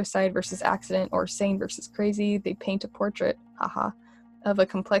accept suicide versus accident or sane versus crazy, they paint a portrait, of a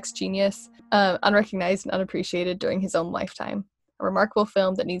complex genius, unrecognized and unappreciated during his own lifetime. A remarkable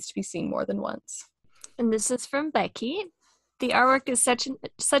film that needs to be seen more than once. And this is from Becky. The artwork is such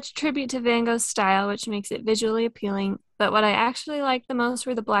a tribute to Van Gogh's style, which makes it visually appealing, but what I actually liked the most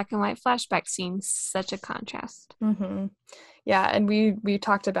were the black and white flashback scenes, such a contrast. Yeah, and we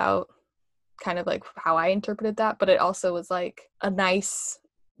talked about kind of like how I interpreted that, but it also was like a nice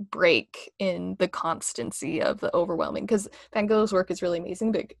break in the constancy of the overwhelming, because Van Gogh's work is really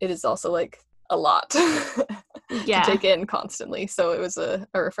amazing, but it is also like a lot to Yeah. take in constantly. So it was a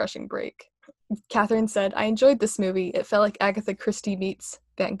refreshing break. Catherine said, I enjoyed this movie. It felt like Agatha Christie meets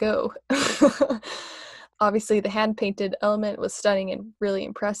Van Gogh. Obviously, the hand-painted element was stunning and really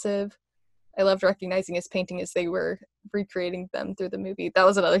impressive. I loved recognizing his painting as they were recreating them through the movie. That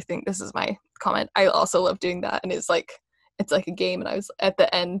was another thing. This is my comment. I also love doing that, and it's like a game. And I was at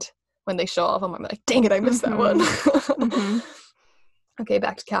the end when they show off them, I'm like, dang it, I missed that one. Okay,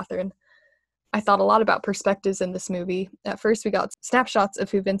 back to Catherine. I thought a lot about perspectives in this movie. At first, we got snapshots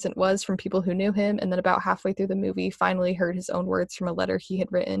of who Vincent was from people who knew him, and then about halfway through the movie, finally heard his own words from a letter he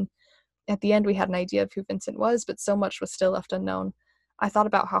had written. At the end, we had an idea of who Vincent was, but so much was still left unknown. I thought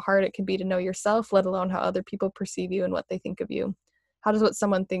about how hard it can be to know yourself, let alone how other people perceive you and what they think of you. How does what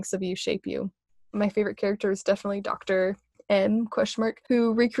someone thinks of you shape you? My favorite character is definitely Dr. M,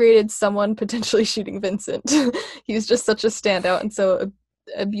 who recreated someone potentially shooting Vincent. He was just such a standout and so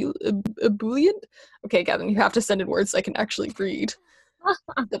ebullient. Okay, Gavin, you have to send in words I can actually read.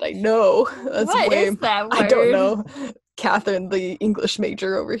 That I know. That's What is that word? I don't know. Catherine, the English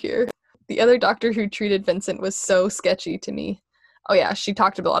major over here. The other doctor who treated Vincent was so sketchy to me. Oh yeah, she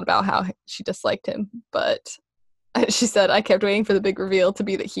talked a lot about how she disliked him, but she said, I kept waiting for the big reveal to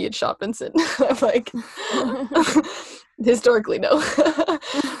be that he had shot Vincent. I'm like, historically, no.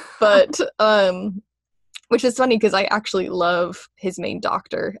 But, which is funny because I actually love his main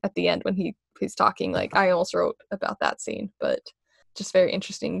doctor at the end when he's talking. Like, I almost wrote about that scene, but just very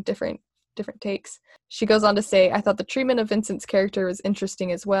interesting, different takes. She goes on to say, I thought the treatment of Vincent's character was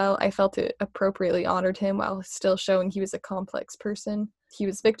interesting as well. I felt it appropriately honored him while still showing he was a complex person. He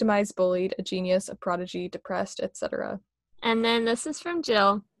was victimized, bullied, a genius, a prodigy, depressed, etc. And then this is from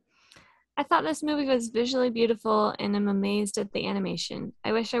Jill. I thought this movie was visually beautiful and I'm amazed at the animation.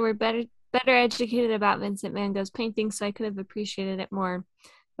 I wish I were better educated about Vincent van Gogh's painting so I could have appreciated it more,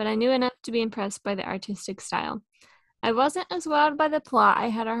 but I knew enough to be impressed by the artistic style. I wasn't as wowed by the plot. I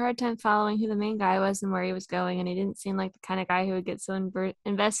had a hard time following who the main guy was and where he was going, and he didn't seem like the kind of guy who would get so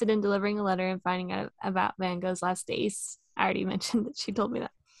invested in delivering a letter and finding out about Van Gogh's last days. I already mentioned that she told me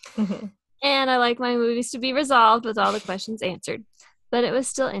that. Mm-hmm. And I like my movies to be resolved with all the questions answered. But it was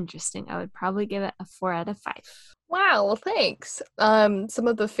still interesting. I would probably give it a 4 out of 5. Wow, well, thanks. Some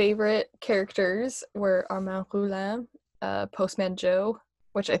of the favorite characters were Armand Roulin, Postman Joe,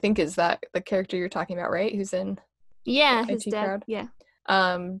 which I think is the character you're talking about, right? Who's in Yeah, his IT dad. Crowd. Yeah.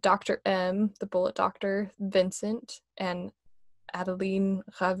 Dr. M, the bullet doctor, Vincent, and Adeline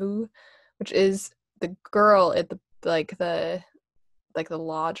Ravoux, which is the girl at the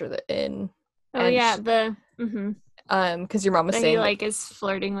lodge or the inn. Oh, and yeah, because your mom was that saying he is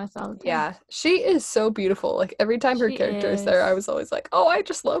flirting with all the time. yeah, she is so beautiful. Like every time her She character is there, I was always like, oh, I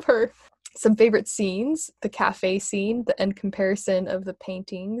just love her. Some favorite scenes: the cafe scene, the end comparison of the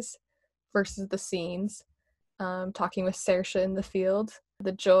paintings versus the scenes, talking with Saoirse in the field,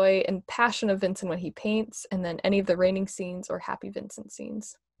 the joy and passion of Vincent when he paints, and then any of the raining scenes or happy Vincent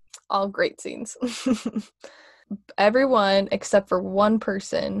scenes. All great scenes. Everyone except for one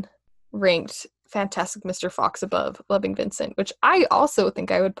person ranked Fantastic Mr. Fox above Loving Vincent, which I also think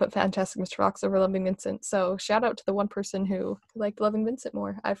I would put Fantastic Mr. Fox over Loving Vincent. So shout out to the one person who liked Loving Vincent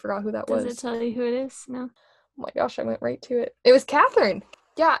more. I forgot who that was. Does it tell you who it is? No. Oh my gosh, I went right to it. It was Catherine.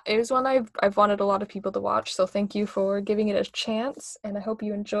 Yeah, it was one I've wanted a lot of people to watch. So thank you for giving it a chance, and I hope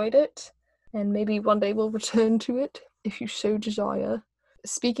you enjoyed it. And maybe one day we'll return to it if you so desire.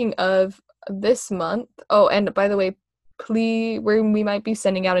 Speaking of this month, oh, and by the way, we might be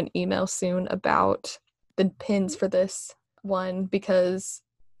sending out an email soon about the pins for this one because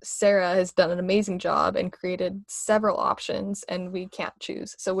Sarah has done an amazing job and created several options and we can't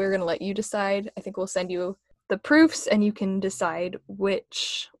choose. So we're going to let you decide. I think we'll send you the proofs and you can decide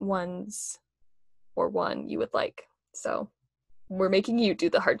which ones or one you would like. So we're making you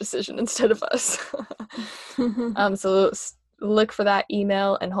do the hard decision instead of us. So look for that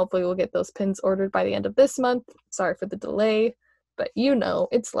email and hopefully we'll get those pins ordered by the end of this month. Sorry for the delay, but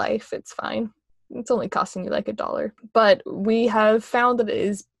it's life. It's fine. It's only costing you like $1. But we have found that it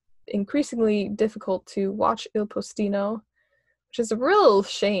is increasingly difficult to watch Il Postino, which is a real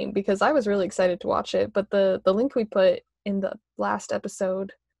shame because I was really excited to watch it, but the link we put in the last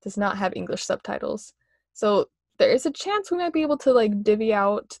episode does not have English subtitles. So there is a chance we might be able to divvy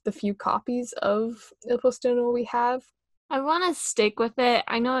out the few copies of Il Postino we have. I want to stick with it.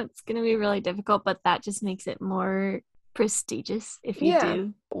 I know it's going to be really difficult, but that just makes it more prestigious if you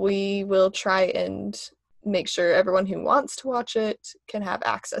do. We will try and make sure everyone who wants to watch it can have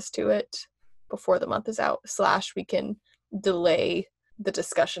access to it. before the month is out, / we can delay the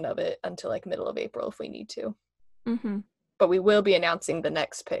discussion of it until like middle of April if we need to. Mm-hmm. But we will be announcing the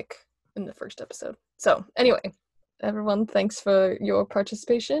next pick in the first episode. So anyway, everyone, thanks for your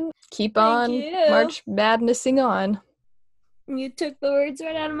participation. Keep on you. March Madnessing on. You took the words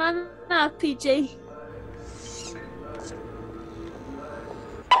right out of my mouth, PJ.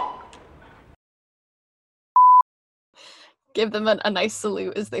 Give them a nice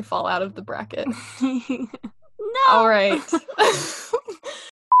salute as they fall out of the bracket. No. All right.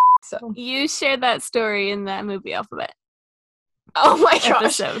 So, You shared that story in that movie alphabet oh my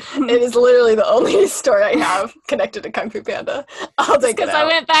gosh. episode. It is literally the only story I have connected to Kung Fu Panda. I'll take it Because out. I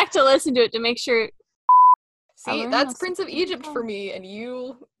went back to listen to it to make sure. See, I that's learned Prince of something. Egypt for me, and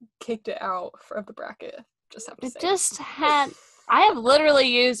you kicked it out of the bracket. Just have to It say. just had. I have literally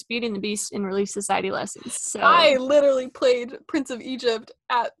used Beauty and the Beast in Relief Society lessons. So I literally played Prince of Egypt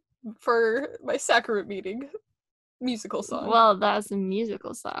for my sacrament meeting musical song. well, that's a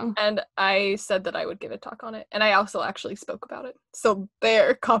musical song. And I said that I would give a talk on it. And I also actually spoke about it. So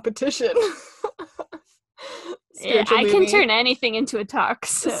there, competition. Yeah, Spiritual I can Mimi. turn anything into a talk.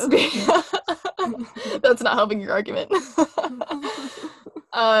 So That's not helping your argument.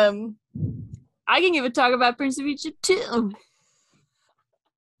 I can give a talk about Prince of Egypt too.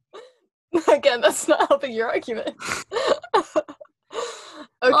 Again, that's not helping your argument. Okay.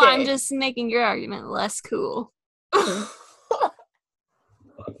 Well, I'm just making your argument less cool.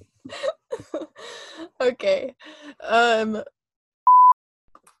 Okay.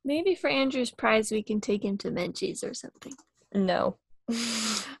 Maybe for Andrew's prize, we can take him to Menchie's or something. No.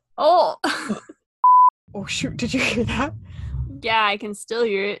 Oh, Oh shoot, did you hear that? yeah, I can still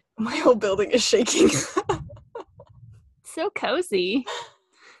hear it. My whole building is shaking. So cozy.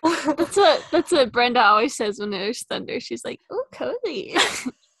 That's what Brenda always says when there's thunder. She's like, "Oh, cozy."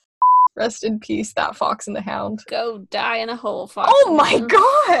 Rest in peace, that Fox and the Hound. Go die in a hole, Fox. Oh my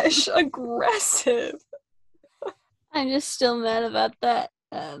gosh! Aggressive. I'm just still mad about that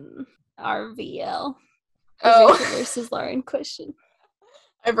RVL. Oh. Adventure versus Lauren question.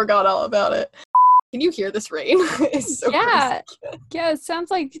 I forgot all about it. Can you hear this rain? It's so Yeah. Yeah, it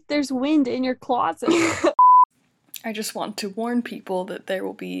sounds like there's wind in your closet. crazy. I just want to warn people that there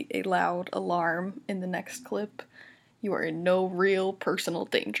will be a loud alarm in the next clip. You are in no real personal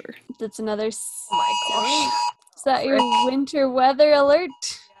danger. That's another. Oh my gosh. Is that your winter weather alert?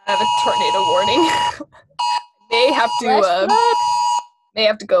 I have a tornado warning. May have Flash to flood? may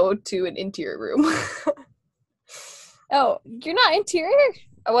have to go to an interior room. Oh, you're not interior?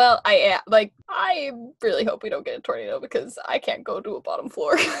 Well, I am. Like, I really hope we don't get a tornado because I can't go to a bottom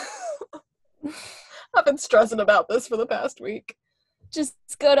floor. I've been stressing about this for the past week. Just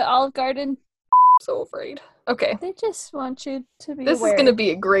go to Olive Garden. So afraid. Okay. They just want you to be This aware. is going to be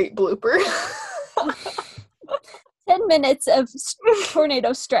a great blooper. 10 minutes of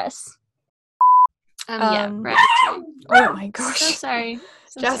tornado stress. Yeah, right. Oh my gosh. So sorry.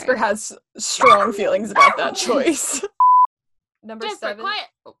 So Jasper sorry. has strong feelings about that choice. Number Jasper, 7. quiet.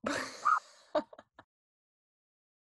 Oh.